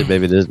 Maybe they did.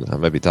 Maybe they didn't. I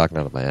might be talking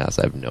out of my ass.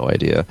 I have no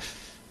idea.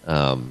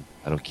 I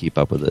don't keep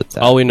up with it.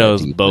 All we know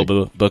is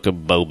deeply. Book of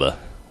Boba.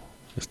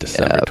 It's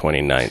December Yeah.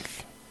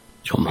 29th.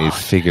 Come You on.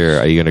 figure,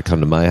 are you going to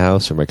come to my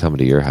house or am I coming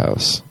to your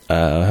house? I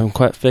haven't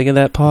quite figured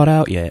that part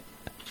out yet.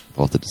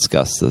 We'll have to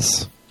discuss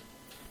this.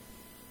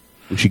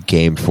 We should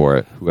game for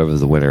it. Whoever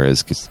the winner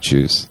is gets to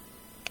choose.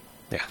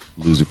 Yeah.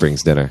 Loser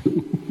brings dinner.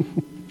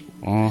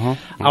 I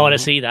want to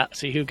see that.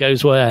 See who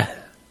goes where.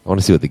 I want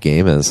to see what the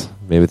game is.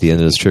 Maybe at the end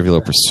of this Trivial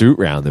Pursuit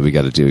round that we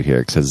got to do here.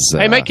 Because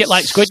Hey, make it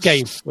like Squid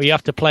Game, where you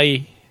have to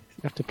play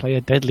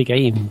a deadly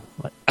game.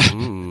 Like,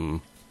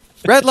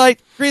 red light,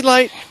 green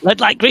light. red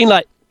light, green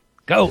light,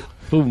 go.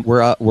 Boom.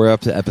 We're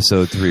up to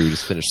episode 3. We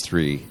just finished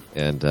 3,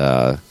 and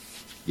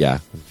yeah,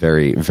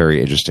 very very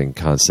interesting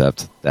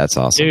concept. That's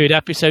awesome. Dude,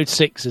 episode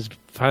 6 is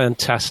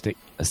fantastic.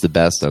 That's the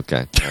best.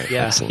 Okay. All right,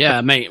 Yeah. excellent. Yeah,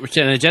 mate.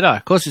 Return of the Jedi.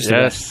 Of course it's the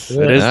best. Yes,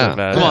 it is Yeah. the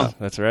best. Come on.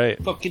 That's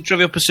right. Fucking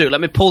Trivial Pursuit.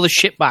 Let me pull the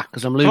shit back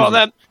because I'm losing. Come on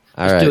then.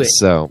 All Let's do right, it.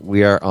 so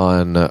we are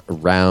on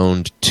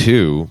round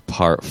 2,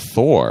 part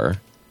 4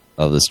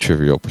 of this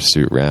Trivial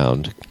Pursuit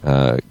round.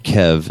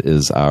 Kev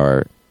is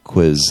our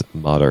quiz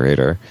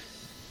moderator.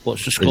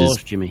 What's the It scores,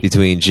 is Jimmy?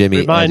 between Jimmy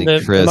Remind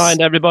and Chris.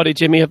 everybody,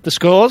 Jimmy, of the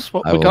scores.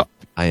 What we got?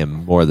 I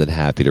am more than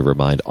happy to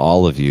remind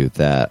all of you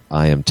that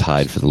I am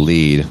tied for the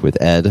lead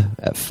with Ed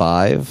at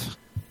 5,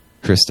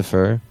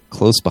 Christopher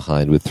close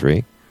behind with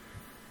 3.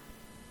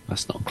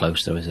 That's not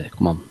close, though, is it?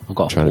 Come on. I've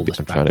got to Trying pull to this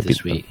be- I'm back trying to this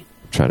beat them. week.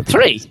 Trying to be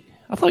 3.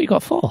 I thought you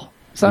got 4.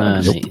 Is that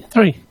Nah, mate.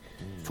 3?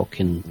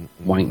 Fucking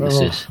wank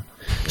this is.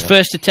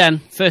 First to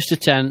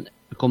 10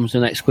 becomes the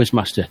next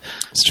quizmaster.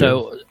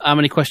 So, how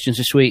many questions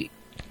this week?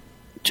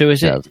 2,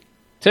 is Yeah. it?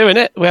 2 in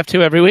it. We have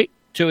 2 every week.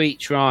 2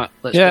 each, right.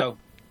 Let's Yeah. go.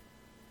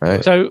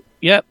 Right. So,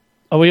 yep.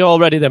 Are we all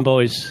ready then,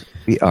 boys?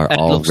 We are Ed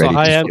all looks ready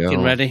like to he's go.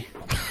 fucking ready.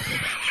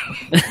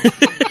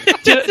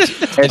 Do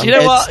you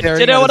know what? Do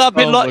you know what I've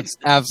been like?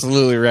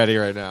 Absolutely ready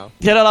right now.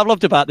 You know what I've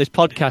loved about this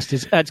podcast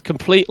is Ed's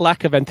complete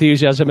lack of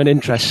enthusiasm and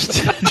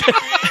interest.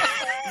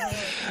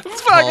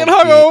 Fucking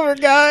hungover,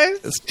 guys.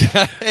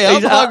 Hey,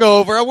 I'm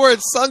hungover. I'm wearing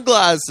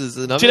sunglasses,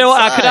 and I'm Do you know what?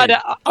 I'm inside.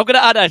 going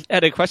to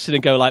add a question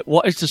and go like,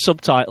 "What is the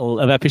subtitle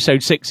of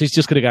episode 6?" He's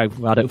just going to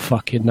go, "I don't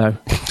fucking know."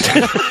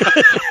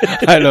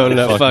 I don't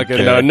know.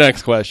 Fucking no.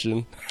 Next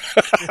question.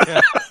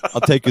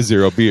 I'll take a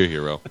 0. Be a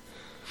hero.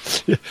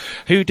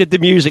 Who did the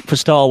music for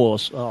Star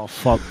Wars? Oh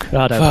fuck!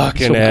 I don't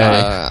Fucking know.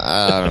 Some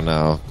guy. I don't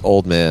know.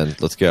 Old man.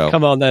 Let's go.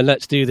 Come on then,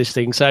 let's do this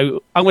thing.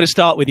 So I'm going to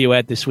start with you,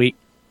 Ed, this week.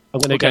 I'm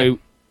going to go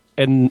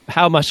in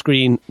how my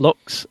screen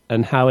looks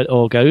and how it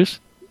all goes.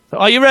 So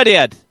are you ready,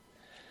 Ed?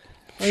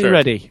 Are you Sure.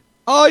 ready?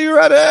 Are you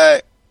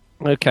ready?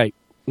 Okay.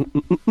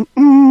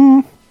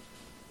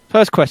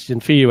 First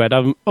question for you, Ed. Do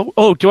you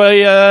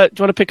want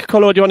to pick a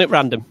colour or do you want it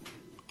random?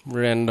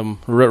 Random.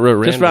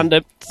 Just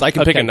random. I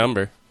can pick Okay. a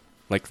number.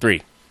 Like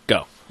 3.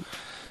 Go.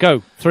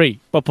 Go. 3.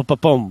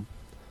 Boom.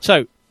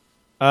 So,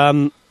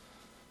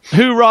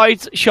 who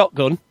rides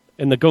shotgun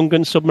in the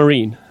Gungan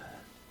submarine?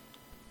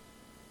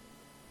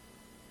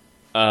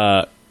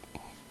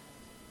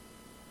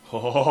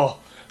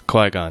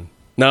 Qui-Gon.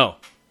 No.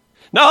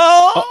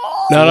 No!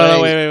 No,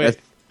 wait.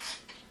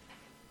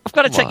 I've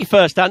got to take your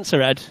first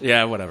answer, Ed.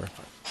 Yeah, whatever.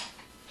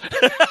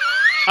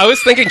 I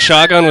was thinking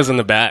Shotgun was in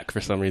the back for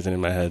some reason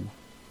in my head.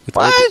 It's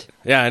What?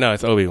 Yeah, I know.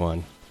 It's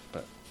Obi-Wan.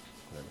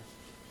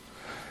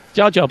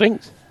 Jar Jar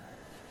Binks.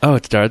 Oh,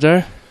 it's Jar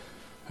Jar?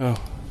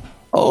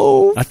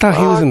 Oh, I thought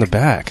he was in the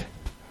back.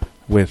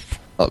 With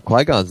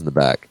Qui-Gon's in the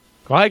back.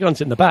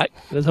 Qui-Gon's in the back.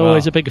 There's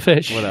always a bigger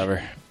fish.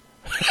 whatever.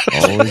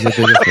 Always a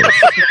bigger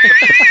fish.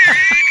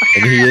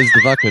 And he is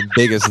the fucking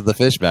biggest of the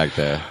fish back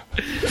there.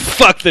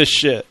 Fuck this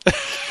shit.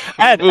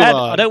 Ed, Move Ed,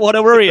 on. I don't want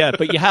to worry you,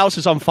 but your house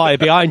is on fire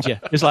behind you.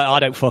 It's like, I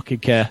don't fucking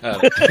care.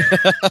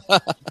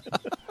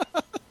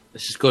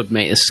 This is good,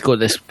 mate. This is good.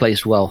 This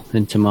plays well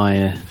into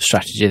my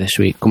strategy this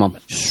week. Come on.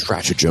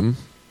 Stratagem.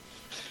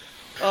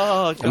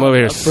 Oh, God, I'm over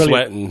here that's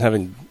brilliant. sweating,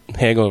 having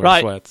hangover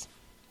Right. sweats.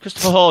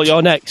 Christopher Hall,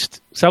 you're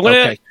next. So I'm going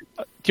to... Okay.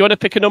 you want to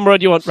pick a number or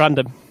do you want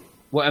random?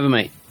 Whatever,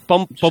 mate.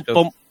 Bump.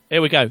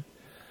 Here we go.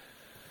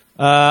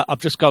 I've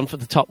just gone for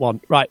the top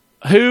one. Right.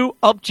 Who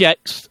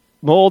objects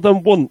more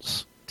than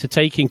once to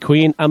taking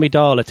Queen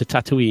Amidala to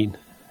Tatooine?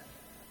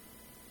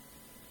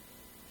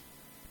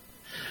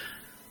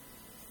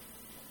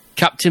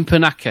 Captain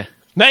Panaka.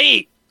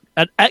 Mate,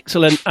 an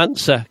excellent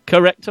answer.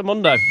 Correct,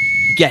 Mundo.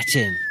 Get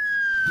in.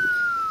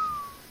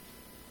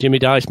 Jimmy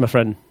Dice, my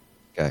friend.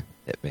 Okay,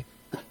 hit me.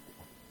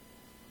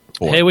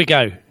 4. Here we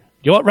go. Do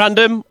you want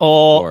random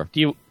or 4. do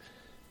you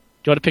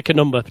want to pick a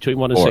number between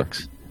 1 and 4.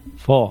 6?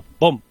 4.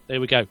 Boom.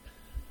 There we go.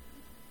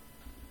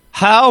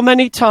 How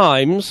many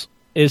times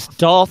is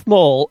Darth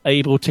Maul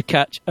able to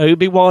catch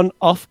Obi-Wan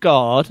off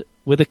guard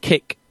with a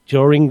kick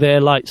during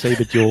their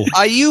lightsaber duel?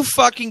 Are you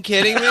fucking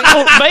kidding me?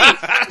 Oh, mate!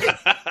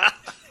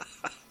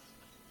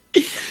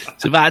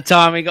 It's about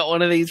time we got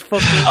one of these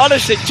fucking...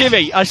 Honestly,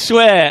 Jimmy, I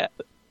swear,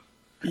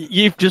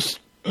 you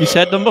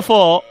said number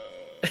 4.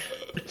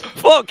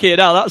 Fuck you,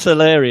 now that's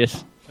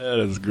hilarious. That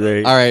is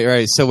great. All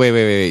right. So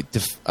wait.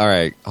 All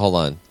right, hold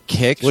on.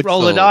 Kick. Just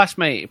roll the dice,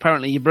 mate.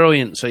 Apparently you're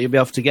brilliant, so you'll be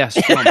able to guess.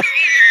 Come on.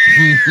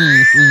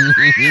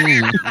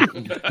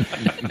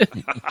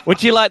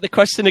 Would you like the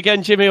question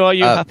again, Jimmy, or are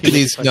you happy?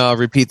 Please, no,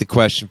 repeat the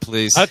question,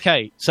 please.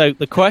 Okay, so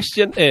the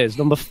question is,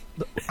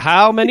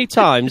 how many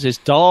times is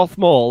Darth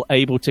Maul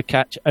able to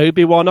catch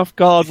Obi-Wan off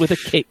guard with a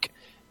kick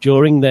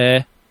during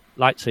their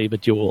lightsaber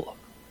duel?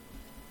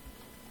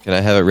 Can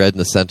I have it read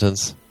in a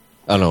sentence?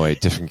 Oh, no, wait,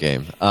 different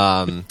game.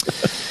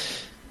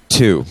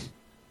 2.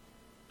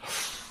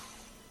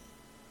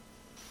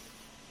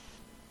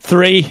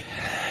 3.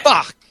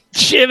 Fuck!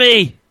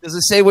 Jimmy! Does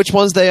it say which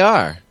ones they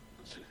are?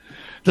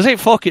 Does it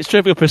fuck? It's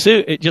Trivial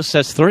Pursuit. It just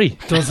says 3.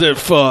 Does it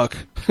fuck?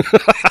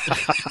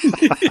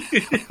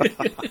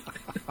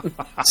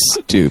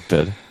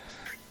 Stupid.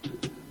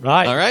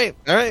 Right. All right.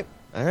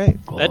 Ed,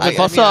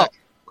 what's up?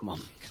 Come on.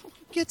 Who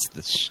gets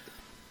this shit?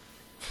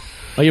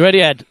 Are you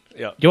ready, Ed?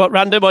 Yeah. Do you want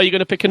random or are you going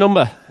to pick a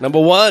number? Number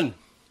 1.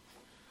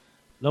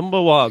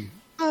 Number 1.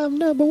 I'm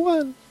number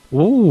 1.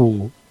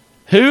 Ooh.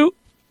 Who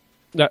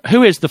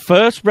is the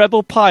first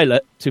rebel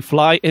pilot to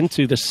fly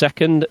into the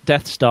second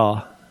Death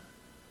Star?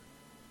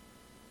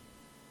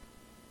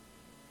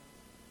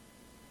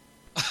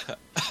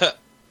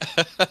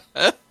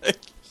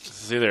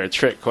 This is either a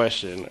trick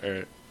question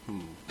or...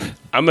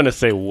 I'm going to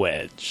say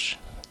Wedge.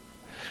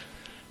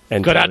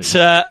 And Good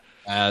answer.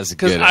 That's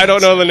Because good. I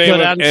don't know the name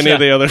Good of answer. any of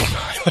the other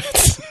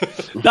pilots.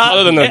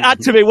 Other than It the had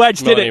to be Wedge,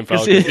 didn't it? Millennium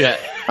 'Cause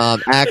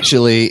Falcon.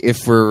 Actually,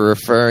 if we're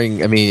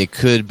referring, I mean, it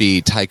could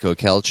be Tycho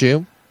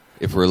Kelchu,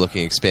 if we're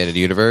looking expanded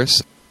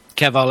universe.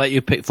 Kev, I'll let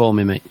you pick for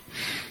me, mate.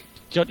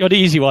 You're the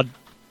easy one.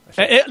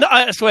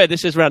 I swear,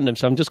 this is random,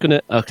 so I'm just going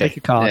to take a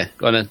card. Yeah,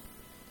 go on then.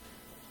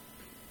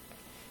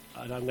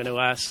 And I'm going to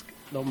ask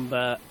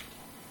number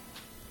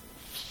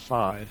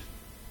 5.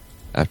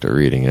 After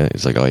reading it,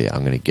 he's like, oh yeah,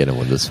 I'm going to get him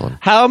with this one.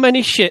 How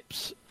many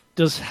ships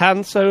does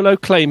Han Solo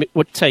claim it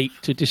would take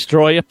to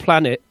destroy a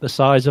planet the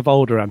size of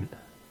Alderaan?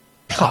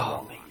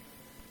 Oh,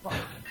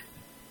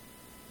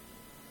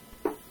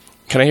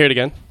 Can I hear it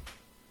again?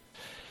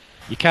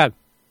 You can.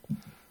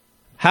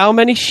 How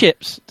many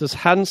ships does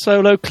Han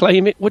Solo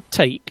claim it would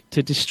take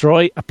to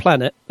destroy a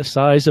planet the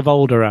size of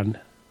Alderaan?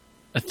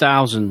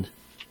 1,000.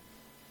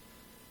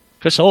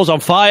 Chris Hall's on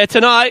fire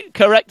tonight.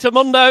 Correct,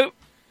 Mundo.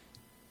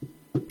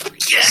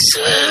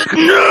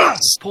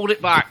 Pulled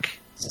it back.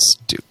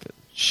 Stupid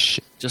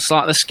shit. Just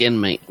like the skin,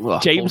 mate.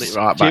 Well, I pulled it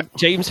right back.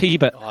 James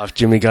Hebert. Oh, if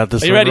Jimmy got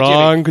this Are you one ready,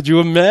 wrong, Jimmy? could you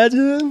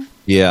imagine?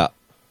 Yeah.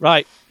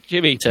 Right,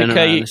 Jimmy. Turn pick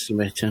around. a- Listen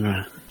to me. Turn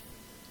around.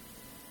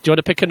 Do you want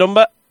to pick a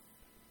number?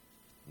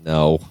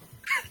 No.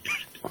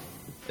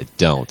 I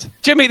don't.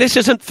 Jimmy, this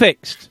isn't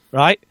fixed,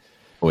 right?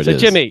 Oh, it So,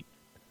 is. Jimmy,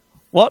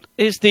 what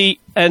is the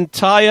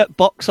entire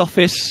box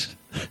office?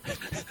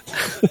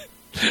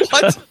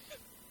 What?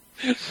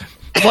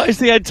 What is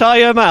the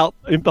entire amount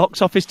in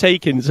box office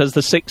takings as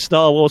the 6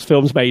 Star Wars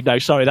films made? No,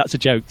 sorry, that's a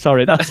joke.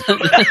 Sorry, that's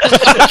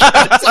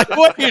It's like,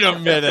 wait a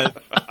minute.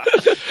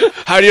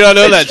 How do you not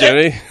know that,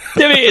 Jimmy?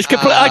 Jimmy. It's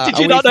complete. Did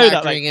you not know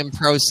that? Factoring Mate? in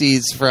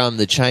proceeds from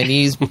the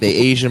Chinese, the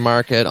Asian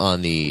market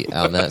on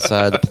that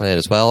side of the planet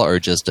as well, or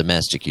just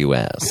domestic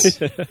U.S.?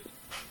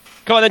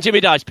 Come on then, Jimmy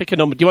Dice. Pick a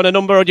number. Do you want a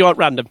number or do you want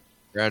random?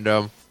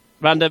 Random.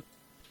 Random.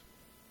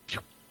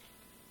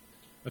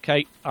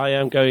 Okay, I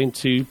am going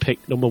to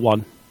pick number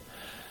 1.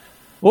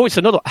 Oh, it's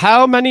another.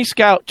 How many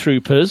scout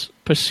troopers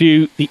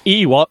pursue the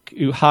Ewok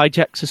who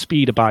hijacks a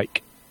speeder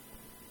bike?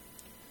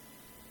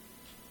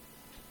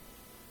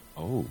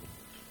 Oh.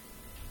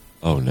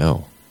 Oh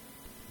no.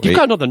 You've Wait,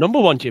 got another number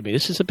 1, Jimmy.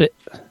 This is a bit.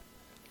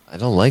 I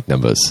don't like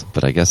numbers,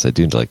 but I guess I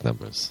do like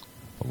numbers.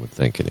 I would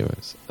think,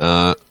 anyways.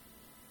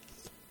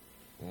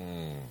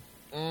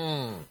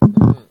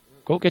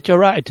 Go get your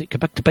ride. Get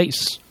back to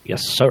base.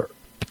 Yes, sir.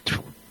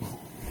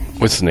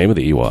 What's the name of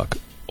the Ewok?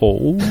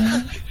 Oh.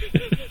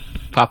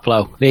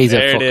 Paplo. He's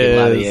There a it fucking is.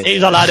 lad. He is.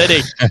 He's a lad,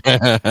 isn't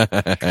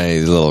he?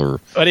 He's a little.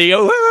 And he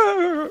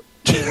go,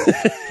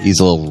 He's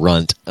a little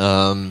runt.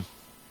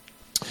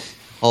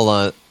 Hold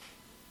on.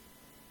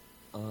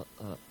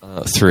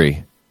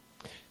 3.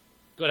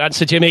 Good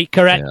answer, Jimmy.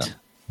 Correct.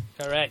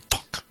 Correct.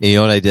 You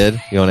know what I did?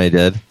 You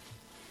Googled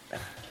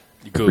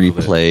it.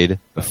 replayed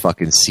the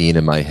fucking scene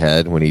in my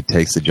head when he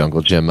takes the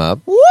jungle gym up.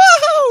 Woo!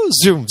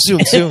 Zoom,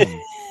 zoom, zoom.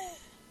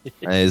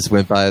 I just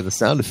went by the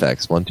sound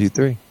effects. 1, 2,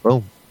 3.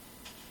 Boom.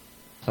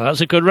 So that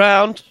was a good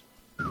round.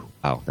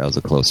 Wow, that was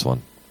a close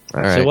one. All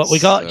right. So what we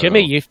got,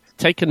 Jimmy? You've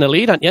taken the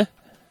lead, haven't you?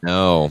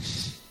 No.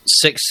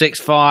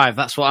 6-6-5.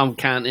 That's what I'm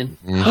counting.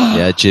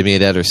 Yeah, Jimmy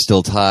and Ed are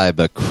still tied,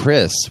 but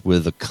Chris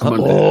with a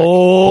comeback.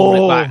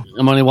 Pull it back.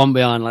 I'm only one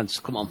behind, lads.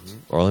 Come on.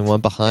 We're only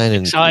one behind.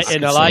 And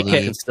Exciting, I like I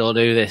it. can still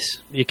do this.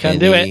 You can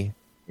do it.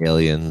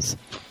 Aliens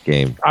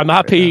game. I'm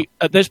happy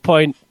at this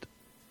point.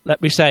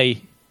 Let me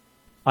say,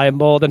 I am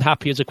more than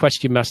happy as a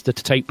question master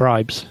to take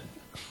bribes.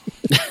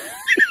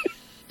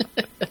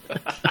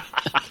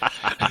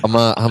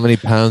 How many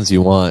pounds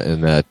you want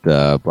in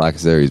that Black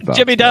Series box?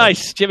 Jimmy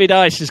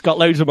Dice has got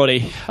loads of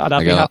money. And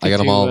I got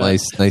them all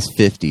nice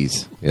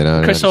 50s. You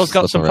know, Crystal's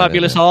got some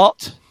fabulous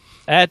art.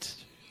 Ed,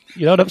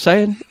 you know what I'm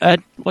saying?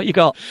 Ed, what you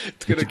got?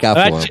 What you got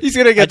for him? He's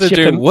gonna get Ed to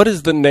do. Chippen. What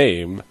is the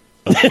name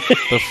of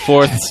the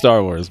 4th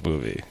Star Wars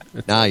movie?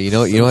 Nah, you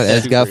know what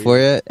Ed's got for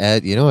you?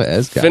 Ed, you know what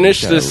Ed's got?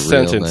 Finish He's got this a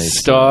real sentence. nice-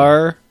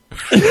 Star.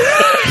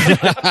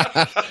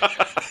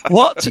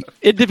 What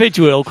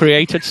individual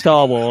created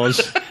Star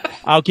Wars?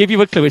 I'll give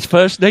you a clue. His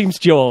first name's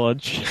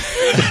George.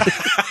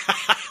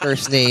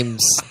 First name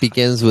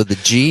begins with a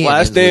G. and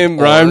Last ends name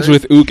with rhymes R.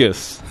 with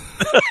Ugas.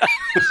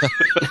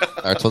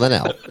 Starts with an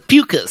L.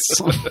 Pucus.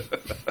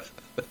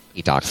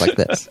 He talks like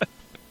this.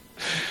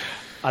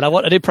 And I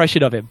want an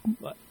impression of him.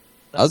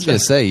 I was going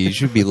to say, you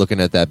should be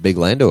looking at that big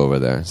Lando over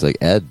there. It's like,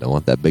 Ed, I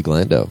want that big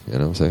Lando. You know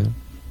what I'm saying?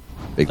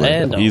 Big Lando.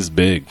 Lando. He's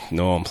big.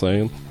 Know what I'm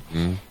saying?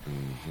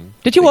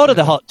 Did you order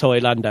the hot toy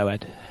Lando,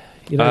 Ed?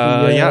 You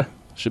know, the, Yeah.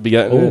 Should be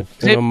getting it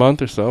Is in it- a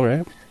month or so,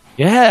 right?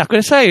 Yeah, I'm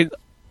going to say,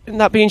 isn't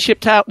that being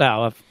shipped out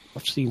now? I've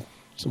seen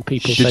some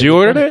people. Did say you they've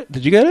order done it?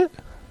 Did you get it?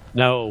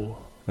 No.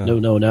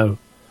 No.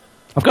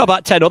 I've got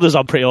about 10 others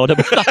on pre-order,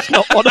 but that's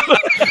not one of them.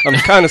 I'm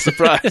kind of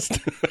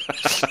surprised.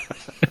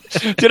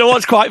 Do you know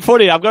what's quite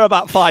funny? I've got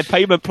about 5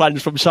 payment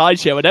plans from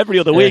Sideshow, and every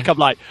other week I'm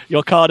like,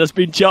 your card has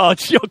been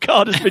charged, your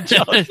card has been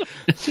charged.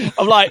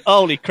 I'm like,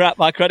 holy crap,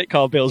 my credit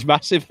card bill's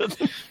massive.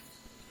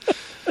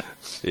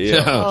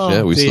 Yeah. Oh,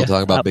 shit. We still dear.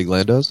 talking about big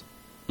Landos?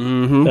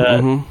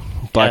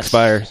 Black Yes.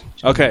 Spires.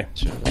 Okay.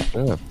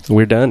 Yeah.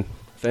 We're done,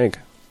 I think.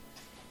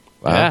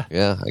 Wow.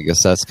 Yeah, I guess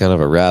that's kind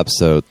of a wrap.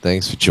 So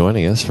thanks for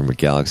joining us from a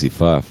galaxy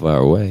far, far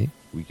away.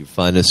 We can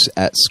find us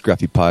at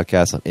Scruffy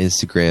Podcast on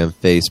Instagram,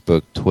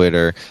 Facebook,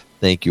 Twitter.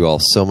 Thank you all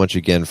so much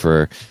again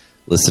for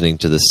listening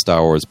to this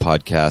Star Wars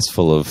podcast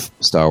full of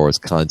Star Wars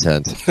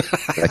content.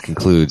 That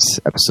concludes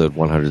episode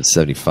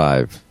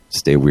 175.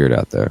 Stay weird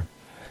out there.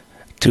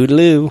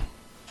 Toodaloo.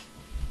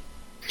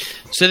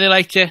 See you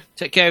later.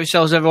 Take care of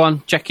yourselves,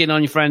 everyone. Check in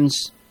on your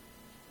friends.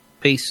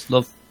 Peace,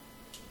 love.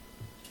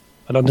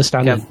 And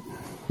understanding.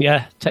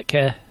 Yeah, take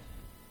care.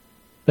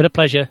 Bit of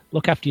pleasure.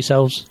 Look after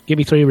yourselves. Give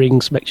me 3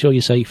 rings. Make sure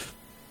you're safe.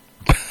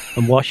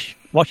 And wash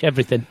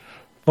everything.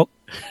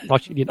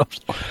 Wash, you know.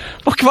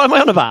 What am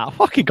I on about?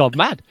 Fucking gone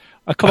mad.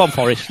 Come on,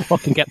 Forrest.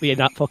 Fucking get me in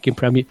that fucking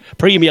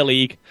Premier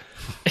League.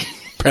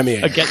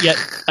 Premier.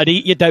 And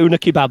eat your doner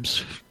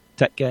kebabs.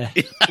 Take care.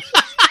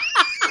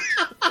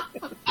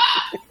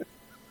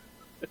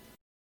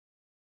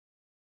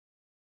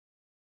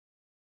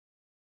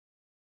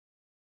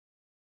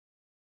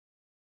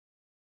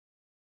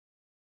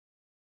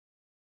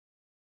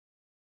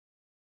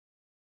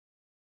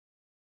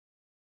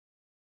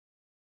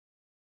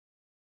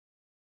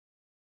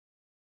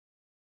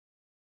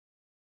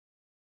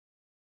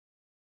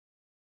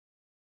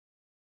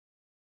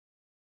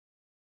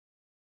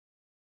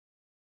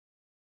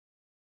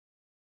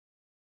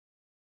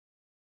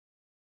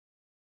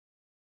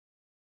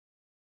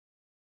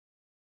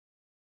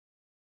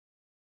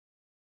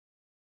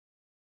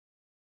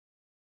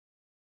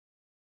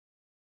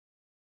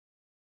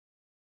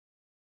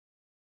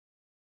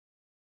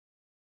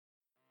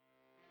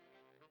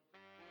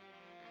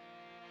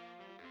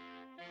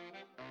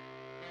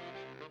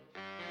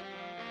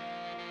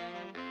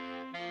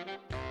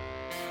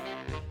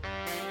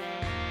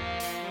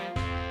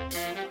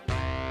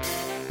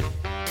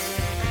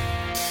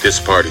 This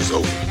party's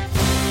over.